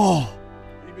 Oh,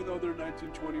 Even though they're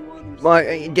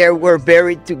 1921. they were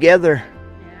buried together.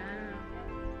 Yeah.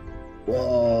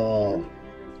 Whoa.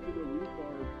 To the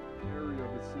rhubarb area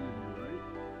vicinity, right?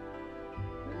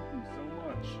 Thank you so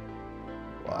much.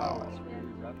 Wow. That's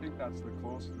crazy. I think that's the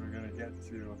closest we're gonna get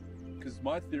to. Because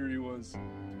my theory was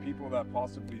the people that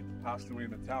possibly passed away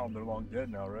in the town, they're long dead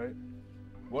now, right?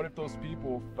 What if those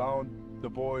people found the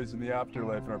boys in the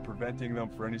afterlife and are preventing them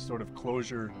for any sort of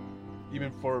closure, even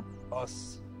for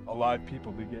us alive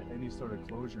people to get any sort of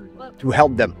closure? But To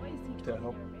help them. boys, he To told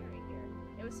help. you were buried here.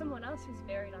 It was someone else who's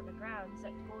buried on the grounds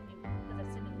that told you the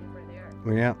vicinity where they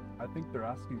are. Yeah. I think they're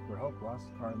asking for help. Last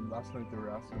night they were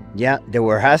asking. Yeah, they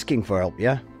were asking for help.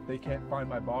 Yeah. They can't find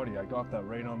my body. I got that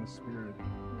right on the spirit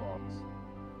box.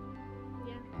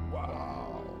 Yeah.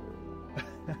 Wow.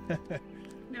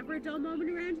 Never a dull moment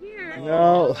around here.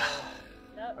 No.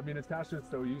 I mean, Natasha's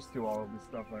so used to all of this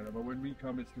stuff right now, but when we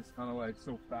come, it's just kind of like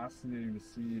so fascinating to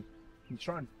see and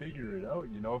try and figure it out.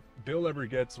 You know, if Bill ever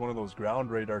gets one of those ground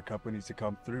radar companies to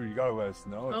come through, you gotta let us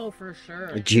know. Oh, for sure.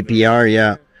 A GPR,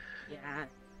 yeah. Yeah.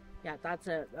 Yeah, that's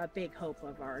a big hope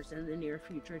of ours in the near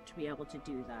future to be able to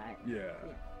do that. Yeah.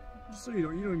 Just so you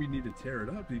don't even need to tear it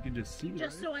up. You can just see.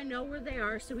 Just right? so I know where they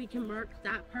are, so we can mark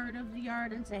that part of the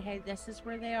yard and say, hey, this is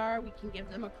where they are. We can give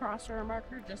them a cross or a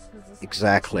marker just as a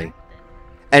Exactly.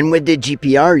 And with the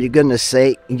GPR,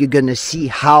 you're gonna see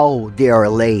how they are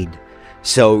laid.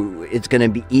 So it's gonna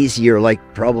be easier, like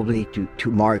probably to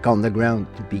mark on the ground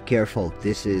to be careful.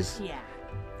 This is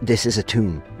a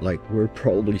tomb. Like we're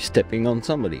probably stepping on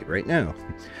somebody right now.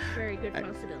 Very good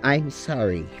possibility. I'm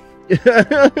sorry. Well,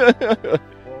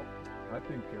 I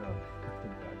think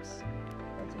that's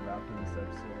a wrap for this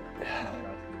episode.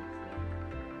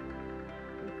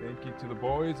 Thank you to the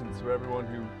boys and to everyone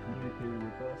who communicated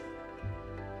with us.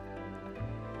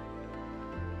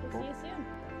 We'll see you soon.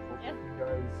 Hope Yeah. you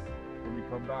guys, when we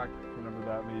come back, whenever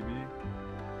that may be.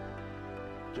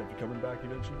 Jeff, you coming back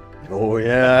eventually? Oh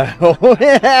yeah. Oh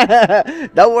yeah.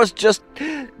 That was just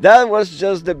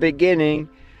the beginning.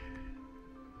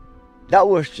 That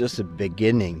was just the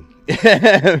beginning.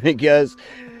 Because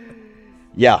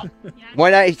yeah,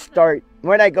 when I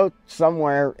go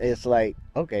somewhere, it's like,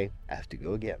 okay, I have to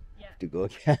go again. Yeah. To go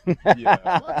again. Yeah.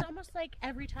 Well, it's almost like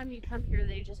every time you come here,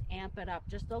 they just amp it up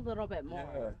just a little bit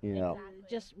more. You know.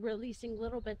 Just releasing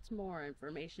little bits more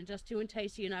information just to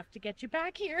entice you enough to get you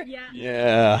back here. Yeah.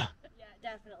 Yeah. Yeah,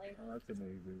 definitely. Oh, that's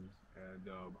amazing. And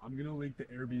I'm going to link the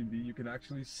Airbnb. You can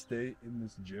actually stay in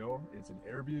this jail. It's an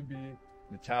Airbnb.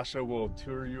 Natasha will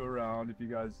tour you around if you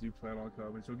guys do plan on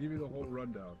coming. She'll give you the whole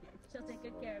rundown. She'll take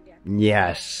good care of you.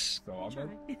 Yes. So I'm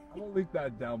gonna link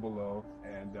that down below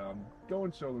and go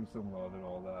and show them some love and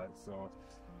all that. So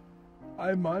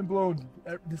I'm mind blown.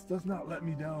 This does not let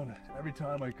me down. Every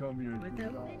time I come here, it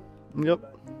does not Yep.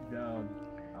 let me down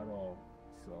at all.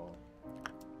 So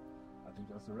I think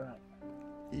that's a wrap.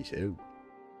 Peace out.